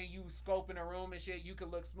know. Then you scoping the room and shit. You can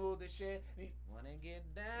look smooth as shit. Wanna get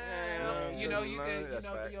down? You know, you can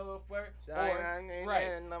do your little flirt. Or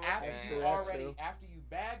after you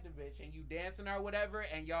bag the bitch and you dancing or whatever,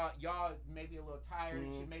 and y'all maybe a little tired.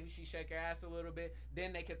 Maybe she shake her ass a little bit.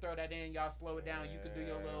 Then they can throw that in. Y'all slow it down. You can do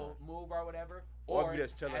your little move or whatever. Or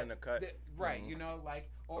just chilling in the cut. You know, like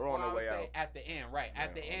or on the way say out. at the end, right?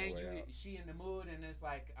 At the end, she in the mood, and it's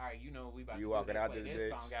like, all right, you know, we about you to walking out play this this bitch.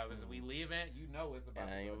 song out. Is we leaving? You know, it's about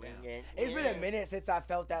to go down. It's been a minute since I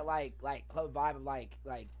felt that like club vibe of like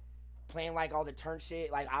playing like all the turn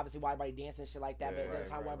shit, like obviously why everybody dancing and shit like that. But every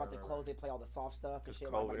time worry about the clothes, they play all the soft stuff and shit.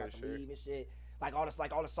 Everybody about to leave and shit. Like all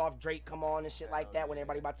the soft Drake come on and shit like that when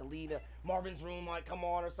everybody about to leave. Marvin's Room might come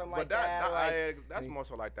on or something like that. That's more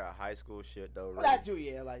so like that high school shit though. Really. That too,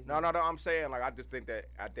 yeah. Like no. I'm saying like I just think that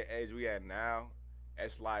at the age we at now,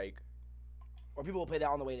 it's like. Or people will play that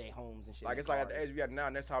on the way to their homes and shit. Like it's like at the age we at now,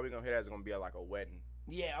 and that's how we gonna hear that. It's gonna be like a wedding.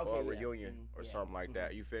 Yeah, okay. Or a reunion or something like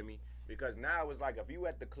that. You feel me? Because now it's like if you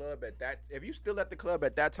at the club if you still at the club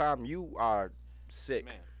at that time, you are sick,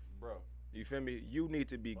 man, bro. You feel me? You need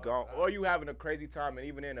to be gone, or you having a crazy time, and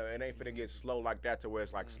even then, it ain't finna get slow like that to where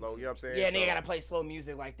it's like slow. You know what I'm saying? Yeah, and they gotta play slow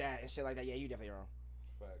music like that and shit like that. Yeah, you definitely wrong.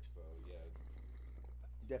 Facts. So yeah,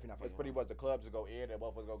 definitely not. It's pretty much the clubs to go in and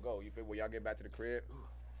motherfuckers gonna go. You feel? When y'all get back to the crib,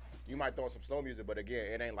 you might throw some slow music, but again,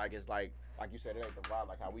 it ain't like it's like you said, it ain't the vibe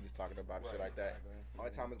like how we just talking about shit like that.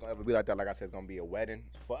 Only time it's gonna ever be like that, like I said, it's gonna be a wedding.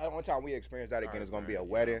 For only time we experience that again, it's gonna be a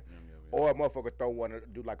wedding. Or a motherfucker throw one to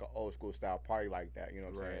do like an old school style party like that, you know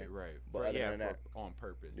what I'm saying? Right. But other than that, on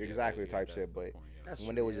purpose. Exactly type shit. But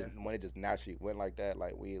when true, it just naturally went like that,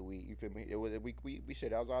 like we you feel me? It was we shit.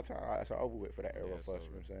 That was our time. That's over with for that era for us. You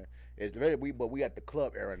know what I'm saying? It's very but we at the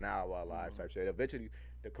club era now of our lives type shit. Eventually,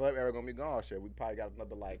 the club era gonna be gone. Shit, we probably got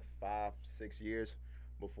another like 5-6 years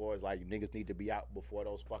before it's like niggas need to be out before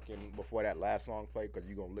that last song play because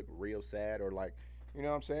you gonna look real sad or like you know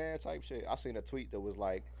what I'm saying type shit. I seen a tweet that was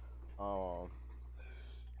like.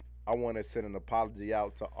 I want to send an apology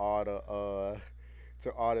out to all the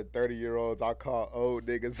 30-year-olds I called old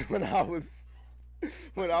niggas when I was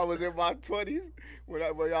in my 20s when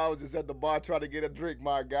y'all was just at the bar trying to get a drink,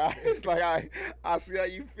 my guy. It's like I see how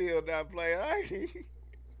you feel now, player.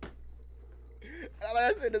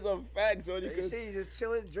 That shit is a fact, so you just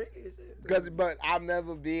chilling, drinking shit. But I'll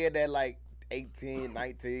never be in that like 18,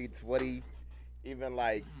 19, 20, even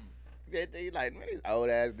like. Like, man, these old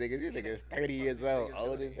ass niggas. These niggas 30 years old,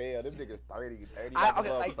 old as hell. Them niggas 30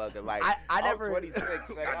 motherfuckers. I never. I'm 26.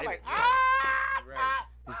 I'm like,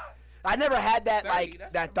 I never had that 30,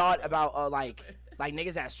 that thought about like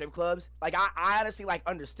niggas at strip clubs. Like I honestly like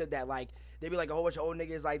understood that. Like there'd be like a whole bunch of old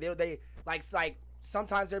niggas. Like they like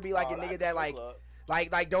sometimes there'd be like a nigga that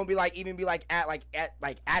like don't be like even be like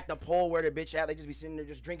at the pole where the bitch at. They just be sitting there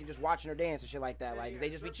just drinking, just watching her dance and shit like that. Like they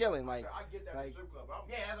just be chilling. Like I get that in strip club.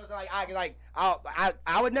 Yeah, that's what I'm saying.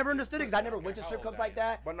 I would never understood it because I never went to strip clubs like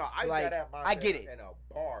that. But no, I get it in a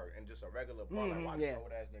bar and just a regular bar. Like watching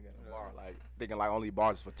old ass nigga in a bar, like thinking like only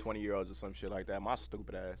bars for 20-year-olds or some shit like that. My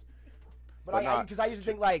stupid ass. But because I used to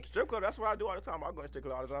think like strip club. That's what I do all the time. I go to strip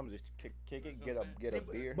club all the time. Just kick it, get a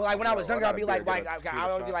beer. But like when I was younger, I'd be like,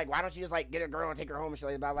 I would be like, why don't you just like get a girl and take her home and shit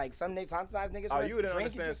like that? Like sometimes niggas. Oh, you didn't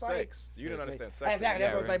understand sex. You didn't understand sex. Exactly.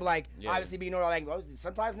 That's what like obviously being like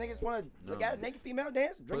sometimes niggas want to look at a naked female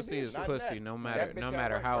dance. Pussy is pussy, no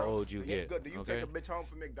matter how old you get. Do you take a bitch home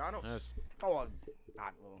from McDonald's? Hold on.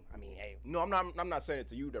 I mean, hey. No, I'm not saying it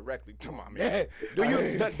to you directly. Come on, man. Do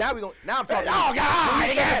you? Now we going. Now I'm talking. Oh God!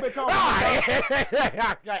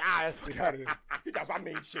 I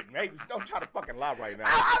mean, shit, man. Don't try to fucking lie right now.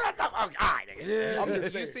 I'm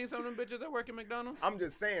just saying. You seen some of them bitches that work at McDonald's? I'm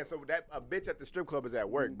just saying. So that a bitch at the strip club is at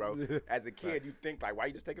work, bro. As a kid, you think like, why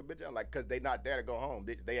you just take a bitch out? Like, cause they not there to go home.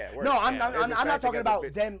 Bitch, they at work. No, I'm not talking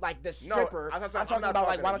about them like the stripper. I'm talking about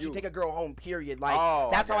like, why don't you take a girl home? Period.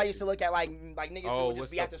 Like that's how I used to look at like niggas who would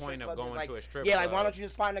just be at the strip club. Going to a strip club? Like, why don't you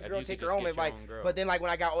just find a girl, take her home, and like. But then like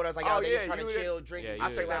when I got older, I was like, oh, they just trying to chill, drink.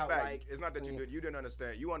 I take that back. Like, it's not that you good. You didn't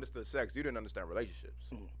understand. You understood sex. You didn't understand relationships.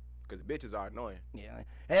 Because bitches are annoying. Yeah.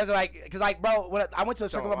 And it was like, because like, bro, when I went to a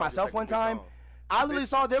strip club myself one time, I literally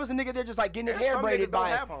saw there was a nigga there just like getting his hair braided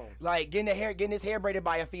by, like getting his hair braided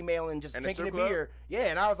by a female and just drinking a beer. Yeah,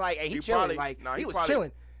 and I was like, hey, he chilling. Like he was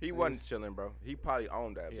chilling. He wasn't chilling, bro. He probably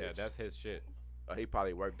owned that. Yeah, that's his shit. He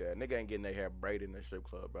probably worked there. Nigga ain't getting their hair braided in the strip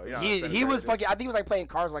club, bro. He was fucking. I think he was like playing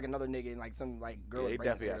cards like another nigga and like some like girl. Yeah, he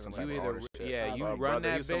definitely had some type You of either ownership. you run brother,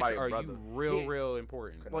 that you bitch somebody or brother. you real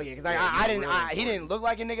important. Well, yeah, because Yeah, I you didn't. really He didn't important. look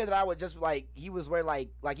like a nigga that I would just like. He was where like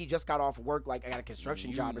he just got off work, like I got a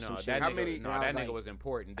construction job or some shit. That How nigga, many- no, And I that was nigga like- was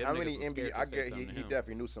important. Them How niggas many was scared NBA? to I say guess something to he him.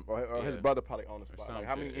 definitely knew some. Or his Yeah. brother probably owned the spot. some Like,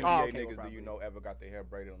 how many shit. NBA Oh, okay, niggas do probably. you know ever got their hair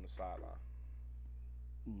braided on the sideline?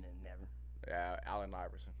 Never. Yeah, Allen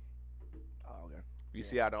Iverson. Oh, okay. You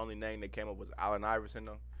see how the only name that came up was Allen Iverson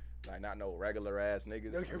though? Like not no regular ass niggas.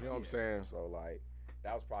 You know what I'm saying? So like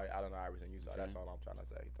that was probably Allen Iverson you saw. That's all I'm trying to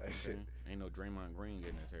say. Type shit. Ain't no Draymond Green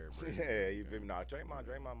getting his hair braided. Yeah, you feel me? Nah,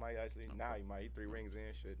 Draymond might actually he might eat 3 rings in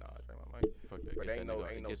shit. Nah, Draymond might. Fuck that. But Get, ain't that, no-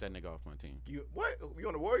 nigga, ain't no get that nigga off my team. You what? You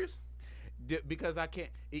on the Warriors? Because I can't.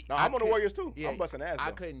 No, I'm on the Warriors too. Yeah, I'm busting ass. I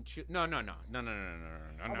though. couldn't choose. No. I'm on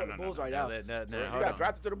the Bulls right now. You got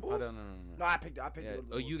drafted to the Bulls? No. No, I picked Yeah. it.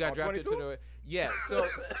 Oh, you got On drafted to 22? the. Yeah. So.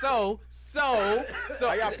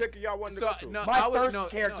 How y'all picking y'all wasn't So the two? no, My I was, first no,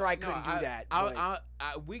 character, no, I couldn't no, do that, I,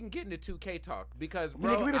 but- we can get into 2K talk because Nigga,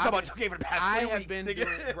 bro, we've been talking about 2K for the past I 3 have weeks, been nigga.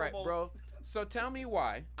 doing right, bro. So tell me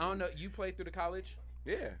why. I don't know. You played through the college.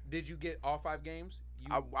 Yeah. Did you get all 5 games? You,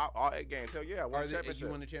 All 8 games. Hell yeah, I won or the championship. you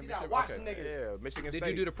won the championship. watch Okay. the niggas. Yeah, Michigan State. Did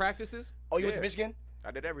you do the practices? Oh, you went Yeah. to Michigan? I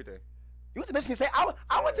did everything. You went to Michigan State? I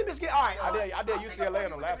went to Michigan. All right. I did UCLA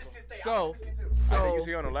on the last one. So, I so did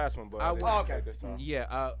UCLA on the last one, but I I didn't went- okay. take this time. yeah,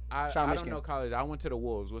 I Shout out don't Michigan. know college. I went to the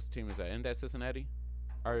Wolves. What's the team is that? Isn't that Cincinnati?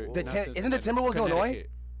 Or The not isn't the Cincinnati. Timberwolves Illinois? Connecticut.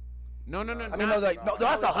 No. I mean, not- no, like, no,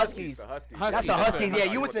 that's the Huskies. The Huskies. Huskies. That's the That's Huskies. what-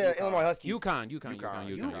 Yeah, you went to Illinois Huskies. UConn.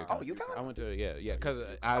 Oh, UConn? I went to yeah, because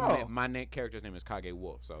Oh. my character's name is Kage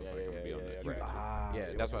Wolf, so I was like, I'm gonna be on that. yeah. Ah, Yeah,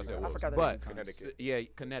 that's why I said I Wolves. forgot that But was UConn. Connecticut. yeah,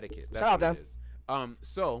 Connecticut. That's Shout out what them. it is.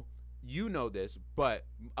 So you know this, but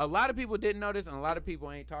a lot of people didn't know this, and a lot of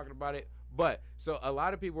people ain't talking about it. But so a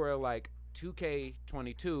lot of people are like,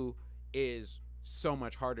 2K22 is so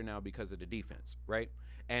much harder now because of the defense, right?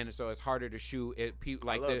 And so it's harder to shoot.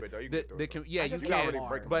 Like love it, though. You can do it, though. I you just can. like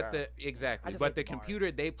bars. But down. the I exactly. just But like the bars. computer,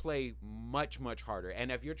 they play much harder.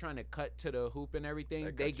 And if you're trying to cut to the hoop and everything,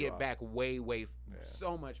 They they cut you get off. back way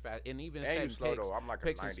so much fast. And even And setting you slow picks, though. I'm like a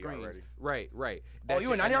picks and 90 screens. already. Right. Oh,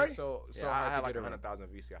 you a 90 already? So Yeah, I hard had to like get around. 100,000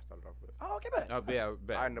 VC I started off with. Oh, okay, bet.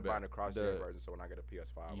 Bet. I ended up buying the cross the- version, so when I get a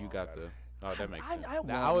PS5, You I'll got have the. it. Oh, that makes sense. I Now,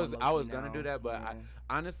 want I one was low-key gonna do now, that, but yeah.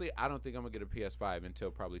 honestly, I don't think I'm gonna get a PS5 until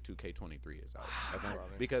probably 2K23 is out. I think,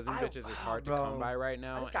 Probably. because them bitches is hard to come bro. by right I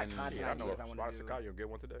now. just got And content Shit, I know ideas I a wanna spot in do. Chicago, you'll get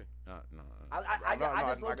one today. no. I just I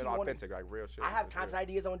low-key get wanna- authentic, like real shit. I have for content sure.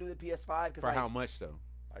 ideas I want to do with the PS5 because For how much though?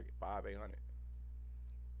 Like 500-800.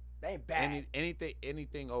 they ain't bad.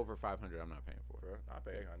 Anything over 500, I'm not paying for. Bro, I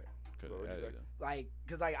pay 800. 'Cause What would you that- say? Like,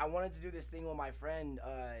 cause like I wanted to do this thing with my friend.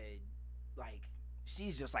 Like,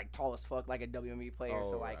 she's just like tall as fuck, like a WME player.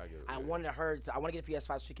 Oh, so like, I get it, I yeah. wanted her. I want to get a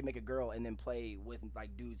PS5 so she can make a girl and then play with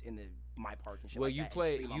like dudes in my park and shit. Well, like you that, and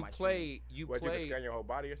play, stream on you my stream. play, you What, you can play. scan your whole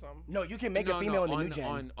body or something? No, you can make No, a female in the on, new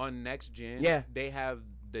gen. on next gen. Yeah. they have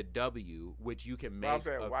the W, which you can But make. I'm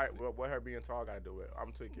saying, a why, f- what her being tall got to do with it?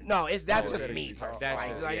 I'm tweaking. No, that's Oh, just yeah, me. that's personally. That's Like,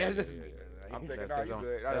 just- like, yeah, that's just yeah, me. yeah. I'm thinking, That's his own,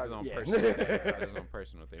 good. that's his own Yeah. personal. That's his own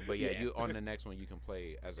personal thing. But yeah, Yeah. you on the next one you can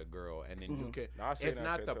play as a girl, and then you Mhm. can. No, I seen It's that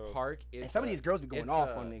not shit, the too. park. It's And some of these girls be going it's off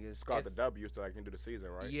a- on niggas. It's called the It's- W, so like you can do the season,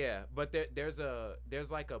 right? Yeah, but there's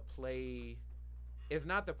like a play. It's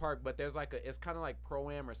not the park, but there's like it's kind of like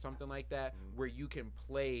Pro-Am or something like that, Mhm. where you can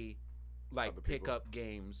play like Other people. pickup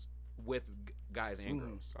games with guys and Mhm.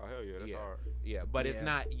 girls. Oh hell yeah, that's Yeah. hard. Yeah, but it's Yeah.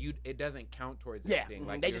 not you. It doesn't count towards Yeah, anything. mhm,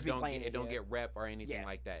 Like they you just be don't playing get, it, don't yeah. get rep or anything Yeah.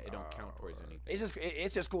 like that. It don't count towards right. anything.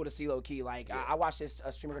 It's just cool to see low key. Like Yeah. I watched this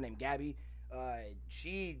streamer named Gabby.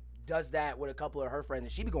 She does that with a couple of her friends,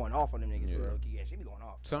 and she be going off on them niggas. Yeah. Low key. Yeah, she be going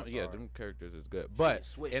off. Some That's yeah, hard. them characters is good. She But can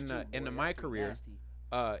switch in too, the boy, my that shit career, nasty.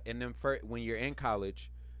 and then when you're in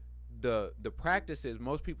college, the practices,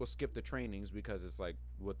 most people skip the trainings because it's like,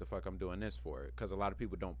 what the fuck I'm doing this for? Because a lot of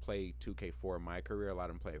people don't play 2K4 in my career. A lot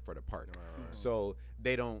of them play it for the park, Right. so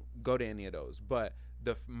they don't go to any of those. But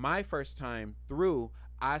my first time through,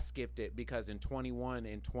 I skipped it because in 21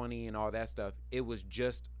 and 20 and all that stuff, it was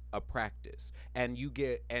just a practice. And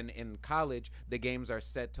in college the games are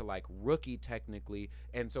set to like rookie technically,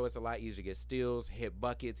 and so it's a lot easier to get steals, hit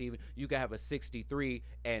buckets. Even you can have a 63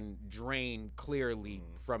 and drain clearly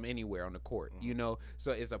from anywhere on the court, you know.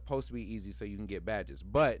 So it's supposed to be easy so you can get badges.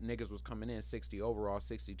 But niggas was coming in 60 overall,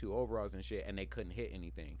 62 overalls and shit, and they couldn't hit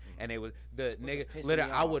anything. And they was the nigga pissed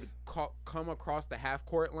literally me I off. would come across the half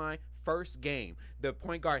court line first game, the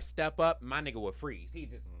point guard step up, my nigga would freeze. He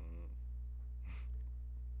just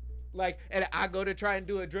like, and I go to try and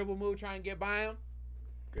do a dribble move, try and get by him.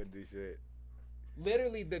 Good do shit.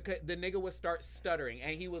 Literally, the nigga would start stuttering,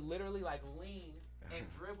 and he would literally like lean and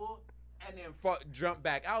dribble, and then jump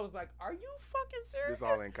back. I was like, "Are you fucking serious?" This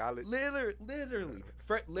all in college. Literally,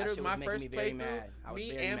 my first playthrough,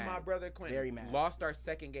 me and my brother Quentin lost our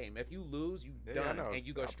second game. If you lose, you done, and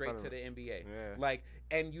you go straight to the NBA. Yeah. Like,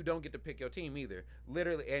 and you don't get to pick your team either.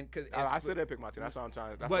 Literally, and because I still didn't pick my team. That's what I'm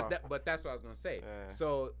trying. But that's what I was gonna say.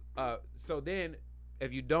 Yeah. So then.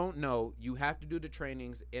 If you don't know, you have to do the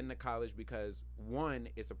trainings in the college because one,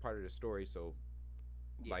 it's a part of the story, so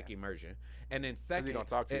like immersion, and then second, you don't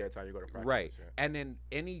talk to you every time you go to practice, right? And then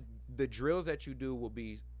the drills that you do will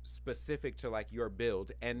be specific to like your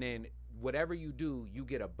build, and then whatever you do, you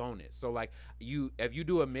get a bonus. So like if you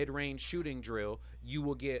do a mid-range shooting drill, you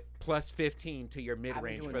will get plus 15 to your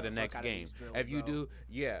mid-range for the next game. If you do,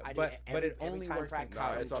 but it only works in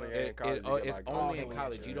college. It's only in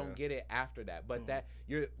college. You don't get it after that. But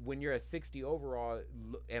when you're a 60 overall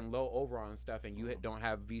and low overall and stuff, and you don't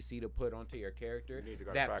have VC to put onto your character,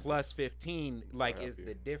 that plus 15 like is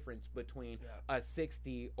the difference between a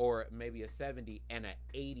 60 or maybe a 70 and an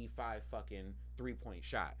 85 fucking 3-point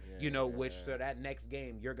shot. So that next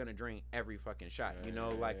game you're gonna drain every fucking shot.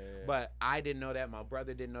 But I didn't know that. My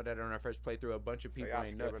brother didn't know that on our first playthrough. A bunch of people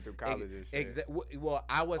ain't know. Through college well,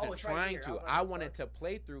 I wasn't trying to. I wanted to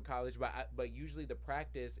play through college, but usually the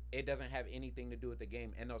practice it doesn't have anything to do with the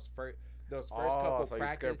game. And those first couple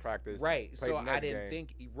practice, right? So I didn't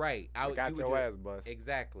think right. I got your ass bust.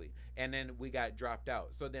 Exactly. And then we got dropped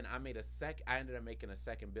out. So then I ended up making a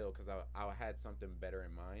second build because I had something better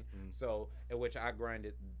in mind. So in which I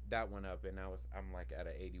grinded that one up, and I'm like at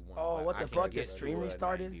an 81. Oh, what the fuck? Your stream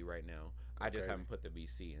restarted right now. I just haven't put the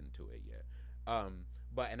VC into it yet.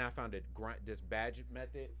 And I found this badge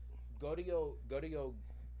method. Go to your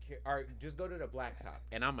or just go to the blacktop,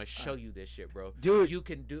 and I'm gonna show you this shit, bro. Dude, you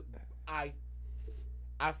can do. I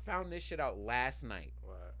found this shit out last night.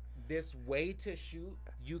 What? This way to shoot,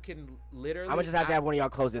 you can literally. I'm gonna just have to have one of y'all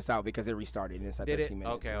close this out because it restarted and it's at 13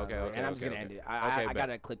 minutes. Okay. And I'm just gonna end it. I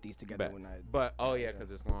gotta clip these together when I. But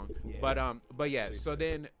because it's long. Yeah. But yeah. So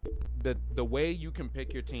then, the way you can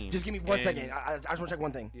pick your team. Just give me 1 second. I just want to check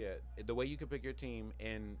one thing. Yeah. The way you can pick your team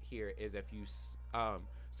in here is if you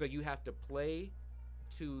so you have to play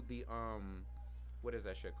to the what is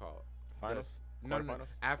that shit called? Finals. No.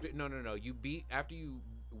 After you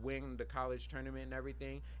win the college tournament and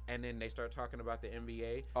everything, and then they start talking about the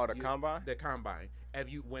NBA. Oh, combine? The combine.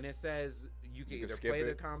 When it says you can either play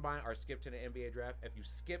the combine or skip to the NBA draft. If you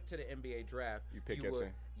skip to the NBA draft, you pick your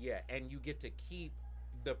team. Yeah, and you get to keep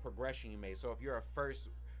the progression you made. So if you're a first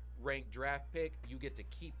ranked draft pick, you get to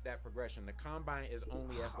keep that progression. The combine is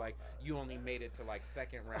only if like you only made it to like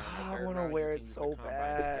second round. I want to wear it so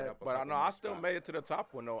bad. But I know I still made it to the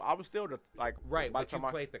top one though. I was still right. But you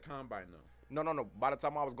played the combine though. No. By the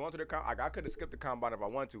time I was going to the combine, I could have skipped the combine if I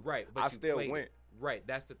wanted to. Right. But I still went. Right,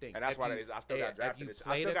 that's the thing. And that's why I still got drafted.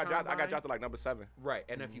 I got drafted like number 7. Right,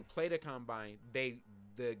 and if you play the combine,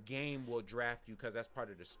 the game will draft you because that's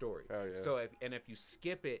part of the story. Oh, yeah. So if you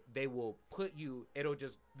skip it, they will put you. It'll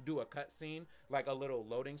just do a cutscene, like a little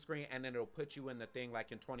loading screen, and then it'll put you in the thing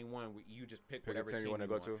like in 21. You just pick whatever team you want to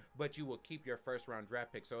go to. But you will keep your first round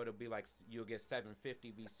draft pick, so it'll be like you'll get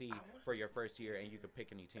 750 VC for your first year, and you can pick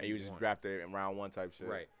any team. And you just drafted in round 1 type shit.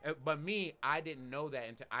 Right. But me, I didn't know that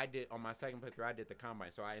until I did on my second playthrough. I did the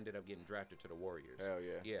combine, so I ended up getting drafted to the Warriors. Hell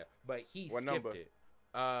yeah. Yeah, but he what skipped number? it.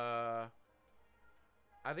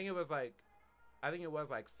 I think it was like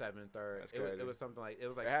 7th or it was something like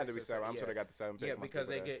it had to be 7. I'm sure they got the 7 pick. Yeah, because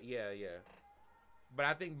they get But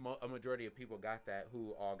I think a majority of people got that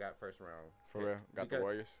who all got first round. For real, got the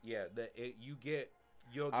Warriors. Yeah, you'll get.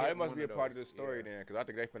 It must be a part of the story then, because I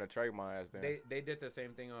think they finna trade my ass then. They did the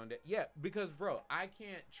same thing on that. Yeah, because bro, I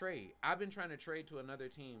can't trade. I've been trying to trade to another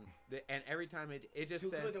team, and every time it just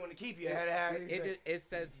says good they want to keep you. It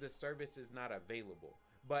says the service is not available.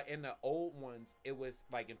 But in the old ones, it was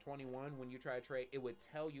like in 21 when you try to trade, it would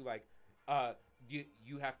tell you like,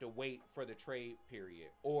 you have to wait for the trade period,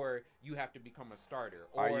 or you have to become a starter.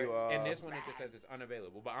 Or in this one, it just says it's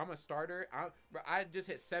unavailable. But I'm a starter. I just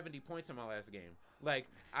hit 70 points in my last game. Like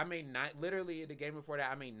I made literally the game before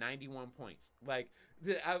that, I made 91 points. Like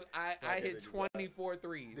I hit 24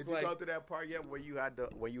 threes. Did you go through that part yet where you had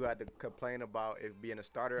to complain about it being a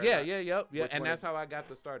starter? Yeah. And that's how I got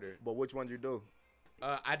the starter. But which one did you do?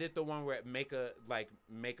 I did the one where make a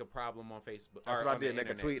problem on Facebook. That's what I did. Make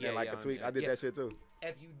a tweet and a tweet. I did that shit too.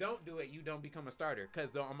 If you don't do it, you don't become a starter.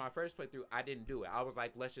 Because on my first playthrough, I didn't do it. I was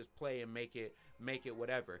like, let's just play and make it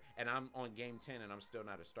whatever. And I'm on game 10 and I'm still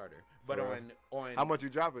not a starter. But on how much you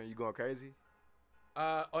dropping? You going crazy?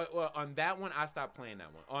 Well, on that one, I stopped playing that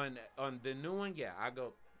one. On the new one, yeah, I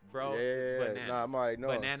go bro. Yeah, Bananas. nah, I'm already know.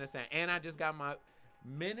 Banana Sand. And I just got my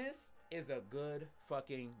Menace is a good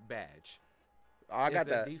fucking badge. I got It's a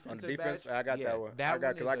that on defensive the defense. badge? I got Yeah, that one. that I got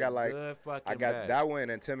one because is I got a like good fucking I got badge. that one,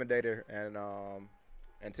 Intimidator, and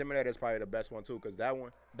Intimidator is probably the best one too, because that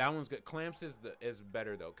one, That one's good. Clamps is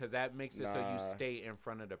better though, cause that makes it so you stay in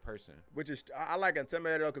front of the person. which is I like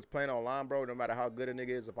Intimidator though, because playing online, bro, no matter how good a nigga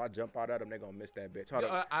is, if I jump out at him, they gonna miss that bitch. Hold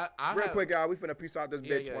up. Real quick, y'all, we finna piece out this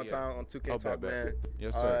bitch one time on 2K Talk, man.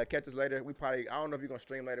 Yes, sir. Catch us later. We probably, I don't know if you're gonna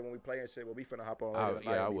stream later when we play and shit, but we finna hop on later.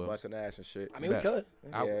 I we will. busting ass and shit. I mean, we could.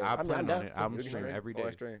 I Yeah. plan down. on it. I'm You can streaming every Oh,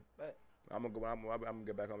 day. stream. I'm gonna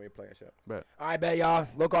get back on me and play and shit. All right, bet y'all.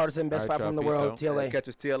 Local artisan, best All right, platform in the y'all. world. Peace out. TLA. Catch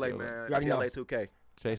us TLA, TLA. man. You already know. TLA 2K.